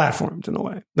no platformed in a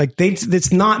way. Like I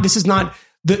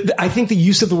think the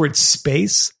use of the word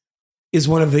space is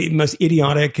one of the most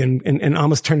idiotic and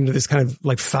almost turned into this kind of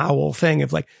like foul thing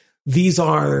of like, these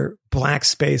are black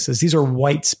spaces. These are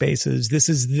white spaces. This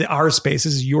is our space.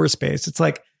 This is your space. It's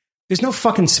like, there's no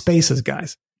fucking spaces,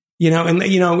 guys,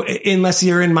 unless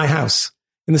you're in my house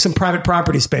and there's some private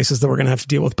property spaces that we're going to have to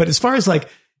deal with. But as far as like,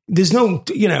 there's no,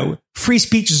 free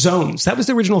speech zones. That was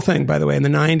the original thing, by the way, in the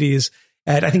 90s.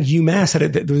 I think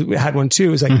UMass had one too.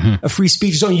 It was like a free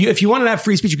speech zone. If you wanted to have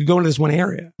free speech, you could go into this one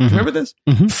area. Remember this?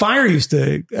 Fire used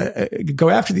to go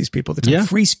after these people. The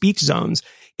free speech zones.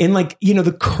 And like,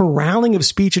 the corralling of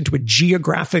speech into a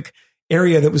geographic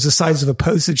area that was the size of a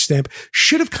postage stamp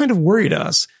should have kind of worried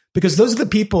us. Because those are the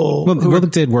people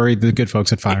it did worry the good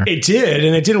folks at Fire. It did.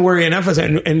 And it didn't worry enough of us.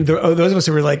 And those of us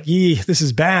who were like, this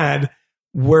is bad,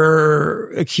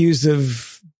 were accused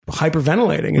of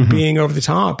hyperventilating and being over the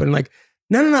top. And like,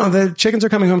 no, the chickens are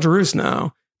coming home to roost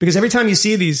now. Because every time you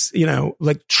see these,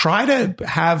 like try to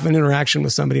have an interaction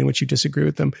with somebody in which you disagree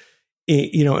with them,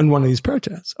 in one of these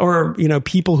protests or,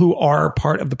 people who are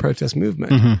part of the protest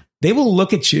movement, they will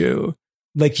look at you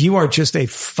like you are just a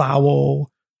foul,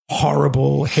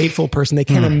 horrible, hateful person. They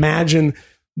can't imagine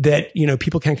that,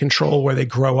 people can control where they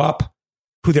grow up,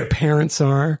 who their parents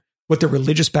are, what their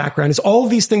religious background is, all of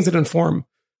these things that inform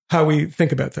how we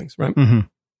think about things, right?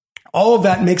 All of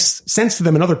that makes sense to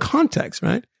them in other contexts,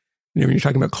 right? When you're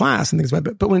talking about class and things like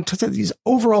that. But when it touches these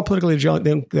overall political ideology,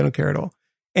 they don't care at all.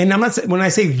 And I'm not saying, when I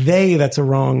say they, that's a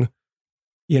wrong,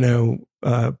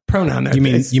 pronoun there.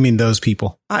 You mean those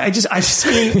people? I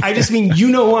just mean you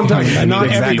know who I'm talking about, not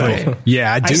exactly. everybody.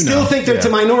 Yeah, I do. I still think that it's a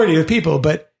minority of people,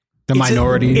 but the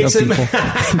minority of people.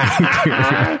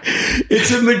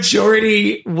 It's a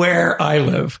majority where I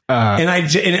live,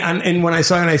 and when I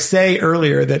say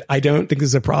earlier that I don't think this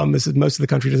is a problem. This is most of the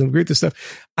country doesn't agree with this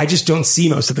stuff. I just don't see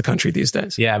most of the country these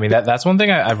days. Yeah, I mean that's one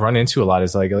thing I've run into a lot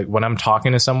is like when I'm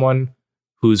talking to someone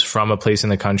who's from a place in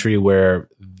the country where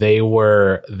they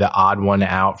were the odd one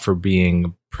out for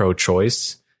being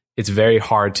pro-choice. It's very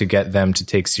hard to get them to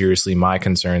take seriously my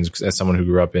concerns as someone who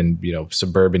grew up in,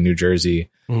 suburban New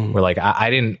Jersey, where like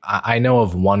I know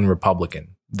of one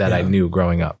Republican that I knew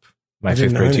growing up, my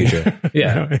fifth grade teacher.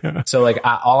 Yeah. So like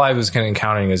all I was kind of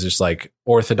encountering is just like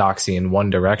orthodoxy in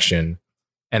one direction.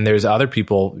 And there's other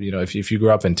people, if you grew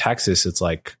up in Texas, it's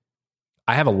like,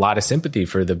 I have a lot of sympathy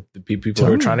for the people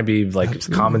who are trying to be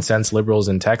like common sense liberals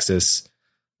in Texas.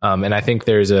 And I think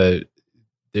there's a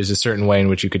certain way in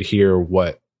which you could hear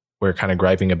what we're kind of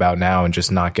griping about now and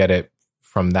just not get it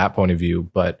from that point of view.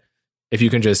 But if you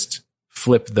can just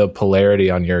flip the polarity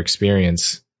on your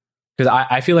experience, because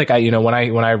I feel like when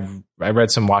I read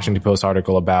some Washington Post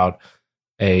article about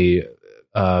a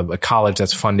college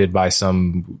that's funded by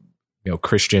some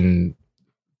Christian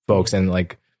folks, and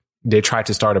like they try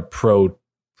to start a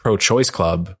pro-choice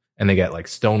club and they get like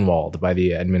stonewalled by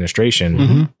the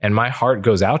administration, and my heart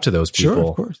goes out to those people. Sure,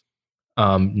 of course.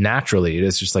 Naturally, it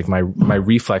is just like my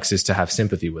reflex is to have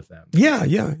sympathy with them. Yeah.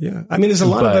 I mean, there's a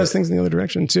lot of those things in the other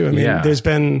direction too. I mean, there's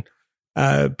been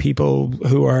people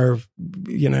who are,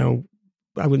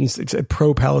 I wouldn't say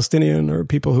pro-Palestinian, or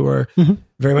people who are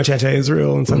very much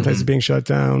anti-Israel, and sometimes it's being shut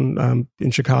down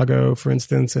in Chicago, for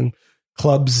instance, and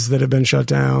clubs that have been shut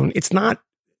down. It's not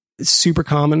super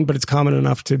common, but it's common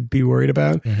enough to be worried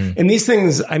about. And these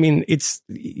things, I mean,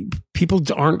 people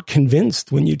aren't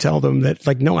convinced when you tell them that,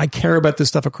 like, no, I care about this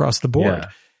stuff across the board. Yeah.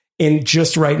 And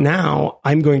just right now,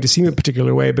 I'm going to seem a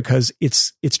particular way because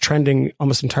it's trending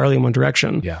almost entirely in one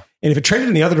direction. Yeah. And if it trended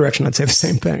in the other direction, I'd say the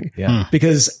same thing. Yeah.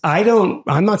 Because I'm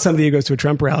not somebody who goes to a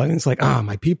Trump rally and it's like,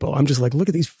 my people. I'm just like, look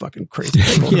at these fucking crazy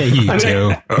people. Yeah, you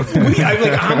do. I'm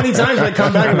like, how many times do I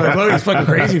come back and be like, look at these fucking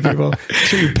crazy people?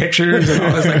 Show you pictures and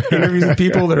all this, like, interviews with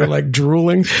people that are like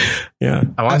drooling. Yeah.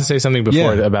 I wanted to say something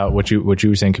before about what you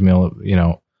were saying,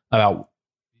 Kmele, about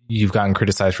you've gotten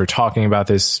criticized for talking about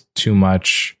this too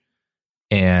much.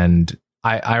 And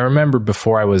I remember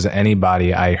before I was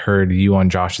anybody, I heard you on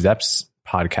Josh Zepp's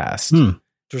podcast.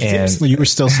 And you were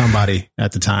still somebody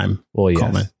at the time. Well, yes.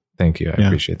 Coleman. Thank you. I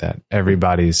appreciate that.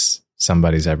 Everybody's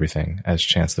somebody's everything, as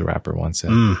Chance the Rapper once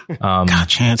said. God,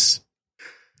 Chance.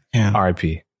 Yeah.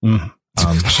 R.I.P.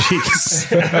 Jeez.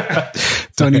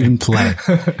 Don't even play.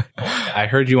 I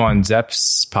heard you on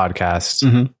Zepp's podcast,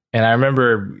 and I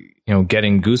remember,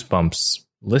 getting goosebumps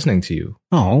listening to you.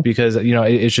 Oh, because,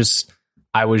 it's just,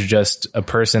 I was just a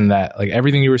person that, like,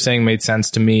 everything you were saying made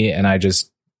sense to me, and I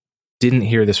just didn't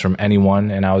hear this from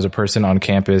anyone. And I was a person on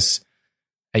campus,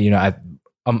 at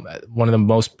one of the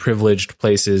most privileged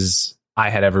places I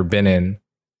had ever been in,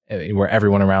 where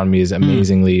everyone around me is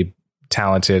amazingly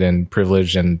talented and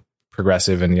privileged and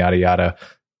progressive and yada yada,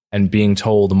 and being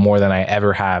told more than I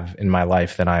ever have in my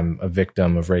life that I'm a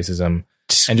victim of racism.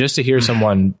 And just to hear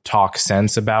someone talk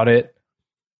sense about it,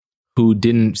 who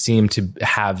didn't seem to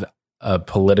have a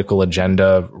political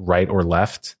agenda, right or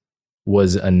left,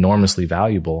 was enormously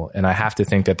valuable. And I have to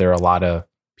think that there are a lot of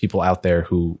people out there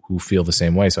who feel the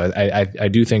same way. So I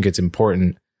do think it's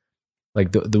important.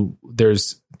 Like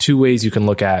there's two ways you can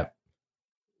look at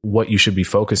what you should be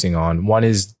focusing on. One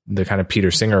is the kind of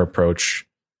Peter Singer approach,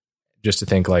 just to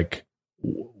think like,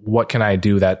 what can I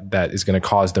do that is going to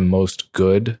cause the most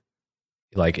good,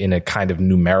 like in a kind of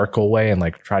numerical way, and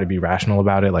like try to be rational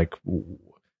about it. Like,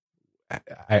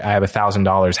 I have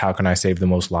 $1,000. How can I save the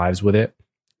most lives with it?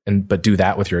 But do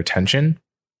that with your attention.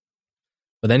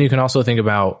 But then you can also think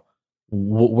about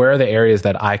where are the areas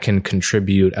that I can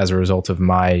contribute as a result of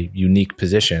my unique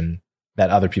position that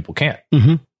other people can't.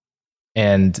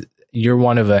 And you're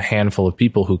one of a handful of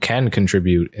people who can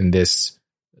contribute in this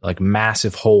like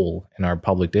massive hole in our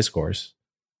public discourse,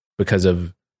 because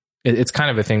of it's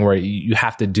kind of a thing where you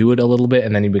have to do it a little bit,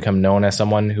 and then you become known as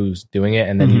someone who's doing it,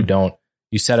 and then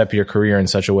you set up your career in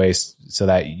such a way so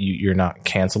that you're not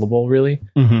cancelable, really.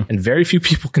 And very few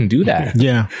people can do that.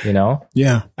 Yeah.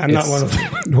 Yeah. I'm not one of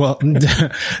them. Well,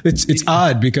 it's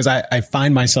odd because I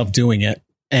find myself doing it,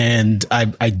 and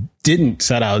I didn't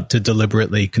set out to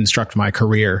deliberately construct my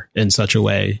career in such a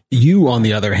way. You, on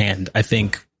the other hand, I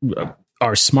think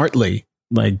are smartly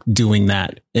like doing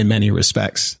that in many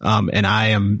respects. And I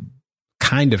am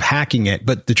kind of hacking it.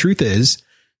 But the truth is,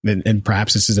 and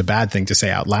perhaps this is a bad thing to say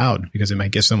out loud because it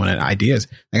might give someone ideas.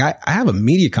 Like I have a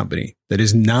media company that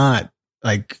is not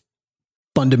like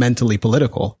fundamentally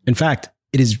political. In fact,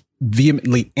 it is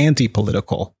vehemently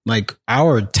anti-political. Like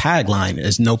our tagline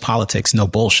is no politics, no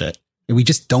bullshit. And we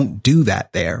just don't do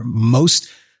that there.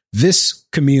 This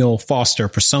Kmele Foster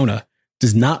persona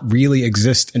does not really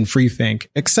exist in free think,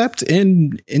 except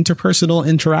in interpersonal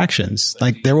interactions.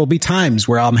 Like there will be times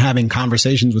where I'm having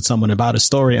conversations with someone about a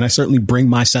story, and I certainly bring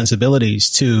my sensibilities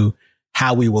to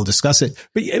how we will discuss it.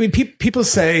 But I mean, people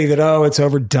say that, oh, it's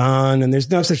overdone and there's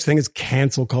no such thing as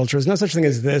cancel culture. There's no such thing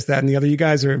as this, that, and the other. You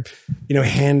guys are,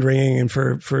 hand wringing and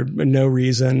for no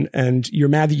reason. And you're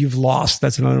mad that you've lost.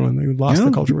 That's another one. You lost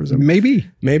the culture war. Maybe.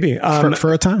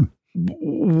 For a time.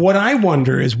 What I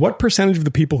wonder is what percentage of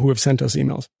the people who have sent us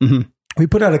emails, we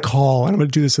put out a call, and I'm going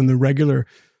to do this in the regular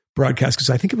broadcast because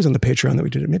I think it was on the Patreon that we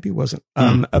did it. Maybe it wasn't.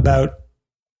 About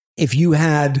if you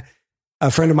had,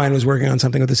 a friend of mine was working on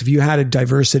something with this. If you had a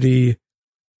diversity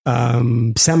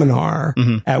seminar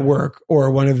at work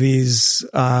or one of these,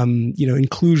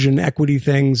 inclusion equity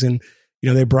things, and,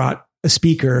 they brought a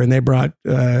speaker and they brought,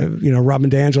 Robin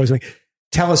DeAngelo, something,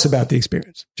 tell us about the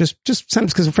experience. Just send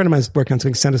us, because a friend of mine is working on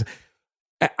something, send us.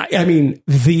 I mean,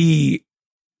 the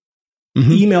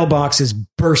email box is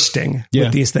bursting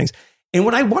with these things. And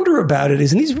what I wonder about it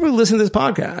is, and these people who listen to this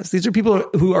podcast, these are people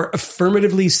who are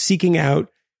affirmatively seeking out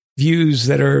views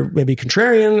that are maybe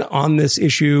contrarian on this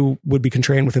issue, would be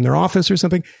contrarian within their office or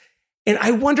something. And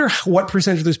I wonder what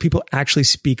percentage of those people actually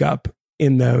speak up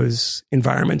in those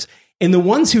environments. And the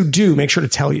ones who do, make sure to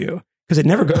tell you, because it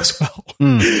never goes well.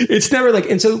 It's never like,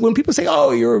 and so when people say,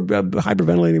 oh, you're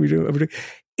hyperventilating,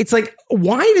 it's like,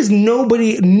 why does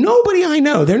nobody I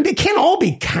know, they can't all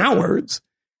be cowards.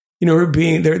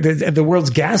 The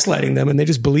world's gaslighting them and they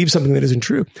just believe something that isn't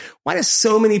true. Why do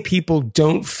so many people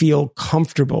don't feel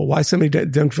comfortable? Why so many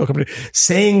don't feel comfortable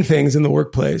saying things in the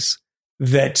workplace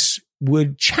that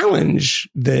would challenge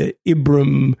the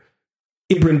Ibram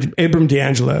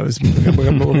DeAngelo,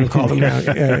 we're going to call them now.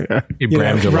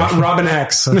 Robin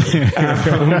X.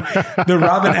 The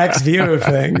Robin X view of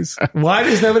things. Why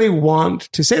does nobody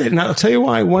want to say that? And I'll tell you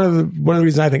why. One of the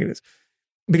reasons I think it is.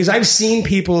 Because I've seen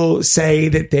people say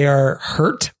that they are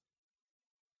hurt,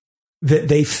 that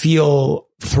they feel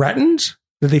threatened,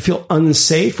 that they feel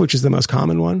unsafe, which is the most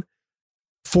common one,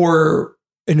 for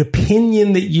an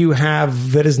opinion that you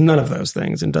have that is none of those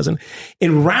things and doesn't.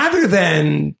 And rather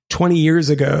than 20 years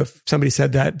ago, if somebody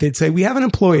said that, they'd say, we have an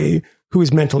employee who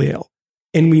is mentally ill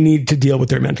and we need to deal with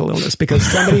their mental illness because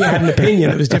somebody had an opinion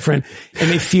that was different and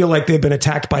they feel like they've been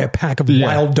attacked by a pack of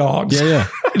wild dogs.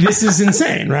 This is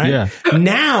insane, right?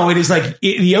 Now it is like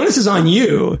the onus is on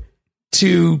you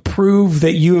to prove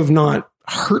that you have not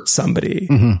hurt somebody.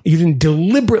 You didn't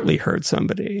deliberately hurt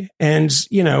somebody. And,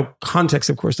 context,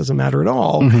 of course, doesn't matter at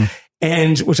all.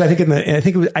 And which I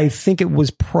think it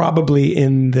was probably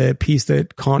in the piece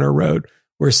that Connor wrote,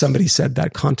 where somebody said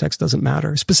that context doesn't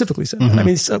matter, specifically said that. I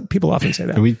mean, people often say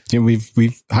that. We've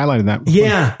highlighted that before.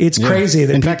 Yeah, it's crazy.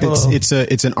 That in fact,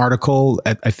 it's an article.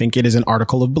 I think it is an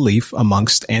article of belief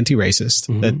amongst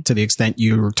anti-racists that to the extent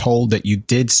you were told that you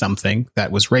did something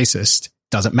that was racist,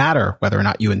 doesn't matter whether or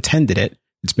not you intended it.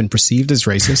 It's been perceived as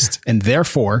racist, and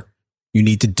therefore you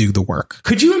need to do the work.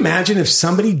 Could you imagine if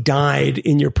somebody died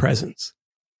in your presence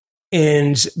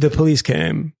and the police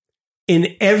came?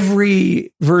 In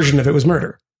every version of it was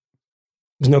murder.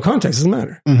 There's no context. It doesn't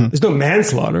matter. There's no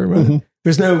manslaughter. Right?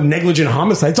 There's no negligent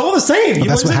homicide. It's all the same. Well,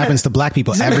 that's what happens to black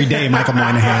people every day, Michael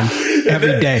Moynihan.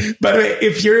 Every day. By the way,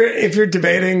 if you're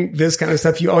debating this kind of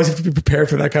stuff, you always have to be prepared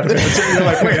for that kind of answer. You're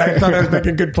like, wait, I thought I was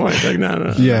making a good point. Like,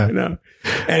 no.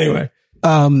 Anyway.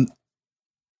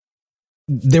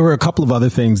 There were a couple of other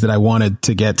things that I wanted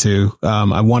to get to.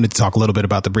 I wanted to talk a little bit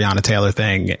about the Breonna Taylor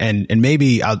thing, and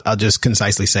maybe I'll just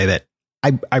concisely say that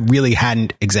I really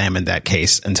hadn't examined that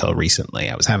case until recently.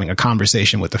 I was having a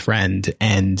conversation with a friend,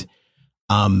 and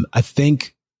I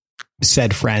think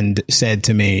said friend said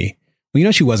to me,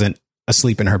 well, she wasn't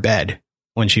asleep in her bed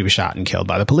when she was shot and killed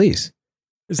by the police.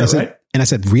 Is that right? And I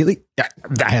said, really?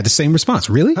 I had the same response.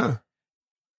 Really? Huh.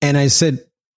 And I said,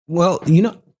 well,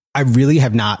 I really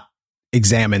have not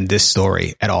examined this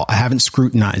story at all. I haven't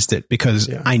scrutinized it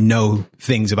because I know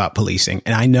things about policing,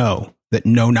 and I know that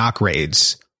no-knock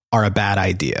raids are a bad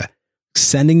idea.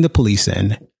 Sending the police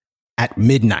in at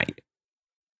midnight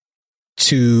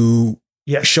to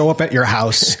show up at your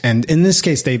house. And in this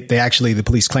case, they actually, the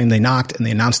police claimed they knocked and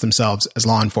they announced themselves as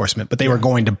law enforcement, but they were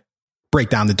going to break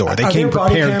down the door. They came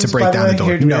prepared to break down the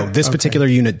door. No, this particular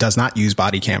unit does not use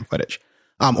body cam footage,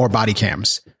 or body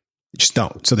cams. Just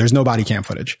don't. So there's no body cam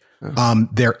footage.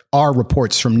 There are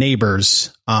reports from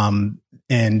neighbors,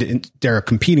 and there are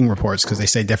competing reports because they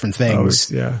say different things.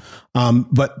 Yeah.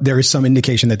 But there is some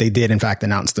indication that they did, in fact,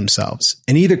 announce themselves.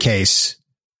 In either case,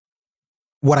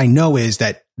 what I know is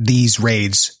that these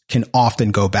raids can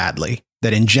often go badly,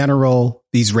 that in general,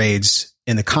 these raids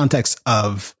in the context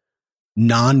of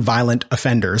non-violent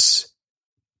offenders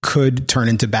could turn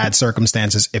into bad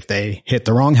circumstances if they hit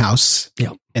the wrong house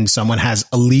and someone has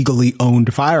a legally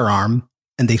owned firearm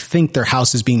and they think their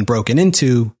house is being broken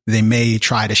into. They may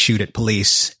try to shoot at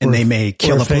police and they may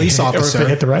kill a police officer. Or if they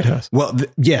hit the right house. Well,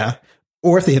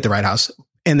 or if they hit the right house.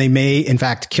 And they may, in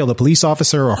fact, kill a police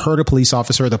officer or hurt a police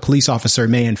officer. The police officer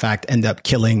may, in fact, end up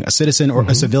killing a citizen or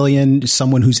a civilian,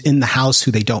 someone who's in the house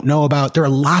who they don't know about. There are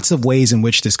lots of ways in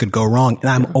which this could go wrong. And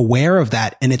I'm aware of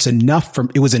that. And it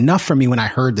was enough for me when I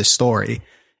heard this story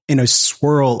in a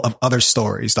swirl of other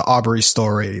stories, the Arbery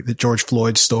story, the George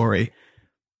Floyd story,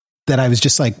 that I was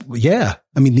just like, yeah,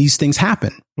 I mean, these things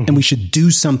happen and we should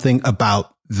do something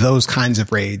about those kinds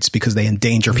of raids because they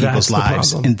endanger people's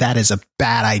lives. And that is a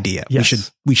bad idea.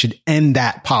 Yes. We should end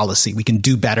that policy. We can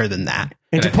do better than that.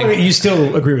 And to point, you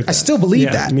still agree with that? I still believe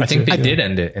that. I think they did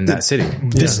end it in that city.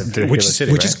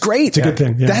 Which is great. It's a good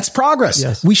thing. Yeah. That's progress.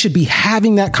 Yes. We should be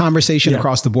having that conversation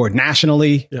across the board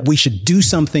nationally. Yeah. We should do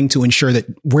something to ensure that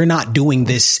we're not doing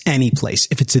this any place.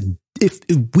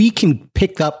 If we can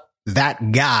pick up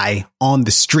that guy on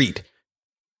the street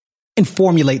and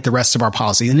formulate the rest of our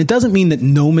policy. And it doesn't mean that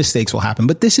no mistakes will happen,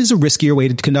 but this is a riskier way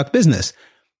to conduct business.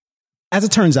 As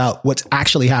it turns out, what's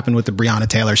actually happened with the Breonna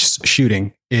Taylor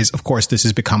shooting is, of course, this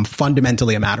has become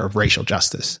fundamentally a matter of racial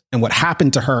justice. And what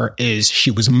happened to her is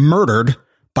she was murdered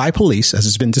by police, as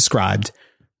has been described,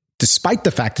 despite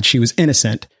the fact that she was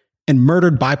innocent, and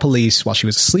murdered by police while she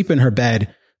was asleep in her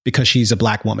bed because she's a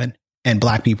black woman. And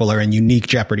black people are in unique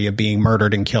jeopardy of being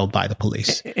murdered and killed by the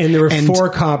police. And there were 4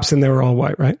 cops and they were all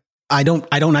white, right? I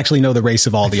don't actually know the race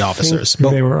of all the officers,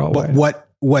 but they were all white.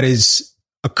 What has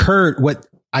occurred, what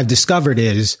I've discovered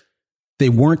is they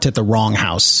weren't at the wrong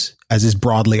house, as is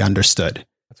broadly understood.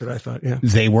 That's what I thought. Yeah.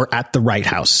 They were at the right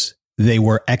house. They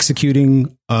were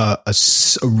executing a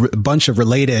bunch of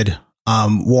related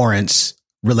warrants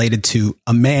related to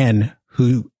a man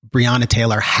who Breonna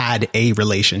Taylor had a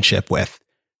relationship with.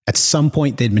 At some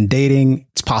point, they'd been dating.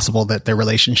 It's possible that their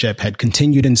relationship had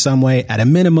continued in some way. At a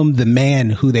minimum, the man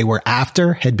who they were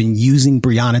after had been using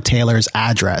Breonna Taylor's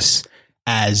address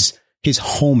as his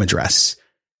home address.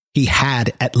 He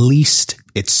had, at least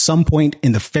at some point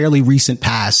in the fairly recent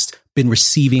past, been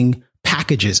receiving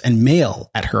packages and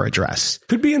mail at her address.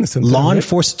 Could be innocent. Law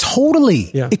enforcement, totally.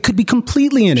 Yeah. It could be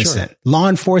completely innocent. Sure. Law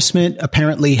enforcement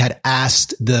apparently had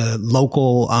asked the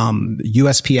local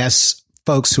USPS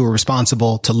folks who were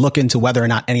responsible to look into whether or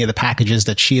not any of the packages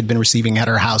that she had been receiving at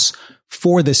her house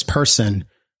for this person,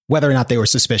 whether or not they were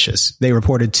suspicious. They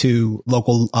reported to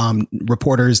local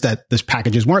reporters that the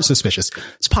packages weren't suspicious.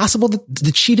 It's possible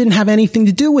that she didn't have anything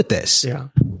to do with this. Yeah.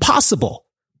 Possible.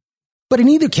 But in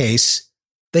either case,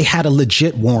 they had a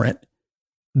legit warrant.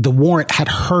 The warrant had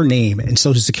her name and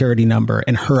social security number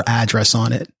and her address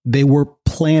on it. They were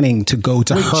planning to go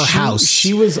to her house.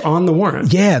 She was on the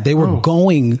warrant. Yeah, they were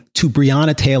going to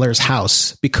Breonna Taylor's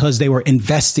house because they were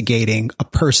investigating a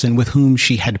person with whom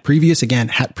she had previously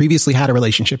had a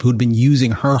relationship, who'd been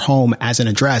using her home as an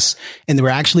address. And they were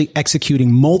actually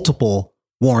executing multiple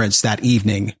warrants that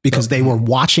evening because they were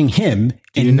watching him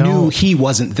and knew he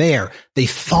wasn't there. They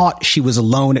thought she was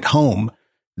alone at home.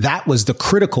 That was the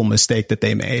critical mistake that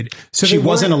they made. So she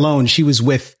wasn't alone. She was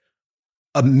with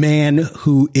a man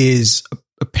who is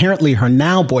apparently her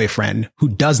now boyfriend, who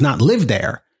does not live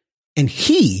there. And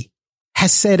he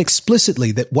has said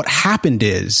explicitly that what happened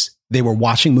is they were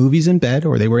watching movies in bed,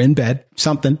 or they were in bed,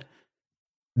 something.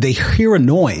 They hear a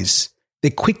noise.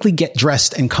 They quickly get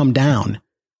dressed and come down.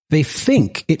 They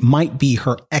think it might be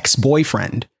her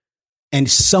ex-boyfriend. And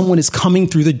someone is coming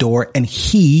through the door and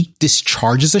he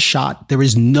discharges a shot.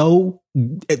 There's no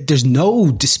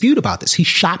dispute about this. He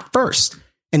shot first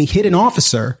and he hit an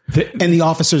officer and the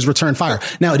officers returned fire.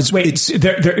 Now,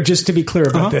 just to be clear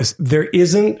about this, there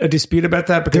isn't a dispute about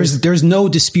that, because there's no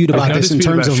dispute about this in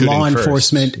terms of law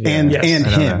enforcement and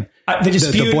him,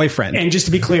 the boyfriend. And just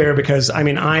to be clear, because I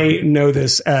mean, I know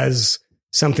this as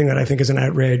something that I think is an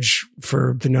outrage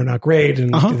for the no-knock raid.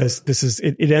 And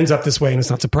it ends up this way, and it's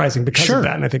not surprising because of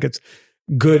that. And I think it's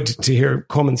good to hear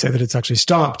Coleman say that it's actually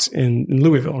stopped in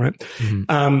Louisville, right?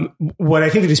 Mm-hmm. What I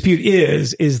think the dispute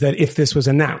is that if this was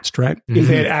announced, right? Mm-hmm. If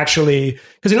they had actually,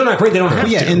 because the no-knock raid, they don't have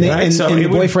to, right? And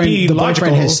the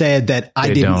boyfriend has said that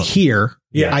I didn't hear.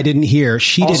 Yeah. I didn't hear.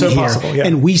 She also didn't hear. Possible, yeah.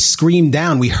 And we screamed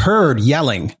down. We heard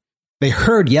yelling. They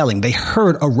heard yelling. They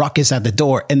heard a ruckus at the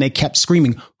door and they kept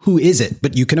screaming, "Who is it?"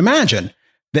 But you can imagine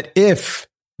that if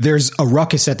there's a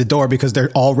ruckus at the door because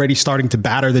they're already starting to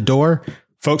batter the door,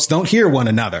 folks don't hear one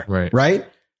another. Right.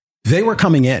 They were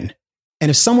coming in. And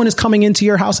if someone is coming into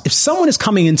your house, if someone is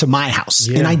coming into my house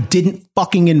and I didn't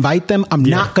fucking invite them, I'm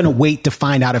not going to wait to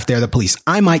find out if they're the police.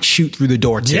 I might shoot through the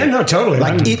door too. Yeah, no, totally.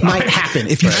 Like it might happen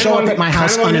if you show up at my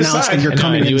house unannounced and you're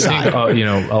coming inside.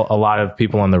 Think, a lot of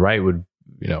people on the right would,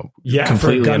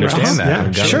 completely understand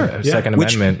that. Sure. Second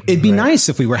Amendment. It'd be nice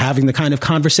if we were having the kind of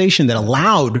conversation that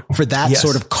allowed for that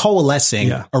sort of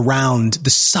coalescing around the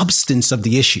substance of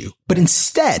the issue. But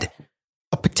instead,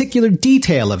 a particular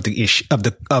detail of the issue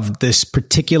of this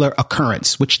particular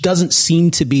occurrence, which doesn't seem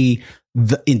to be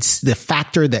the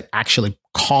factor that actually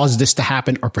caused this to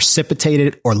happen or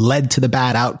precipitated it or led to the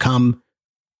bad outcome.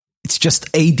 It's just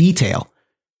a detail.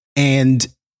 And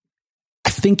I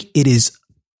think it is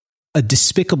a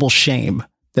despicable shame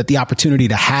that the opportunity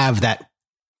to have that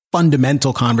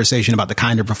fundamental conversation about the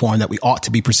kind of reform that we ought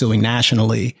to be pursuing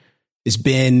nationally has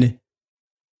been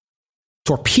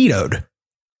torpedoed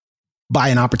by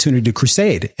an opportunity to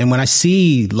crusade. And when I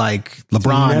see like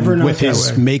LeBron with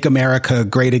his Make America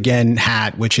Great Again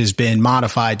hat, which has been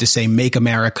modified to say Make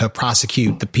America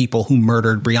Prosecute the People Who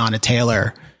Murdered Breonna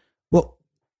Taylor. Well,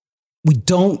 we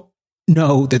don't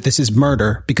know that this is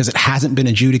murder because it hasn't been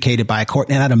adjudicated by a court.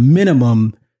 And at a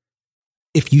minimum,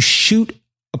 if you shoot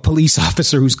a police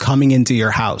officer who's coming into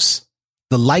your house,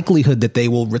 the likelihood that they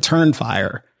will return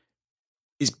fire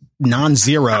is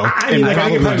non-zero. I think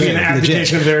it might be an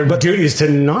abdication of their duties to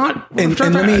not. And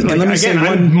let me say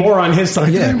one more on his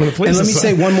side. Yeah. And let me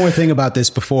say one more thing about this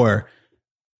before.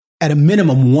 At a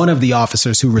minimum, one of the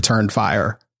officers who returned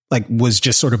fire was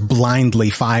just sort of blindly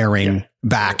firing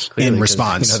back in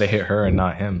response. They hit her and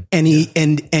not him. And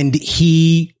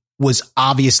he was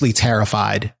obviously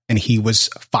terrified, and he was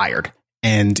fired,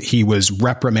 and he was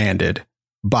reprimanded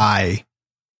by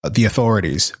the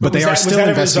authorities, but they are still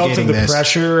investigating this. Was that a result of the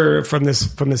pressure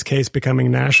from this case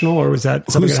becoming national, or was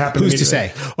that something that happened? Who's to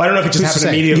say? Well, I don't know if it just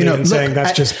happened immediately. And saying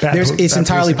that's just bad. It's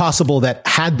entirely possible that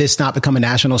had this not become a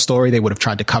national story, they would have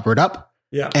tried to cover it up.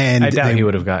 Yeah, and I doubt he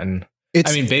would have gotten.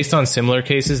 Based on similar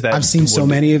cases that I've seen so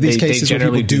many of these cases where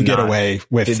people do get away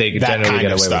with that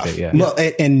kind of stuff. With it, yeah. Well,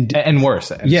 and worse.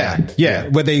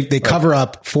 Where they cover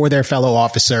up for their fellow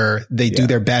officer. They do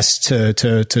their best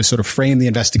to sort of frame the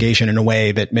investigation in a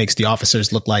way that makes the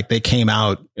officers look like they came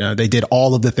out, they did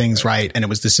all of the things right, and it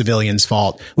was the civilians'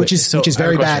 fault, which is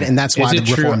very bad, and that's why the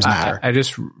reforms matter. I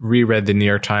just reread the New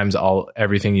York Times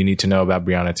everything you need to know about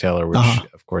Breonna Taylor, which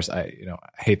of course I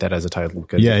hate that as a title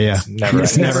because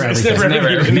it's never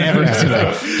everything. Never.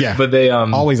 Yeah. But they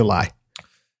always a lie.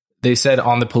 They said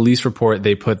on the police report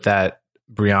they put that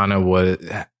Breonna was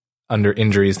under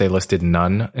injuries. They listed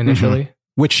none initially. Mm-hmm.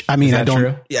 Which I don't.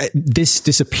 True?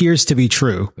 This appears to be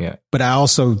true. Yeah. But I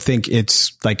also think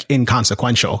it's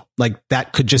inconsequential.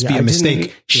 That could just be a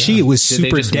mistake. She was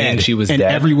super dead. She was and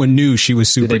dead. Everyone knew she was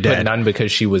super Did they dead. Put none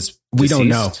because she was deceased? We don't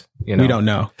know. We don't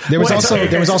know. There was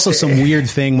also some weird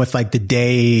thing with the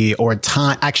day or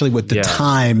time. Actually, with the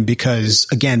time, because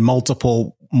again,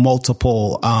 multiple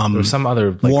some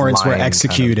other warrants were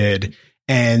executed.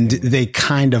 And they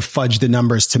kind of fudged the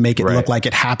numbers to make it look like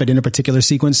it happened in a particular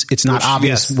sequence. It's not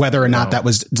obvious whether or not that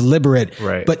was deliberate.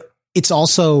 Right. But it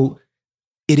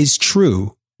is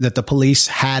true that the police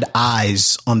had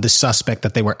eyes on the suspect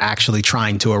that they were actually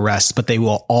trying to arrest, but they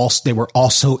were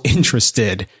also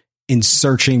interested in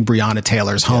searching Breonna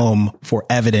Taylor's home for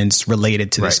evidence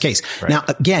related to this case. Right. Now,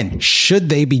 again, should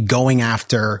they be going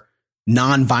after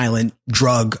nonviolent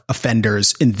drug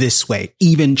offenders in this way,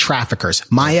 even traffickers?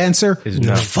 My answer is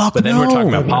no. But then we're talking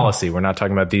about policy. We're not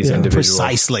talking about these individuals.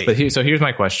 Precisely. But here's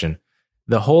my question.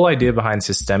 The whole idea behind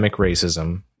systemic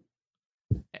racism,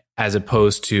 as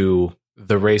opposed to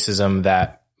the racism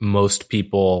that most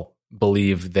people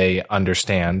believe they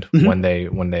understand when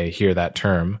they hear that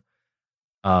term,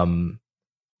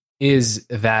 is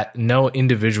that no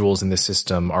individuals in the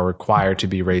system are required to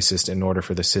be racist in order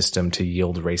for the system to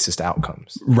yield racist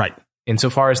outcomes. Right.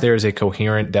 Insofar as there is a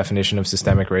coherent definition of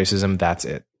systemic racism, that's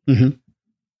it. Mm-hmm.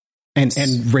 And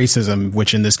racism,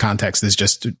 which in this context is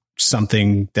just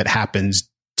something that happens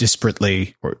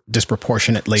disparately or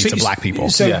disproportionately to black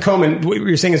people. So Coleman, what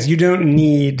you're saying is you don't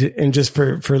need, and just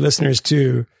for listeners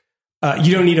too,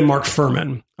 you don't need a Mark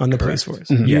Furman on the police force.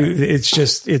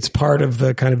 Mm-hmm. It's part of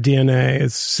the kind of DNA.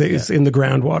 It's in the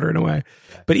groundwater in a way.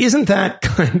 But isn't that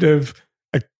kind of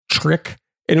a trick?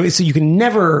 Anyway, so you can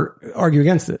never argue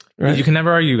against it, right? You can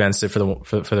never argue against it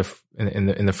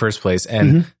in the first place,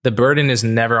 and the burden is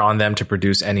never on them to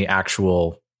produce any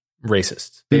actual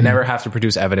racists. They never have to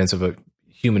produce evidence of a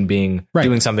human being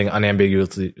doing something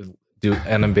unambiguously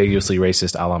unambiguously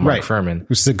racist a la Mark Furman.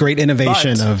 Which is a great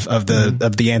innovation of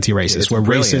the anti-racist, where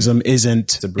racism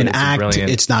isn't an act.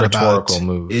 It's not about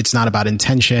move. It's not about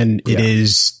intention. It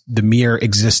is the mere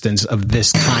existence of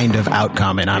this kind of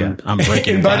outcome. And I'm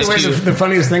breaking. By the way, the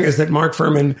funniest thing is that Mark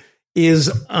Furman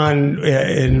is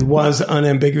and was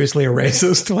unambiguously a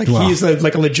racist. Like he's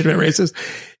like a legitimate racist.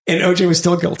 And OJ was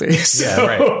still guilty. So,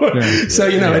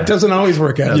 it doesn't always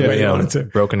work out the way you want it to.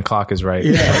 Broken clock is right.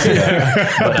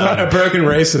 A broken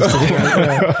racist.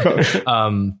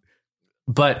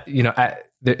 But,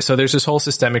 so there's this whole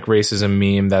systemic racism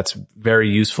meme that's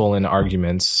very useful in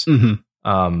arguments,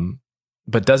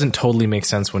 but doesn't totally make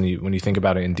sense when you think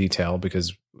about it in detail,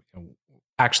 because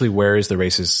actually, where is the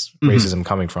racism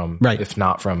coming from, if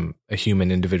not from a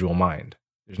human individual mind?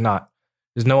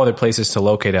 There's no other places to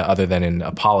locate it other than in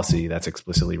a policy that's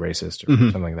explicitly racist or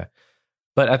something like that.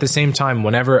 But at the same time,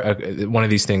 whenever one of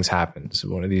these things happens,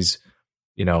 one of these,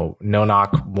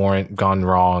 no-knock warrant gone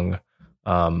wrong,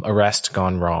 arrest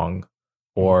gone wrong,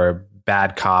 or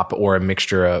bad cop, or a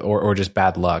mixture of, or just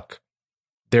bad luck,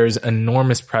 there's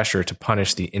enormous pressure to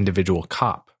punish the individual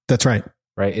cop. That's right.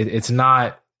 Right? It's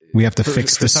not... We have to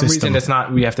fix the system. For some reason, it's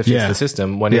not we have to fix the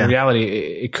system, when in reality,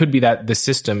 it could be that the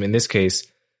system, in this case...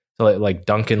 So like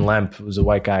Duncan Lemp was a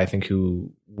white guy, I think,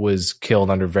 who was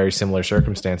killed under very similar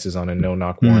circumstances on a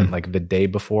no-knock warrant, like the day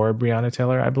before Breonna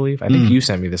Taylor, I believe. I think you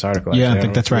sent me this article. Yeah, I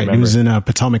think that's right. He was in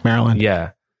Potomac, Maryland.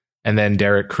 Yeah. And then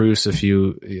Derek Cruz,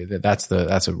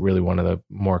 that's really one of the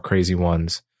more crazy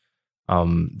ones.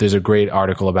 There's a great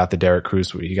article about the Derek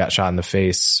Cruz where he got shot in the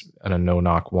face on a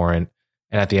no-knock warrant.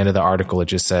 And at the end of the article, it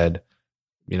just said,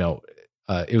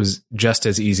 it was just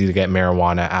as easy to get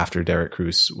marijuana after Derek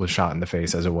Cruz was shot in the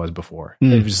face as it was before.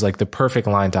 It was like the perfect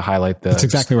line to highlight the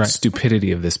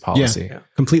stupidity of this policy. Yeah.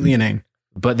 Completely inane.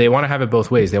 But they want to have it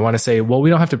both ways. They want to say, well, we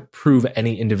don't have to prove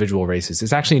any individual racist.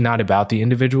 It's actually not about the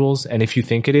individuals. And if you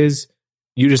think it is,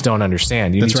 you just don't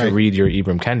understand. You need to read your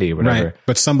Ibram Kendi or whatever. Right.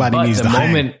 But somebody needs to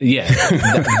hang.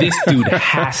 This dude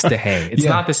has to hang. It's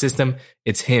not the system.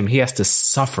 It's him. He has to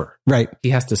suffer. Right. He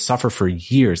has to suffer for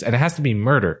years. And it has to be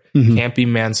murder. Can't be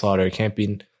manslaughter. It can't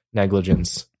be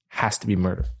negligence. Has to be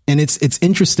murder. And it's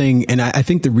interesting. And I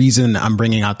think the reason I'm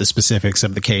bringing out the specifics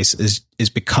of the case is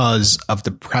because of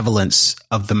the prevalence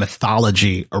of the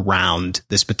mythology around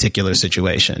this particular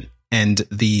situation. And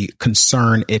the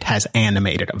concern it has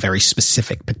animated, a very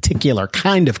specific, particular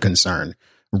kind of concern,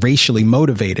 racially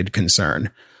motivated concern,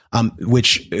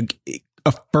 which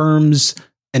affirms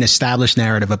an established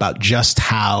narrative about just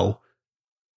how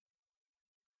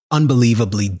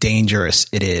unbelievably dangerous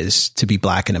it is to be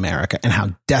Black in America and how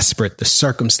desperate the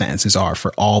circumstances are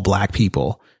for all Black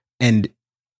people. And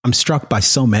I'm struck by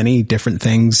so many different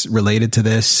things related to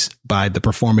this, by the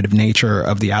performative nature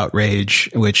of the outrage,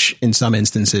 which in some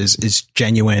instances is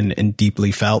genuine and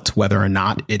deeply felt, whether or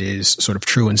not it is sort of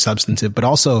true and substantive, but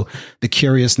also the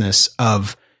curiousness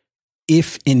of,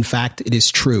 if in fact it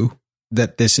is true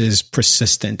that this is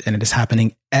persistent and it is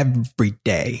happening every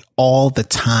day, all the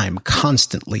time,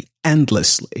 constantly,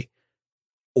 endlessly,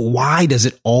 why does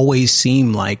it always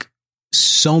seem like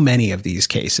so many of these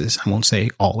cases, I won't say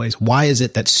always, why is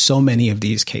it that so many of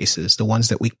these cases, the ones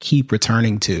that we keep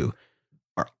returning to,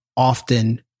 are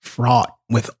often fraught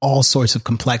with all sorts of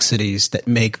complexities that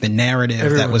make the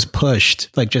narrative that was pushed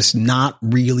like just not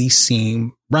really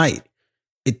seem right?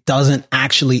 It doesn't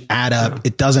actually add up.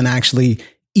 It doesn't actually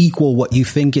equal what you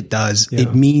think it does.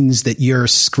 It means that you're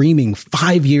screaming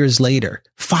 5 years later,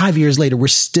 we're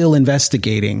still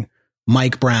investigating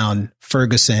Mike Brown,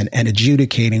 Ferguson, and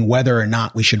adjudicating whether or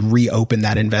not we should reopen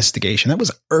that investigation. That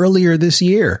was earlier this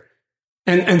year.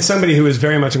 And somebody who is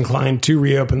very much inclined to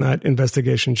reopen that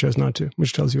investigation chose not to,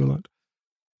 which tells you a lot.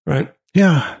 Right?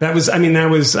 Yeah. I didn't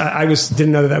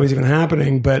know that was even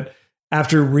happening, but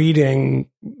after reading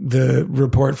the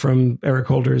report from Eric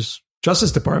Holder's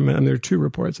Justice Department, and there are two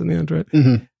reports in the end, right?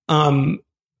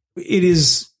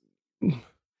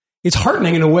 It's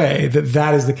heartening in a way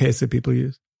that is the case that people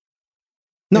use.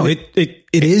 No, it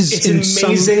is. It's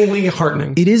amazingly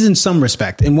heartening. It is in some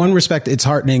respect. In one respect, it's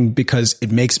heartening because it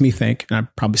makes me think, and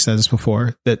I've probably said this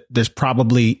before, that there's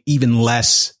probably even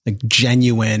less like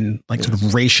genuine, like sort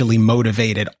of racially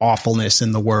motivated awfulness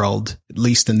in the world, at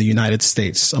least in the United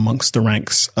States, amongst the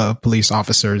ranks of police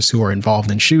officers who are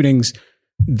involved in shootings,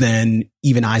 than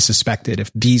even I suspected,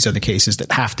 if these are the cases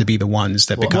that have to be the ones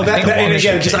that become. And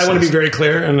again, I want to be very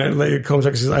clear, and like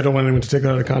Coleman says, I don't want anyone to take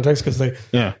that out of context because they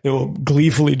will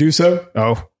gleefully do so.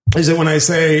 Oh, is that when I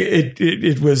say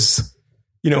it was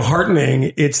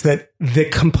heartening. It's that the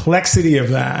complexity of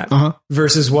that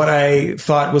versus what I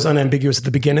thought was unambiguous at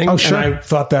the beginning. Oh, sure. And I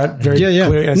thought that very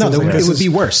clearly. No, it would be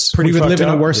worse. We would live in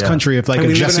a worse country if like a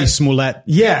Jussie Smollett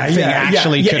thing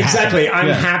actually could exactly. happen.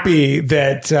 I'm happy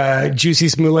that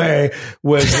Jussie Smollett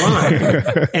was lying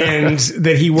and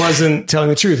that he wasn't telling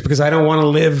the truth, because I don't want to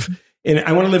live in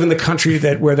the country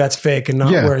where that's fake and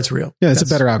not where it's real. Yeah, it's a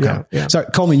better outcome. Yeah. Sorry,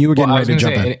 Coleman, you were getting ready to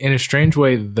jump in. In a strange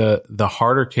way, the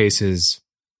harder cases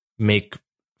make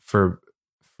for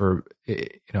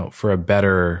a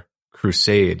better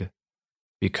crusade,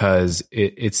 because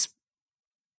it's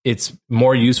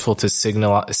more useful to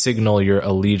signal your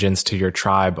allegiance to your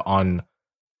tribe on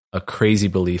a crazy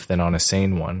belief than on a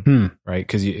sane one, right?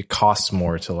 Because it costs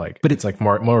more to but it's like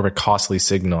more of a costly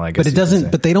signal, I guess. But it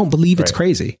doesn't. But they don't believe it's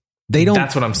crazy. They don't.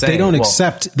 That's what I'm saying. They don't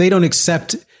accept. They don't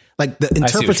accept. Like the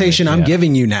interpretation I'm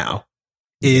giving you now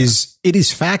is it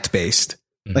is fact based.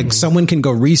 Like someone can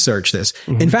go research this.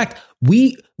 In fact,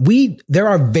 there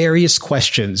are various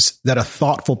questions that a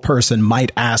thoughtful person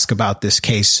might ask about this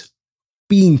case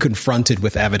being confronted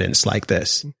with evidence like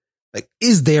this. Like,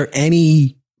 is there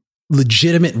any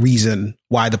legitimate reason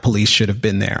why the police should have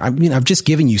been there? I mean, I've just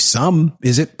given you some.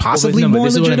 Is it possibly more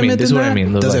legitimate than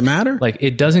that? Does it matter? Like,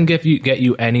 it doesn't get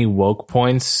you any woke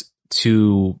points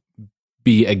to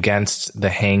be against the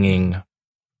hanging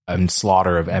and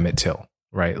slaughter of Emmett Till.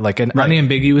 Right. Like an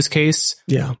unambiguous case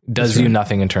does you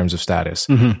nothing in terms of status.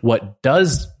 What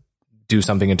does do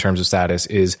something in terms of status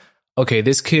is, okay,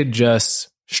 this kid just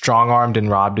strong-armed and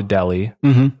robbed a deli,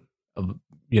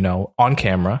 on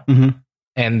camera.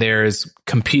 And there's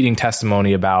competing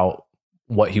testimony about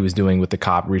what he was doing with the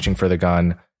cop reaching for the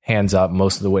gun, hands up.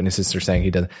 Most of the witnesses are saying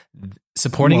he doesn't.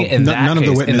 Supporting it in that case, none of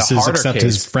the witnesses except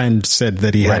his friend said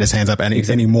that he had his hands up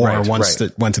anymore once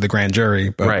it went to the grand jury.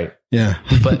 But,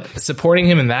 but supporting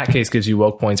him in that case gives you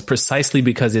woke points precisely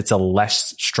because it's a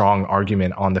less strong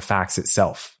argument on the facts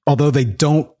itself. Although they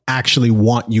don't actually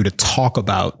want you to talk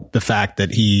about the fact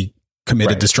that he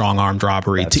committed the strong armed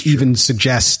robbery. That's true. Even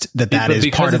suggest that is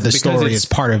part of the story, is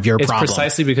part of your problem. It's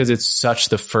precisely because it's such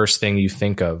the first thing you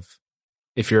think of.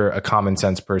 If you're a common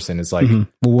sense person, is like, well,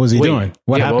 what was he doing?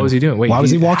 What was he doing? Wait, why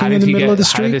was he walking in the middle of the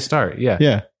street? How did it start?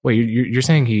 Yeah. Wait, you're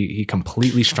saying he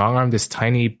completely strong armed this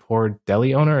tiny poor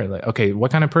deli owner? Like, okay,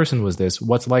 what kind of person was this?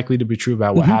 What's likely to be true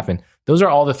about what happened? Those are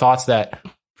all the thoughts that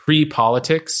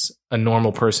pre-politics a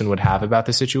normal person would have about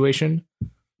the situation,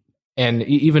 and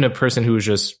even a person who is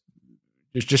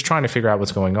just trying to figure out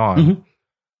what's going on.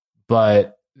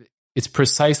 But it's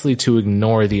precisely to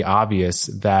ignore the obvious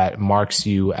that marks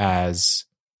you as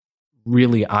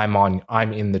really, I'm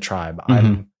in the tribe.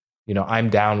 I'm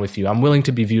down with you. I'm willing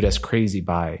to be viewed as crazy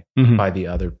by the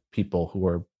other people who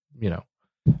are,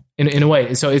 in a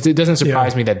way. So it doesn't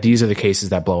surprise me that these are the cases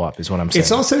that blow up, is what I'm saying.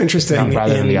 It's also interesting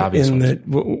rather than the obvious ones.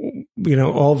 That,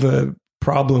 all the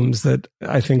problems that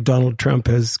I think Donald Trump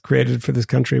has created for this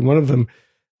country. One of them,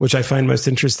 which I find most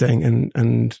interesting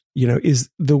and is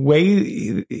the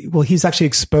way, he's actually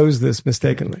exposed this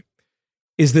mistakenly,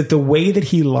 is that the way that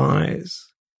he lies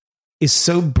is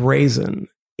so brazen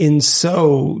and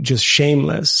so just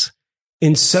shameless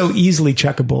and so easily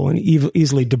checkable and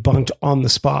easily debunked on the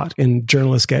spot, and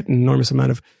journalists get an enormous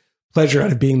amount of pleasure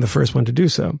out of being the first one to do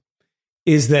so,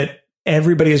 is that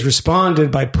everybody has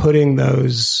responded by putting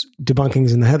those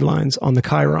debunkings in the headlines on the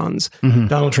chyrons.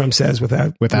 Donald Trump says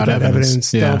without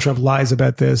evidence. Donald Trump lies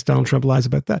about this. Donald Trump lies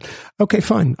about that. Okay,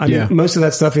 fine. I mean, most of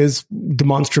that stuff is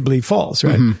demonstrably false,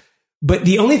 right? But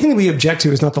the only thing that we object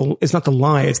to is not the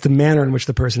lie. It's the manner in which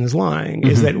the person is lying.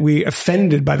 Is that we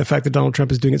offended by the fact that Donald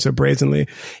Trump is doing it so brazenly,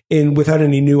 without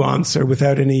any nuance or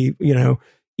without any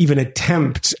even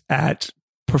attempt at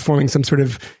performing some sort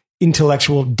of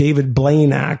intellectual David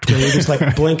Blaine act where you're just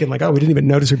like blinking like, oh, we didn't even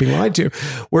notice we're being lied to.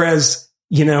 Whereas,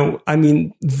 when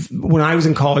I was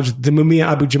in college, the Mumia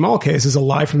Abu-Jamal case is a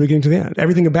lie from the beginning to the end.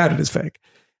 Everything about it is fake.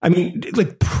 I mean,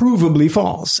 like provably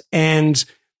false. And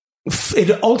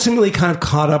it ultimately kind of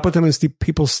caught up with them as the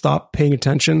people stopped paying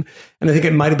attention. And I think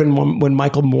it might've been when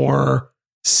Michael Moore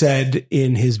said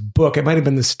in his book, it might've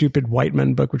been the Stupid White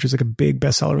Men book, which was like a big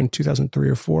bestseller in 2003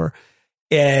 or 4.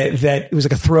 That it was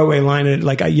like a throwaway line, and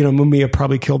like, Mumia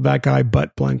probably killed that guy,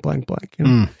 but blank, blank, blank.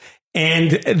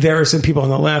 And there are some people on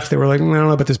the left that were like, I don't know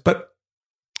about this, but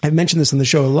I've mentioned this on the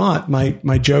show a lot,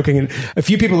 my joking. And a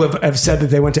few people have said that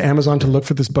they went to Amazon to look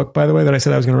for this book, by the way, that I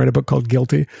said I was going to write a book called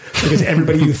Guilty, because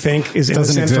everybody you think is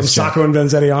innocent from Sacco and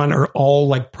Vanzetti on are all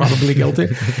like probably guilty.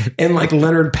 And like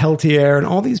Leonard Peltier and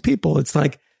all these people, it's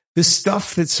like this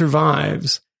stuff that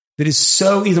survives. That is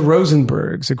so, either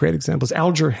Rosenberg's a great example,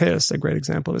 Alger Hiss a great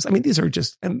example of this. I mean, these are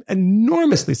just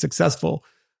enormously successful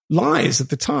lies at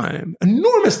the time,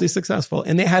 enormously successful,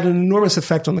 and they had an enormous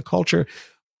effect on the culture.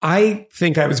 I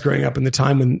think I was growing up in the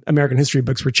time when American history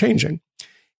books were changing,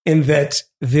 and that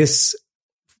this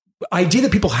idea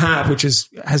that people have, which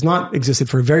has not existed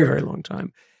for a very, very long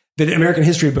time, that American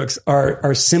history books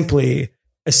are simply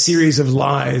a series of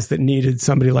lies that needed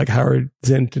somebody like Howard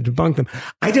Zinn to debunk them.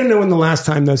 I don't know when the last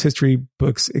time those history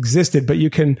books existed, but you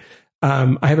can,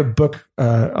 I have a book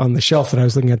on the shelf that I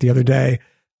was looking at the other day,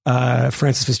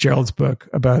 Frances Fitzgerald's book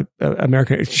about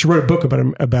American, she wrote a book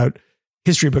about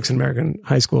history books in American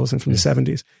high schools and from the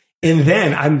 70s. And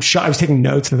then I was taking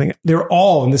notes and thinking, they're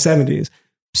all in the 70s.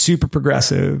 Super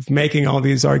progressive, making all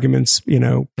these arguments,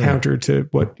 counter to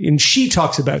what, and she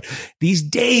talks about these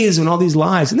days when all these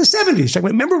lies in the 70s.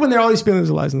 Remember when there are all these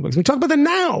lies in the books? We talk about that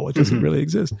now. It doesn't really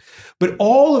exist. But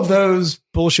all of those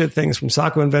bullshit things from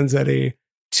Sacco and Vanzetti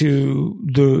to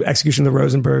the execution of the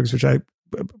Rosenbergs, which I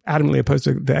adamantly opposed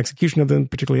to the execution of them,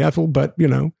 particularly Ethel, but,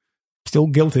 still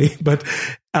guilty, but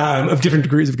of different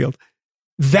degrees of guilt.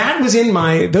 Those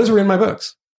were in my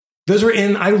books.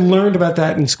 I learned about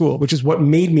that in school, which is what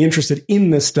made me interested in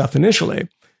this stuff initially.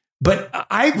 But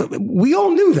we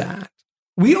all knew that.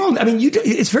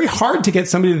 It's very hard to get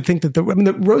somebody to think that the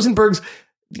Rosenbergs,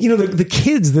 the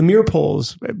kids, the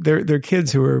Meerpols, they're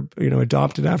kids who were,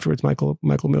 adopted afterwards, Michael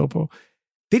Meerpol.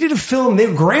 They did a film,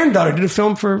 their granddaughter did a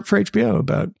film for HBO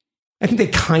about, I think they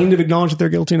kind of acknowledge that they're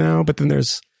guilty now, but then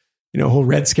there's, a whole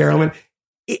Red Scare element.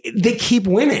 They keep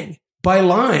winning by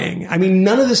lying.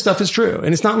 None of this stuff is true.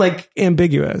 And it's not like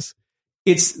ambiguous.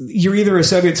 You're either a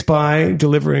Soviet spy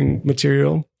delivering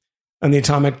material on the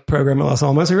atomic program at Los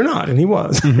Alamos or you're not. And he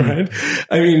was, right?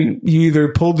 You either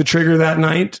pulled the trigger that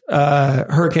night,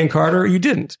 Hurricane Carter, or you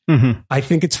didn't. I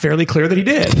think it's fairly clear that he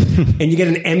did. And you get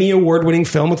an Emmy award-winning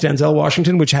film with Denzel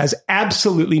Washington, which has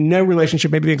absolutely no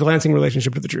relationship, maybe a glancing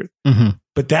relationship to the truth.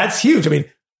 But that's huge.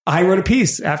 I wrote a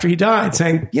piece after he died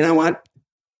saying, you know what?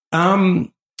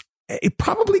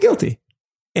 Probably guilty.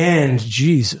 And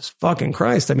Jesus fucking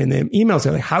Christ. The emails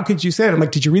are like, how could you say it? I'm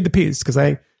like, did you read the piece? Because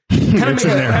I kind of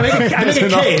make a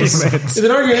case. There's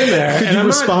an argument in there. Could you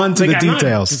respond to the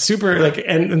details? It's super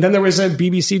and then there was a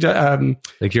BBC.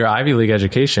 Like your Ivy League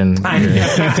education. Did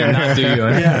not do you.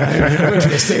 I went to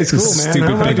the state school, man.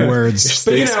 Stupid big words.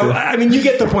 But you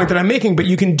get the point that I'm making, but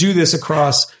you can do this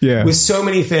across with so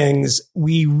many things.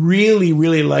 We really,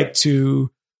 really like to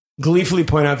gleefully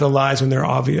point out the lies when they're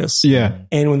obvious.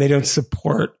 And when they don't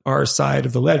support our side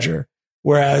of the ledger.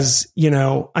 Whereas,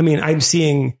 I'm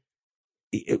seeing,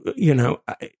 Michelle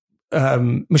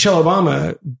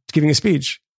Obama giving a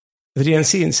speech at the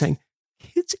DNC and saying,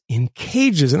 kids in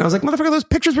cages. And I was like, motherfucker, those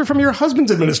pictures were from your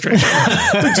husband's administration.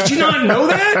 Did you not know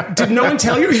that? Did no one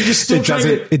tell you? Or are you just still it doesn't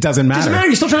matter. It doesn't matter.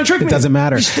 You're still trying to trick me. It doesn't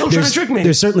matter. You're still trying to trick me.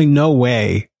 There's certainly no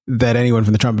way that anyone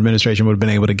from the Trump administration would have been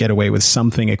able to get away with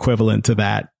something equivalent to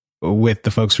that with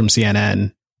the folks from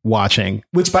CNN watching.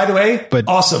 Which, by the way,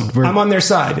 awesome. I'm on their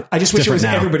side. I just wish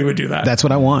everybody would do that. That's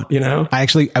what I want.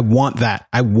 I want that.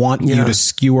 I want you to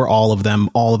skewer all of them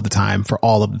all of the time for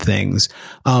all of the things.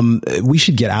 We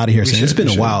should get out of here soon. It's been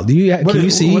a while. Can you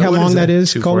see how long that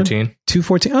is? 214.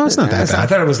 214. Oh, it's not that bad. I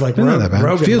thought it was like not that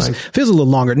bad. Feels a little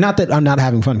longer. Not that I'm not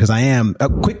having fun, because I am. A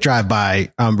quick drive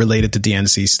by related to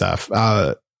DNC stuff.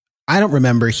 I don't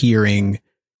remember hearing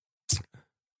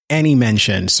any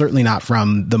mention, certainly not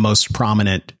from the most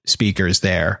prominent speakers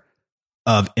there,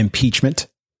 of impeachment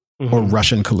or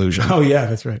Russian collusion. Oh, yeah,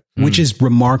 that's right. Which is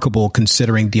remarkable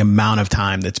considering the amount of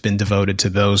time that's been devoted to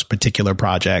those particular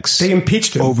projects. They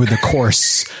impeached him over the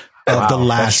course of the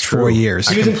last 4 years.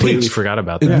 I completely forgot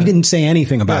about that. We didn't say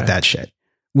anything about that shit,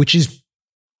 which is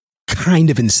kind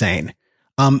of insane.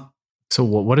 So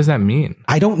what does that mean?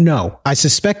 I don't know. I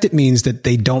suspect it means that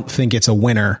they don't think it's a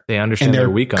winner. They understand they're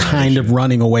weak on that kind of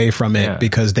running away from it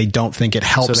because they don't think it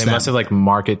helps them. So they must have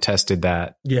market tested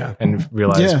that and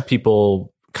realized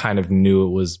people kind of knew it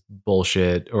was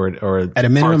bullshit or at a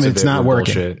minimum it's not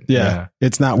working. Yeah,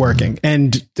 it's not working.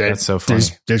 And that's so funny.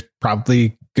 There's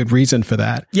probably good reason for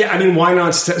that. Yeah, why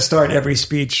not start every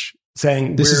speech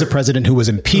saying this is a president who was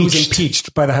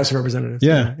impeached by the House of Representatives.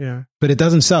 Yeah. But it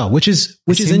doesn't sell, which is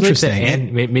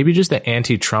interesting. Like maybe just the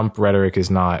anti-Trump rhetoric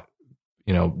is not,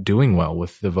 doing well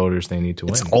with the voters they need to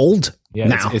win. It's old. Yeah,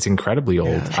 now. It's incredibly old.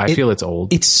 Yeah. I feel it's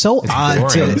old. It's so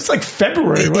odd. It's like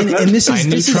February.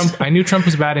 I knew Trump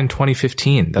was bad in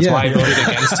 2015. That's why I voted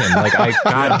against him.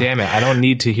 God damn it. I don't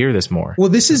need to hear this more. Well,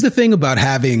 this is the thing about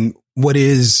having what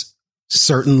is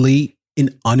certainly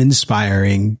an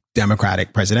uninspiring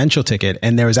Democratic presidential ticket.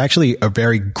 And there was actually a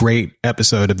very great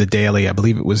episode of The Daily, I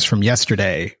believe it was from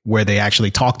yesterday, where they actually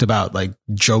talked about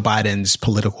Joe Biden's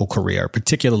political career,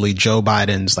 particularly Joe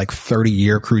Biden's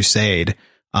 30-year crusade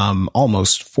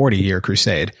almost 40-year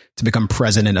crusade to become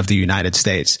president of the United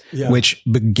States, which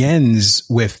begins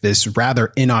with this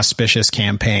rather inauspicious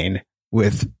campaign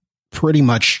with pretty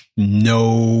much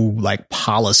no like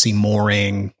policy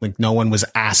mooring. Like no one was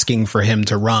asking for him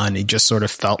to run. He just sort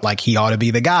of felt like he ought to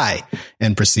be the guy,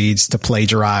 and proceeds to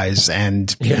plagiarize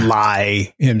and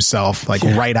lie himself like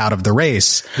right out of the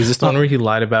race. Is this the one where he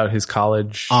lied about his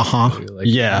college? Like,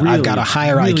 really, I've got a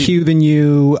higher IQ than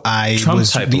you. I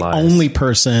was the only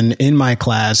person in my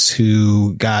class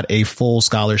who got a full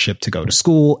scholarship to go to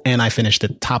school, and I finished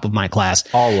at the top of my class.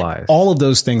 All lies. All of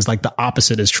those things, like the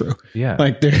opposite is true. Yeah.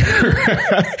 Like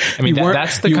I mean,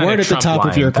 that's the kind of Trump lying.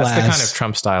 Of your class. That's the kind of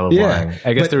Trump style of lying.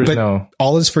 I guess there was no...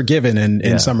 All is forgiven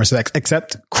in some respects,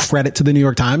 except credit to the New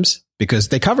York Times, because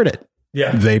they covered it.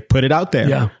 Yeah. They put it out there.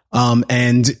 Yeah.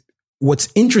 And what's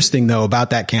interesting, though, about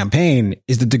that campaign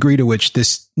is the degree to which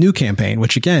this new campaign,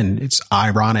 which, again, it's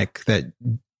ironic that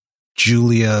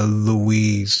Julia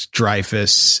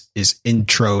Louis-Dreyfus is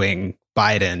introing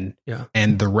Biden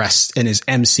and the rest, and is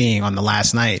emceeing on the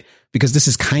last night, because this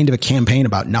is kind of a campaign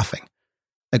about nothing.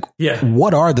 Like,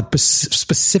 what are the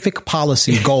specific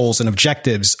policy goals and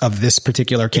objectives of this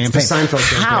particular campaign?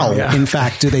 How, in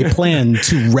fact, do they plan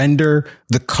to render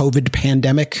the COVID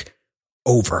pandemic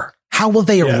over? How will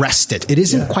they arrest it? It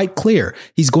isn't quite clear.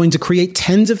 He's going to create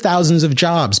tens of thousands of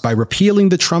jobs by repealing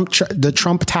the Trump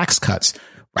tax cuts.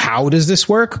 How does this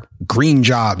work? Green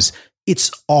jobs. It's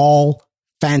all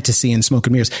fantasy and smoke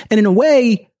and mirrors. And in a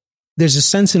way, there's a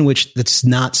sense in which that's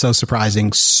not so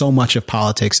surprising. So much of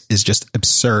politics is just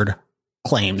absurd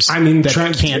claims. I mean, that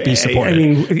can't be supported. I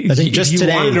mean, I think just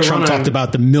today, Trump talked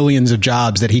about the millions of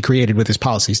jobs that he created with his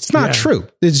policies. It's not true.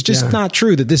 It's just not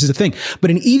true that this is a thing.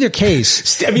 But in either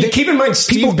case, I mean, keep in mind,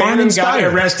 Steve Bannon got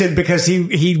arrested because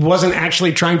he wasn't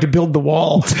actually trying to build the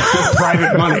wall with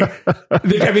private money.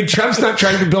 I mean, Trump's not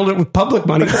trying to build it with public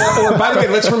money. Or by the way,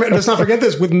 let's not forget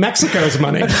this, with Mexico's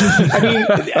money. I mean,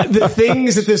 the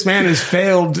things that this man has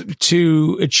failed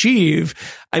to achieve.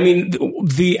 I mean,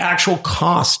 the actual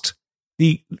cost.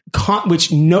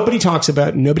 Which nobody talks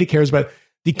about, nobody cares about,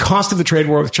 the cost of the trade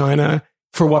war with China.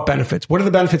 For what benefits? What are the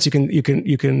benefits you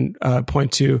can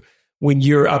point to when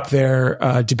you're up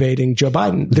there debating Joe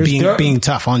Biden? Being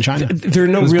tough on China.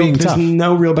 There's no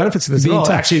real benefits to this at all.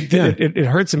 Tough. Actually, it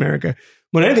hurts America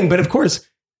more than anything. But of course,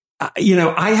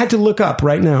 I had to look up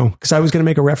right now because I was going to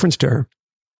make a reference to her,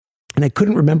 and I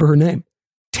couldn't remember her name.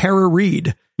 Tara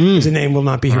Reid. Is a name we'll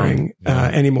not be hearing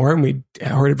anymore, and we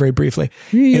heard it very briefly.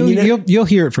 You'll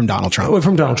hear it from Donald Trump. Oh,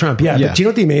 from Donald Trump, yeah. But do you know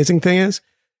what the amazing thing is?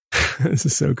 This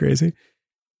is so crazy.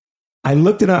 I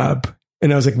looked it up,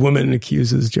 and I was like, "Woman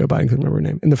accuses Joe Biden." Couldn't remember her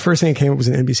name, and the first thing that came up was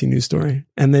an NBC News story,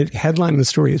 and the headline of the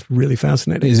story is really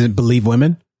fascinating. Is it "Believe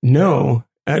Women"? No,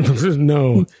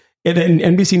 no. An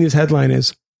NBC News headline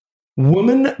is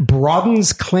 "Woman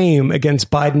broadens claim against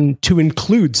Biden to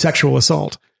include sexual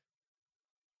assault."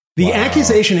 The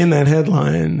accusation in that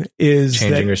headline is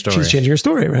that she's changing her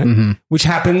story, right? Mm-hmm. Which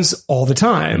happens all the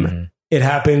time. Mm-hmm. It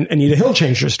happened. Anita Hill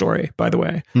changed her story, by the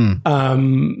way.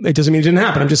 It doesn't mean it didn't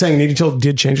happen. I'm just saying Anita Hill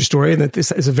did change her story, and that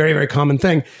this is a very, very common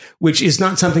thing, which is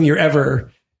not something you're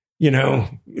ever,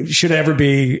 should ever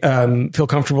be feel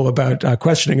comfortable about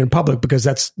questioning in public,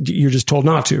 because you're just told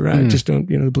not to, right? Just don't,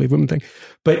 the Believe Women thing.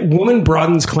 But woman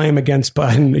broadens claim against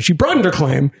Biden. She broadened her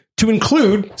claim to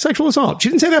include sexual assault. She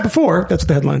didn't say that before. That's what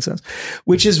the headline says,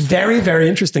 which is very, very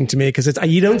interesting to me, because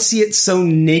you don't see it so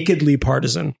nakedly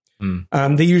partisan.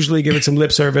 They usually give it some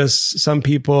lip service. Some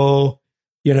people,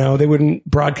 they wouldn't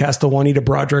broadcast the Juanita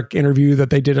Broaddrick interview that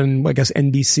they did on, I guess,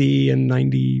 NBC in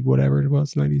 90, whatever it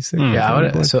was, 96. I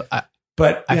feel it's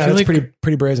like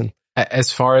pretty brazen.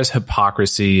 As far as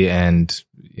hypocrisy and,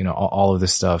 all of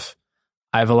this stuff,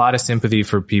 I have a lot of sympathy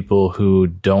for people who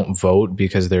don't vote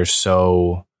because they're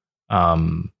so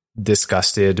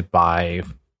disgusted by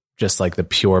just like the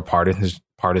pure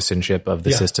partisanship of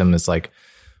the system. It's like,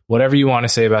 whatever you want to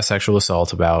say about sexual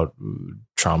assault, about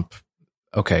Trump,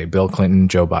 okay, Bill Clinton,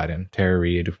 Joe Biden, Tara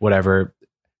Reid, whatever,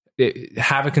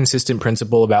 have a consistent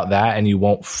principle about that, and you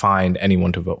won't find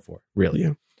anyone to vote for, really.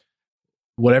 Yeah.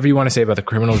 Whatever you want to say about the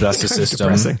criminal justice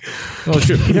system. Well,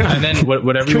 true. Yeah. And then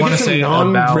whatever you want to say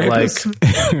about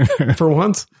like for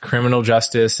once, criminal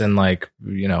justice and like,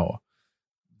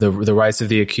 the rights of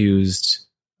the accused.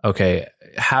 Okay.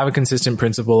 Have a consistent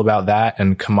principle about that.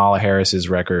 And Kamala Harris's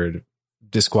record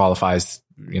disqualifies,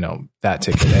 that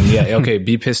ticket. And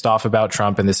be pissed off about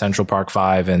Trump and the Central Park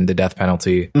 5 and the death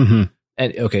penalty. Mm-hmm.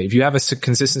 And if you have a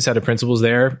consistent set of principles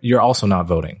there, you're also not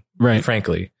voting. Right.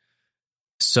 Frankly.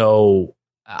 So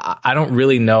I don't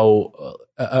really know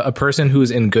a person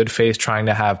who's in good faith trying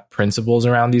to have principles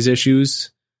around these issues.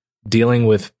 dealing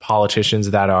with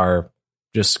politicians that are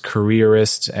just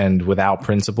careerists and without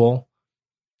principle,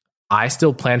 I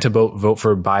still plan to vote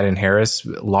for Biden-Harris,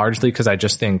 largely because I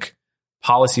just think,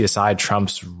 policy aside,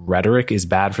 Trump's rhetoric is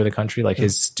bad for the country. Like,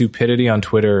 his stupidity on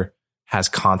Twitter has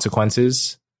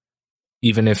consequences,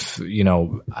 even if,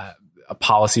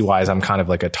 policy-wise, I'm kind of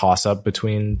like a toss-up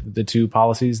between the two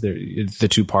policies, the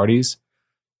two parties.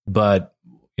 But,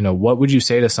 what would you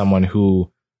say to someone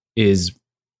who is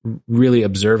really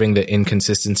observing the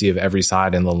inconsistency of every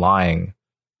side and the lying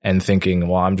and thinking,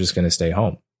 well, I'm just going to stay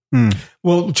home?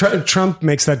 Well, Trump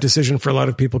makes that decision for a lot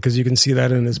of people, because you can see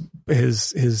that in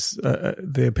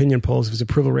the opinion polls. His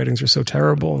approval ratings are so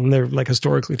terrible, and they're like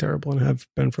historically terrible and have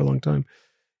been for a long time.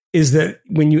 Is that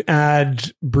when you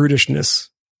add brutishness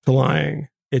to lying,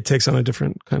 it takes on a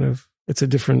different it's a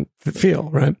different feel,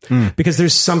 right? Because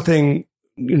there's something,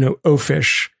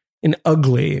 oafish and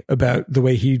ugly about the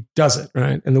way he does it,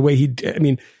 right? And the way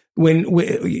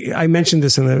when I mentioned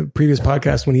this in the previous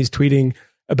podcast, when he's tweeting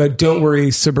about "Don't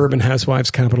worry, suburban housewives,"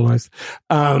 capitalized.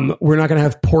 We're not going to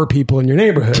have poor people in your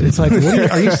neighborhood. It's like,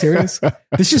 are you serious?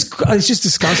 It's just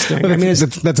disgusting. Well,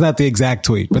 that's not the exact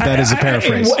tweet, but that is a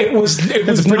paraphrase. It was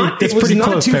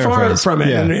not too far from it,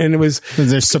 yeah. and it was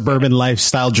their suburban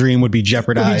lifestyle dream would be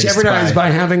jeopardized by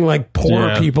having like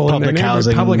poor people in their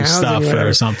neighborhood, public housing stuff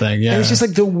or something. Yeah, and it's just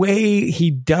like the way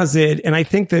he does it, and I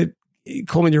think that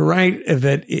Coleman, you're right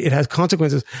that it has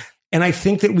consequences. And I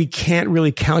think that we can't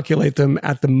really calculate them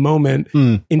at the moment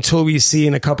until we see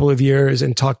in a couple of years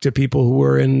and talk to people who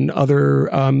are in other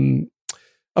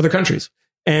countries.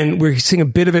 And we're seeing a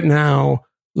bit of it now,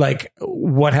 like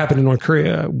what happened in North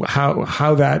Korea,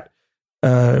 how that,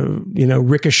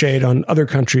 ricocheted on other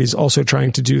countries also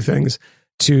trying to do things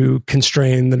to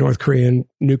constrain the North Korean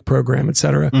nuke program, et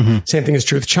cetera. Same thing is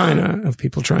true with China, of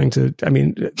people trying to,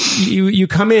 you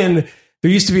come in,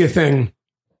 there used to be a thing,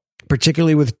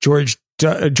 particularly with George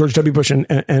W. Bush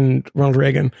and Ronald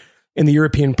Reagan in the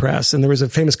European press. And there was a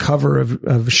famous cover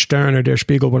of Stern or Der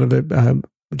Spiegel, one of the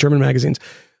German magazines,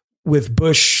 with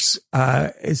Bush's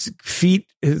his feet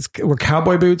were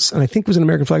cowboy boots, and I think it was an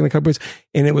American flag in the cowboy boots,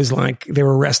 and it was like they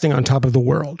were resting on top of the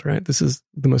world, right? This is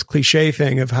the most cliche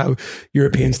thing of how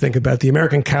Europeans think about the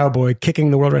American cowboy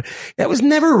kicking the world around. That was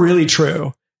never really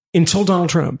true until Donald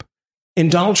Trump.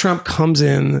 And Donald Trump comes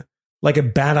in like a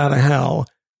bat out of hell,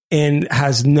 and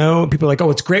people are like,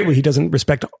 oh, it's great when he doesn't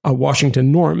respect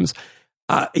Washington norms.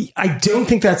 I don't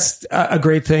think that's a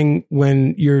great thing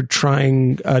when you're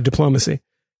trying diplomacy.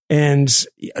 And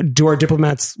do our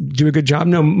diplomats do a good job?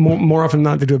 No, more often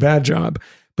than not, they do a bad job.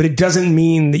 But it doesn't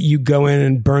mean that you go in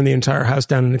and burn the entire house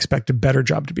down and expect a better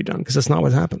job to be done, because that's not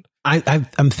what happened.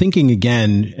 I'm thinking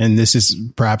again, and this is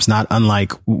perhaps not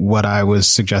unlike what I was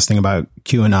suggesting about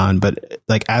QAnon, but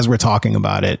like as we're talking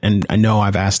about it, and I know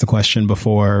I've asked the question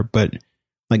before, but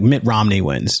like Mitt Romney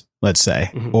wins, let's say,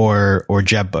 or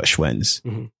Jeb Bush wins,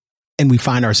 and we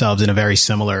find ourselves in a very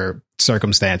similar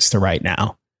circumstance to right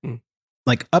now.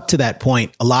 Like up to that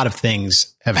point, a lot of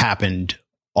things have happened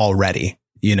already.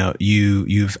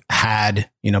 You've had,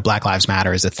 Black Lives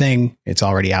Matter is a thing. It's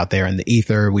already out there in the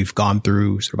ether. We've gone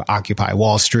through sort of Occupy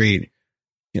Wall Street.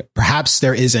 Perhaps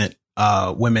there isn't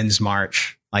a women's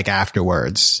march like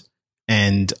afterwards.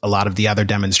 And a lot of the other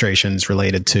demonstrations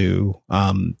related to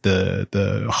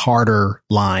the harder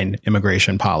line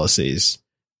immigration policies.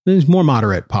 There's more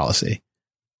moderate policy.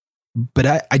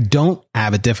 But I don't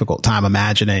have a difficult time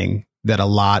imagining that a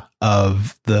lot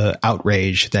of the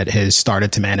outrage that has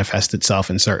started to manifest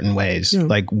itself in certain ways,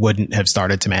 like wouldn't have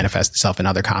started to manifest itself in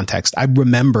other contexts. I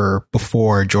remember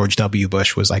before George W.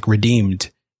 Bush was like redeemed,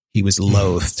 he was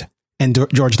loathed. And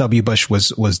George W. Bush was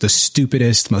the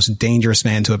stupidest, most dangerous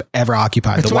man to have ever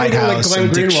occupied the White House.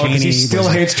 Like Dick Cheney, he still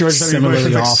hates George W. Bush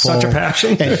with such a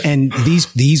passion. And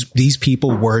these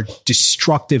people were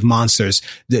destructive monsters.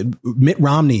 Mitt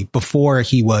Romney, before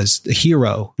he was the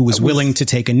hero who was willing to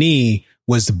take a knee,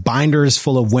 was the binders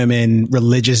full of women,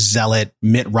 religious zealot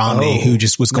Mitt Romney, who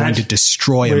just was going to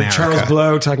destroy America. Charles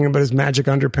Blow talking about his magic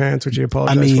underpants, which he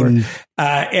apologized for.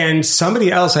 And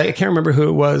somebody else, I can't remember who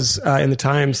it was in the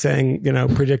Times, saying,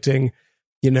 predicting,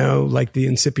 like the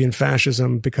incipient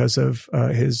fascism because of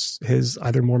his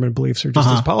either Mormon beliefs or just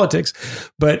his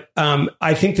politics. But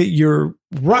I think that you're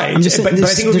right. I think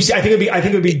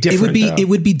it would be different. It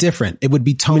would be different. It would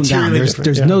be toned down.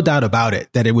 There's no doubt about it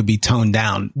that it would be toned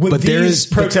down. Would these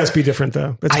protests be different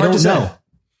though? It's hard to know.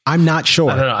 I'm not sure.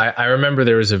 I don't know. I remember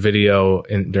there was a video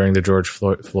during the George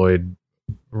Floyd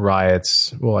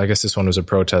riots. Well, I guess this one was a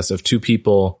protest of two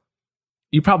people.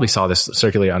 You probably saw this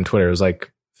circulate on Twitter. It was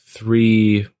like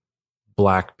 3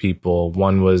 black people.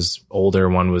 One was older,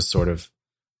 one was sort of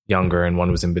younger, and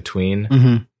one was in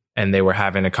between. and they were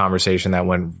having a conversation that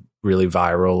went really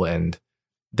viral, and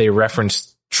they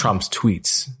referenced Trump's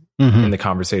tweets in the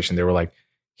conversation. They were like,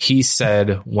 he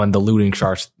said, when the looting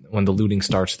starts,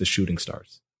 the shooting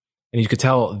starts. And you could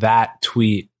tell that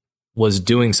tweet was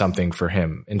doing something for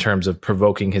him in terms of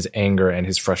provoking his anger and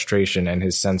his frustration and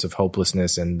his sense of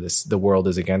hopelessness and the world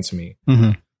is against me.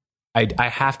 I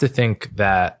have to think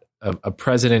that a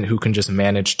president who can just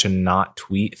manage to not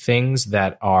tweet things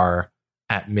that are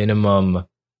at minimum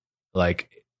like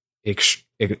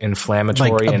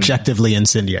inflammatory, like objectively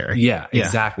incendiary. Yeah,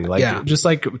 exactly. Like just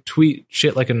like tweet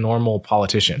shit like a normal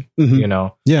politician, you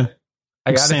know? Yeah.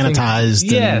 I gotta sanitized.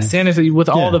 Think, sanity with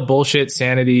all the bullshit,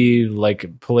 sanity,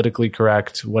 like politically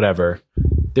correct, whatever.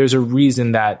 There's a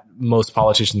reason that most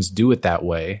politicians do it that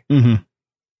way. And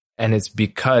it's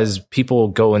because people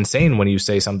go insane when you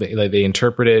say something, like they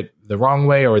interpret it the wrong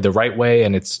way or the right way.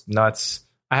 And it's nuts.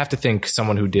 I have to think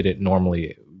someone who did it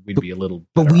normally, we'd be a little,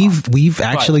 but we've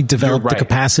actually developed the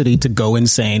capacity to go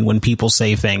insane when people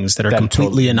say things that are completely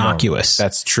totally innocuous.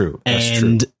 That's true.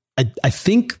 And I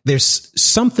think there's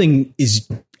something is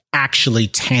actually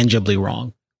tangibly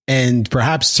wrong. And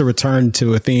perhaps to return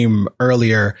to a theme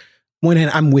earlier,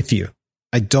 I'm with you.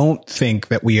 I don't think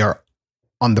that we are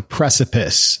on the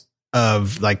precipice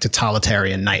of like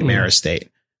totalitarian nightmare state.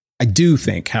 I do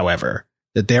think, however,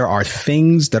 that there are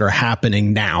things that are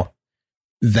happening now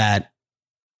that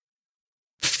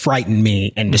frighten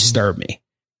me and disturb me.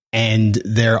 And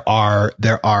there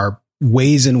are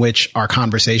ways in which our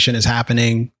conversation is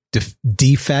happening,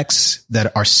 defects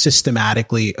that are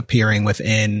systematically appearing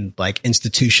within like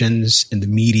institutions in the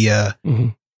media,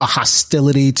 a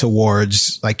hostility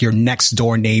towards like your next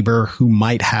door neighbor who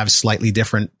might have slightly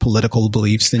different political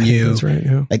beliefs than you. That's right.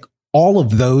 Yeah. Like all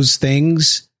of those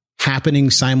things happening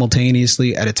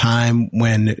simultaneously at a time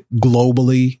when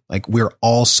globally, like we're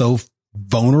all so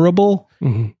vulnerable.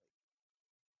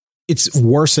 It's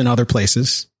worse in other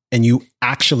places. And you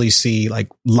actually see like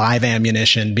live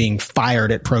ammunition being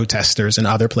fired at protesters in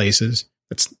other places.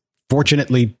 It's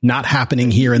fortunately not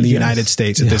happening here in the United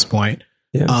States at this point.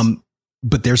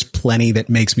 But there's plenty that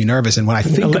makes me nervous. And when I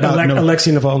think about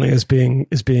Alexei Navalny is being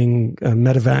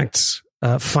medevaced,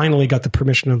 finally got the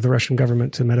permission of the Russian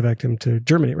government to medevac him to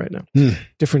Germany right now.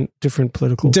 Different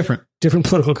political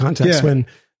context when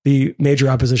the major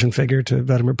opposition figure to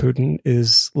Vladimir Putin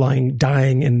is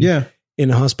dying in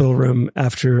a hospital room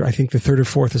after, I think, the third or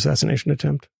fourth assassination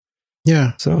attempt.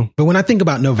 Yeah. So, but when I think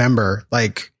about November,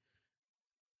 like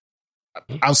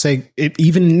I'll say it,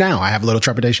 even now, I have a little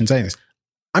trepidation saying this.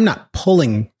 I'm not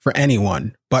pulling for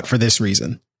anyone, but for this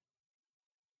reason.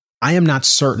 I am not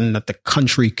certain that the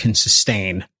country can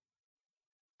sustain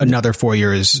another 4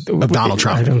 years of Donald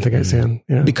Trump. I don't think I can.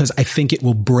 Yeah. Because I think it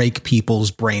will break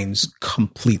people's brains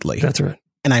completely. That's right.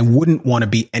 And I wouldn't want to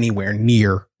be anywhere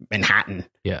near Manhattan.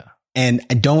 Yeah. And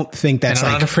I don't think that's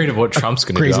I'm not afraid of what Trump's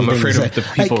going to do. I'm afraid of the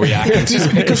people reacting to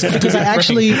it. Because I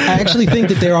actually think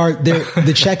that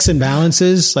the checks and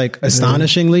balances, like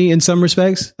astonishingly in some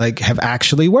respects, like have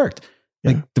actually worked.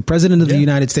 Like the president of the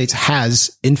United States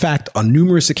has, in fact, on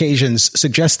numerous occasions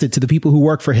suggested to the people who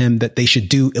work for him that they should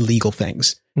do illegal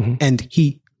things. And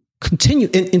he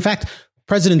continued. In fact,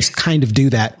 presidents kind of do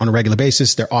that on a regular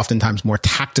basis. They're oftentimes more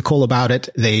tactical about it.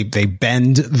 They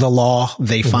bend the law.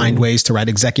 They find ways to write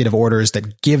executive orders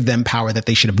that give them power that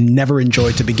they should have never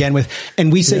enjoyed to begin with.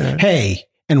 And we say, hey,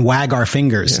 and wag our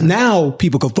fingers. Now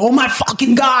people go, oh my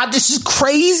fucking God, this is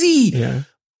crazy. Yeah.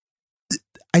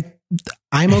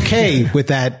 I'm okay with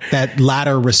that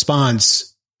latter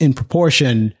response in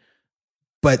proportion,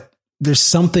 but there's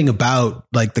something about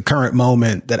like the current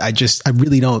moment that I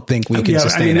really don't think we can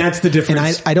sustain. I mean, that's the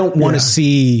difference. And I don't want to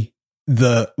see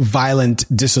the violent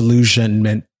disillusion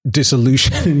and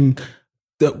disillusionment.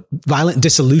 But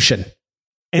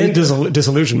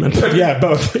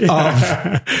both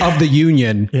of the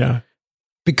union. Yeah.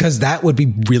 Because that would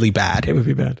be really bad. It would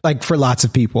be bad. Like for lots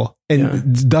of people. And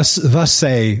thus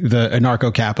say the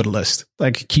anarcho-capitalist,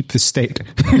 like keep the state.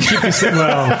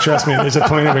 Well, trust me, there's a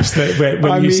point at which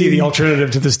when you see the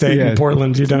alternative to the state in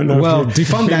Portland, you don't know. Well,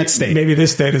 defund that state. Maybe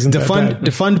this state isn't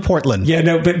defund Portland. Yeah,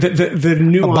 no, but the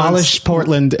nuance. Abolish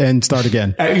Portland and start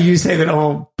again. You say that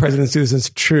all presidents do this.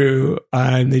 It's true.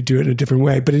 And they do it in a different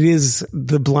way, but it is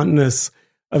the bluntness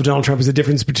of Donald Trump is the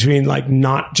difference between like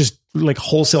not just like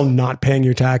wholesale not paying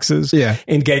your taxes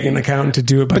and getting an accountant to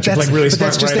do a bunch of like really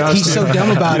smart that's just that he's so dumb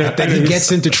about it that he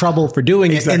gets into trouble for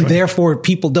doing it, and therefore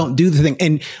people don't do the thing.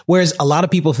 And whereas a lot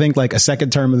of people think like a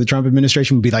second term of the Trump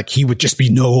administration would be like he would just be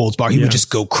no holds barred, he would just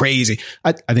go crazy.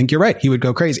 I think you're right, he would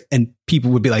go crazy, and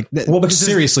people would be like, well, but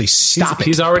seriously, stop it.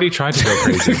 He's already tried to go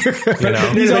crazy.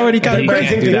 He's already kind of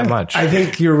can't do that much. I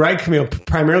think you're right, Camille,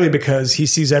 primarily because he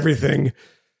sees everything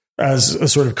as a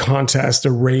sort of contest,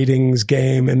 a ratings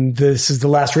game, and this is the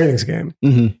last ratings game.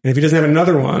 And if he doesn't have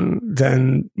another one,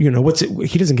 then he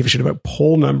doesn't give a shit about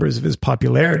poll numbers of his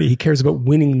popularity. He cares about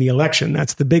winning the election.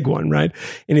 That's the big one, right?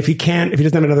 And if he doesn't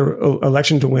have another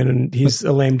election to win, and he's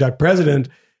a lame duck president,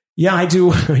 I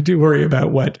do worry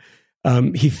about what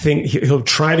he'll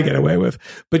try to get away with.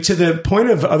 But to the point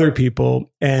of other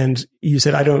people, and you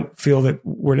said I don't feel that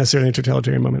we're necessarily in a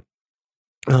totalitarian moment.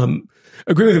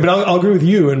 Agree with you, but I'll agree with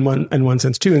you in one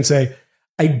sense too, and say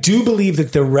I do believe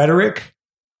that the rhetoric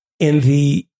and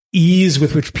the ease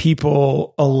with which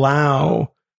people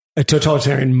allow a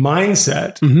totalitarian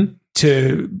mindset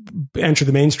to enter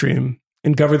the mainstream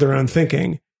and govern their own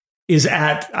thinking is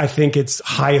at, I think, its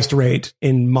highest rate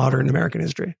in modern American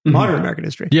history. Modern American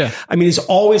history. Yeah. I mean, this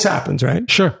always happens, right?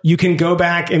 Sure. You can go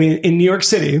back. I mean, in New York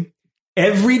City,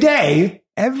 every day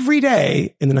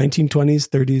in the 1920s,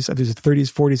 30s,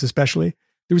 40s especially,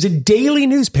 there was a daily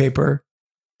newspaper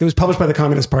that was published by the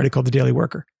Communist Party called the Daily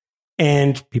Worker.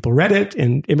 And people read it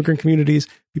in immigrant communities.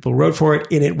 People wrote for it.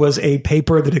 And it was a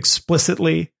paper that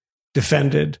explicitly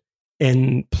defended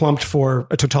and plumped for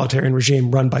a totalitarian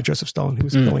regime run by Joseph Stalin, who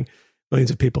was killing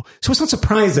millions of people. So it's not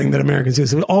surprising that Americans do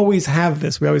this. We always have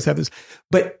this.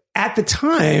 But at the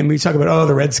time, we talk about,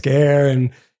 the Red Scare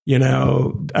and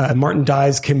Martin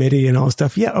Dye's committee and all this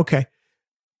stuff. Yeah. Okay.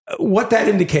 What that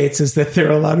indicates is that there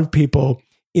are a lot of people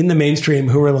in the mainstream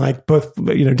who are like both,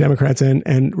 Democrats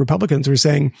and Republicans who are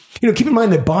saying, keep in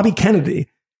mind that Bobby Kennedy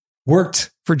worked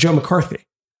for Joe McCarthy.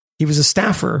 He was a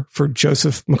staffer for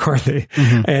Joseph McCarthy.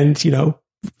 And,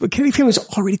 the Kennedy family was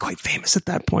already quite famous at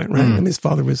that point, right? I mean, his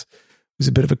father was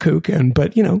a bit of a kook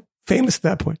but, famous at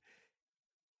that point.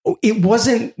 It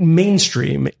wasn't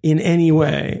mainstream in any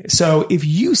way. So if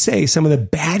you say some of the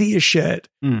baddiest shit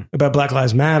about Black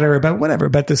Lives Matter, about whatever,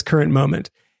 about this current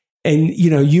moment, and,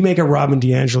 you make a Robin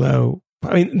DiAngelo,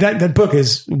 I mean, that book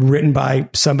is written by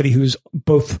somebody who's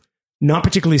both not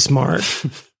particularly smart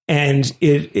and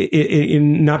it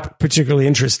not particularly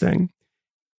interesting,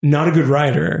 not a good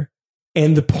writer.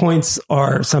 And the points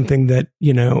are something that,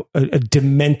 a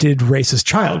demented racist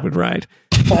child would write.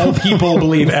 All people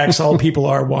believe X, all people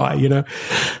are Y,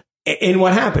 And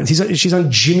what happens? She's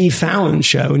on Jimmy Fallon's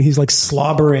show and he's like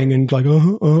slobbering and like,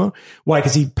 Why?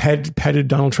 Because he petted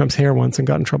Donald Trump's hair once and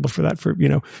got in trouble for that, for,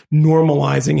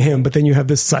 normalizing him. But then you have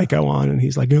this psycho on and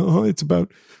he's like, it's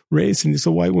about race and it's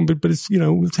a white woman, but it's,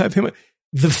 let's have him.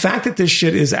 The fact that this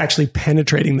shit is actually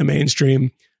penetrating the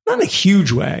mainstream, not in a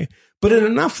huge way, but in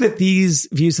enough that these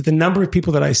views, that the number of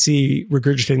people that I see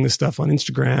regurgitating this stuff on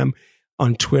Instagram,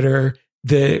 on Twitter,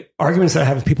 the arguments that I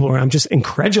have with people where I'm just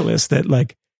incredulous that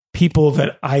like people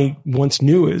that I once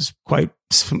knew as quite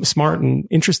smart and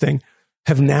interesting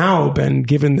have now been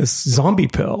given this zombie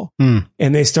pill and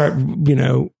they start,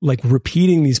 like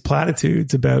repeating these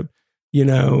platitudes about,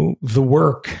 the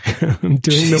work, doing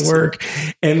the work,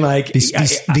 and like these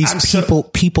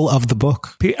people of the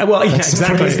book. Well, yeah,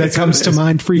 exactly. That comes to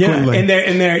mind frequently. Yeah, and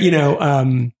they're,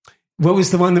 what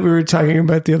was the one that we were talking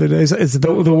about the other day? Is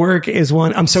the work is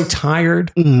one. I'm so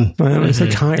tired. I'm so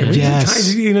tired.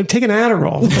 Yes. Take an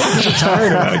Adderall. What are you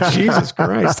tired about? Jesus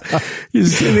Christ.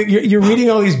 You're reading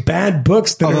all these bad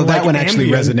books. Although that one actually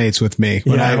resonates with me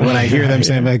when I hear them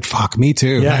saying like, fuck me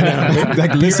too. Yeah,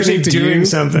 like listening to doing you,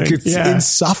 something. It's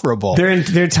insufferable.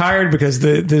 They're tired because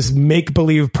this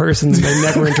make-believe person that they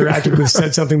never interacted with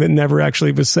said something that never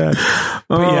actually was said.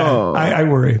 But I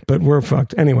worry, but we're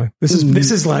fucked. Anyway, this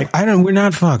is like, we're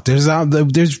not fucked.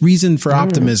 There's reason for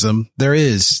optimism. There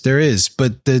is,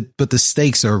 but the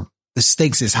stakes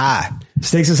is high.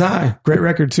 Stakes is high. Great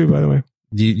record too, by the way.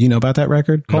 You know about that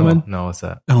record, Coleman? No, what's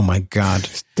that? Oh my God.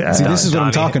 See, this is what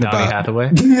I'm talking about. Hathaway?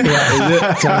 De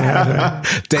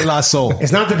La Soul.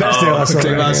 It's not the best De La Soul.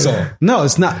 De La Soul. No,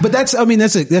 it's not. But that's a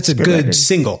good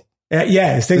single.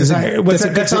 Yeah, Stakes is high.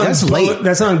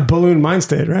 That's on Balloon Mind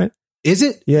State, right? Is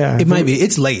it? Yeah. It might be.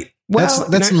 It's late. Well,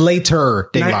 that's later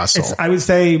De La Soul. I would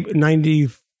say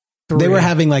 93. They were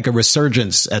having like a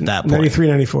resurgence at that point. 93,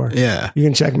 94. Yeah. You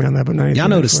can check me on that, but 93. Y'all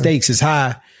know the stakes is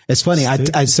high. It's funny.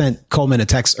 I sent Coleman a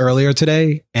text earlier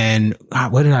today and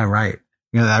what did I write?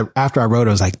 After I wrote,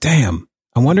 I was like, damn,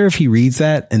 I wonder if he reads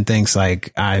that and thinks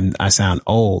like I sound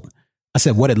old. I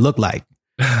said, what it looked like.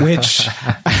 which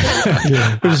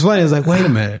is funny. It's like, wait a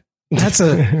minute. That's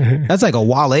like a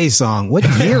Wale song. What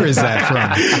year is that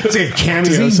from? It's like a cameo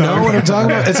Does he song. know what I'm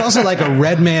talking about? It's also like a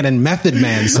Redman and Method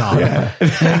Man song. Yeah.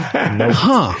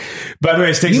 Huh. By the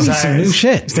way, Stakes You is need High. some new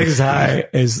shit. Stakes is High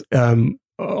is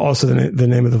also the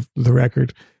name of the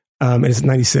record. And it's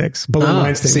 96. Balloon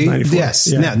Weinstein was 94.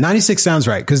 Yes. Yeah. 96 sounds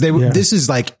right. Cause this is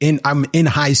like I'm in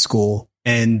high school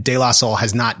and De La Soul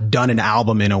has not done an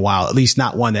album in a while, at least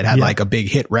not one that had like a big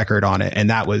hit record on it.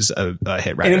 And that was a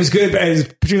hit record. And it was good, but it's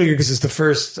particularly good because it's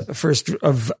the first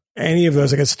of any of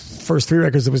those, I guess, first 3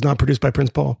 records that was not produced by Prince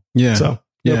Paul. Yeah. So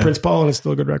Prince Paul, and it's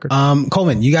still a good record.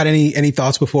 Coleman, you got any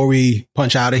thoughts before we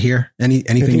punch out of here?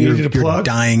 Anything you're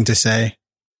dying to say?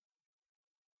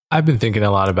 I've been thinking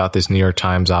a lot about this New York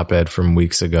Times op-ed from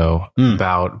weeks ago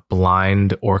about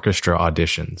blind orchestra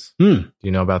auditions. Do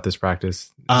you know about this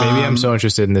practice? Maybe I'm so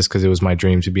interested in this because it was my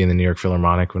dream to be in the New York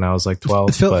Philharmonic when I was like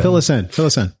 12. Fill us in.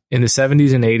 In the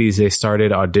 70s and 80s, they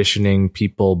started auditioning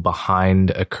people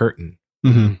behind a curtain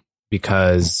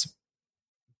because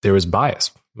there was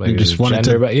bias. Like you just wanted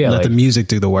to let the music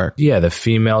do the work. Yeah, the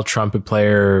female trumpet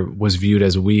player was viewed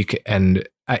as weak, and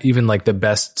even like the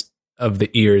best of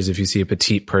the ears, if you see a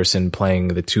petite person playing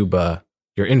the tuba,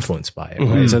 you're influenced by it,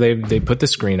 right? So they put the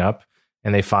screen up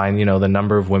and they find, the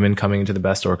number of women coming into the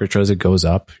best orchestras, it goes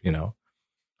up, And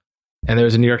there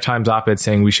was a New York Times op-ed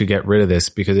saying we should get rid of this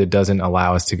because it doesn't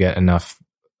allow us to get enough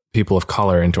people of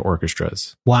color into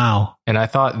orchestras. Wow. And I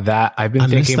thought that I've been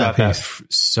thinking about that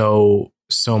so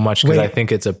much because I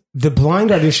think it's the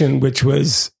blind audition, which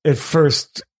was at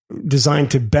first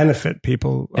designed to benefit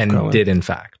people of color. Did in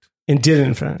fact.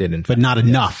 But not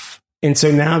enough. And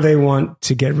so now they want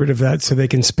to get rid of that so they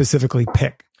can specifically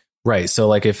pick. Right. So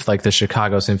like if like the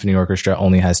Chicago Symphony Orchestra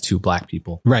only has 2 black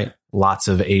people, right? Lots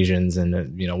of Asians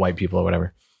and, white people or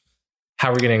whatever.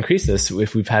 How are we going to increase this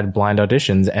if we've had blind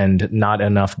auditions and not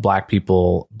enough black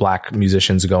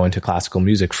musicians go into classical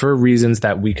music for reasons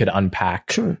that we could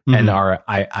unpack and are,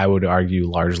 I would argue,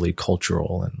 largely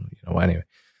cultural and, anyway.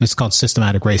 It's called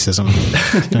systematic racism.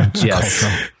 Yes.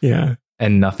 Yeah.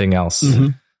 And nothing else.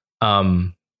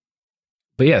 But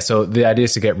yeah, so the idea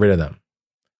is to get rid of them.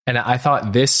 And I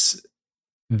thought this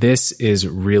is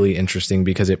really interesting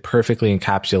because it perfectly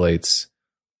encapsulates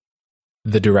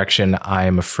the direction I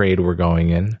am afraid we're going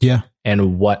in. Yeah.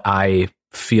 And what I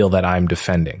feel that I'm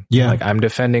defending. Yeah. Like I'm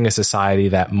defending a society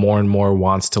that more and more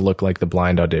wants to look like the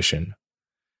blind audition.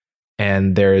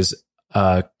 And there's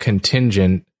a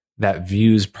contingent that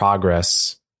views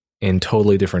progress in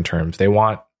totally different terms. They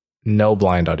want no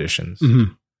blind auditions.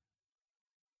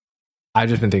 I've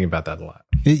just been thinking about that a lot.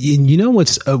 You know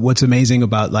what's amazing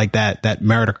about like that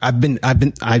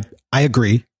meritocracy. I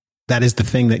agree. That is the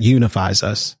thing that unifies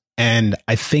us. And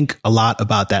I think a lot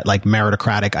about that like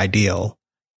meritocratic ideal.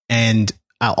 And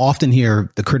I'll often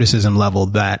hear the criticism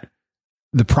leveled that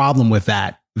the problem with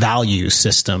that value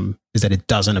system is that it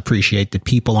doesn't appreciate that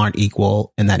people aren't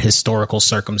equal and that historical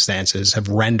circumstances have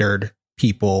rendered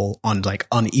people on like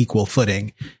unequal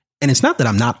footing. And it's not that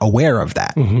I'm not aware of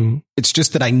that. It's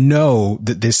just that I know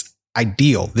that this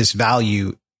ideal, this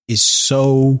value is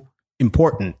so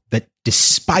important that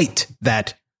despite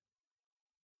that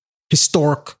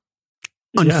historic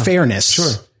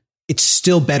unfairness, it's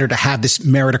still better to have this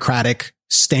meritocratic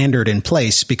standard in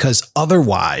place because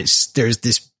otherwise there's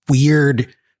this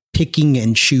weird picking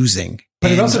and choosing.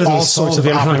 But it also doesn't all sorts of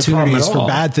opportunities for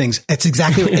bad things. That's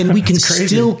exactly, and we can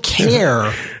still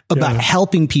care about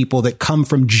helping people that come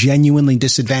from genuinely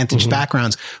disadvantaged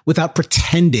backgrounds without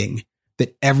pretending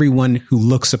that everyone who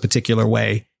looks a particular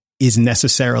way is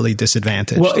necessarily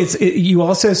disadvantaged. Well, you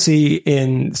also see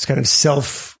in this kind of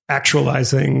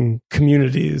self-actualizing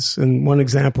communities, and one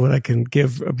example that I can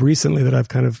give recently that I've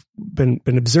kind of been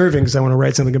observing because I want to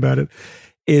write something about it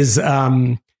is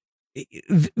the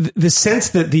sense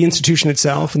that the institution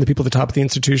itself and the people at the top of the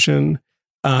institution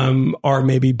are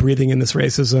maybe breathing in this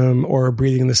racism or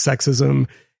breathing in this sexism,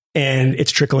 and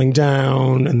it's trickling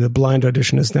down, and the blind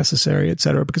audition is necessary, et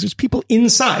cetera, because there's people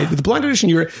inside. With the blind audition,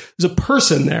 there's a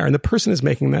person there, and the person is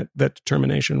making that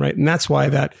determination, right? And that's why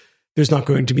that there's not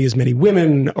going to be as many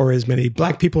women or as many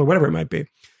black people or whatever it might be.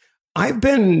 I've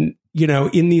been,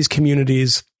 in these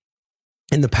communities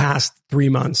in the past 3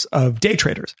 months of day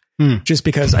traders, just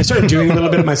because I started doing a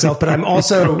little bit of myself, but I'm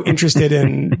also interested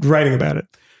in writing about it.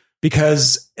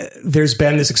 because there's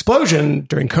been this explosion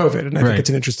during COVID. And I think it's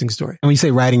an interesting story. And when you say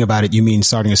writing about it, you mean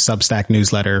starting a Substack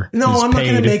newsletter? No, I'm not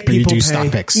going to make people pay.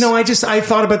 Stock picks? No, I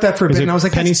thought about that for a bit, and I was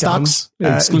like, penny stocks?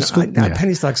 Penny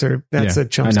stocks that's a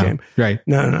chumps game. Right.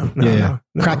 No.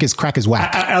 Crack is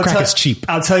whack. Crack is cheap.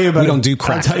 I'll tell you about we don't do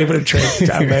crack. I'll tell you about a trade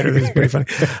later. It's pretty funny.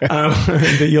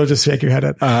 That you'll just shake your head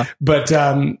at. But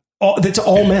it's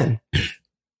all men.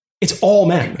 It's all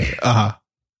men.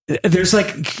 There's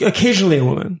like occasionally a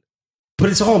woman, but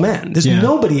it's all men. There's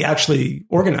nobody actually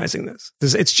organizing this.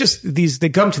 It's just they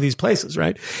come to these places,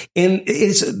 right? And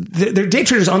they're day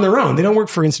traders on their own. They don't work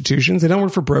for institutions. They don't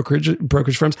work for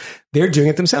brokerage firms. They're doing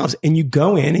it themselves. And you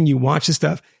go in and you watch the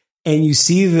stuff and you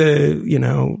see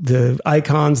the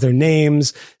icons, their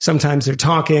names. Sometimes they're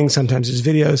talking. Sometimes there's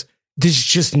videos. There's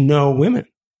just no women.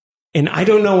 And I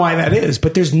don't know why that is,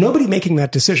 but there's nobody making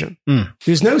that decision.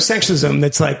 There's no sexism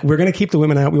that's like, we're going to keep the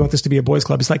women out. We want this to be a boys'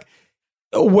 club. It's like,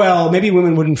 well, maybe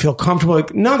women wouldn't feel comfortable.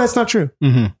 Like, no, that's not true.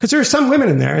 Because there are some women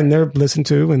in there and they're listened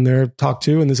to and they're talked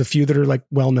to. And there's a few that are like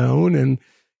well known and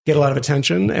get a lot of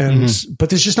attention. And but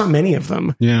there's just not many of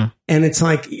them. Yeah. And it's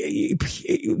like,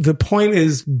 the point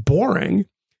is boring,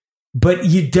 but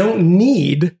you don't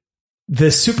need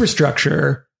the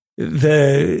superstructure,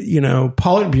 the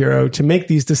Politburo to make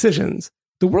these decisions.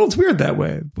 The world's weird that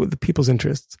way with the people's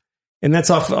interests, and that's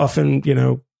often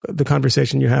the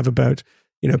conversation you have about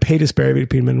pay disparity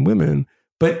between men and women.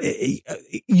 But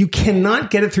you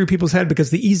cannot get it through people's head because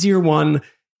the easier one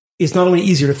is not only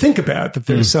easier to think about that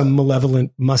there's some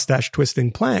malevolent mustache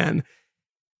twisting plan.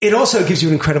 It also gives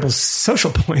you incredible social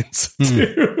points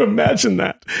to imagine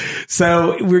that.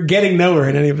 So we're getting nowhere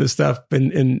in any of this stuff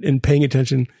and paying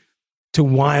attention to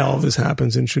why all this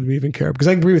happens and should we even care? Because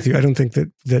I agree with you. I don't think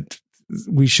that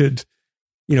we should,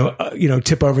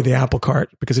 tip over the apple cart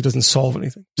because it doesn't solve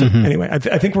anything. So anyway, I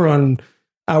think we're on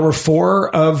hour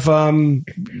 4 of the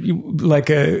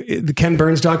Ken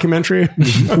Burns documentary.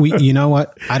 You know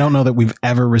what? I don't know that we've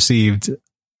ever received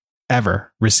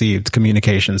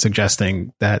communication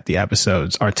suggesting that the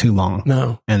episodes are too long.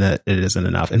 No. And that it isn't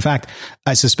enough. In fact,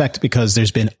 I suspect because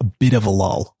there's been a bit of a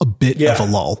lull,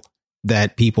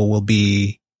 that people will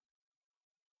be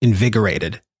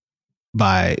invigorated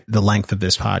by the length of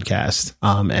this podcast.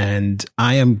 And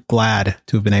I am glad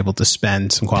to have been able to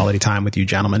spend some quality time with you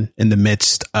gentlemen in the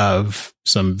midst of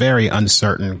some very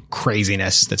uncertain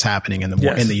craziness that's happening in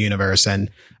the universe.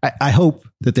 And I hope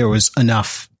that there was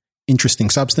enough interesting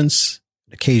substance,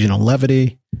 occasional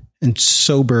levity, and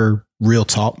sober real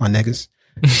talk, my niggas,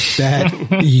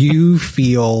 that you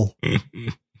feel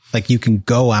like you can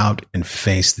go out and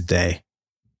face the day.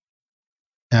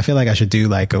 And I feel like I should do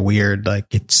like a weird,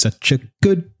 like, it's such a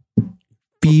good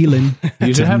feeling.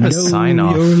 You should have a sign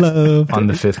off on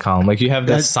the 5th column. Like you have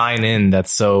that sign in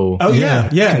that's so. Oh yeah.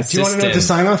 Yeah. Do you want to know what the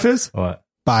sign off is? What?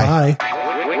 Bye.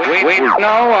 We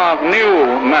know of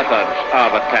new methods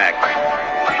of attack.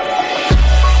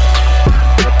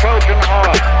 The Trojan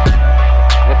horse.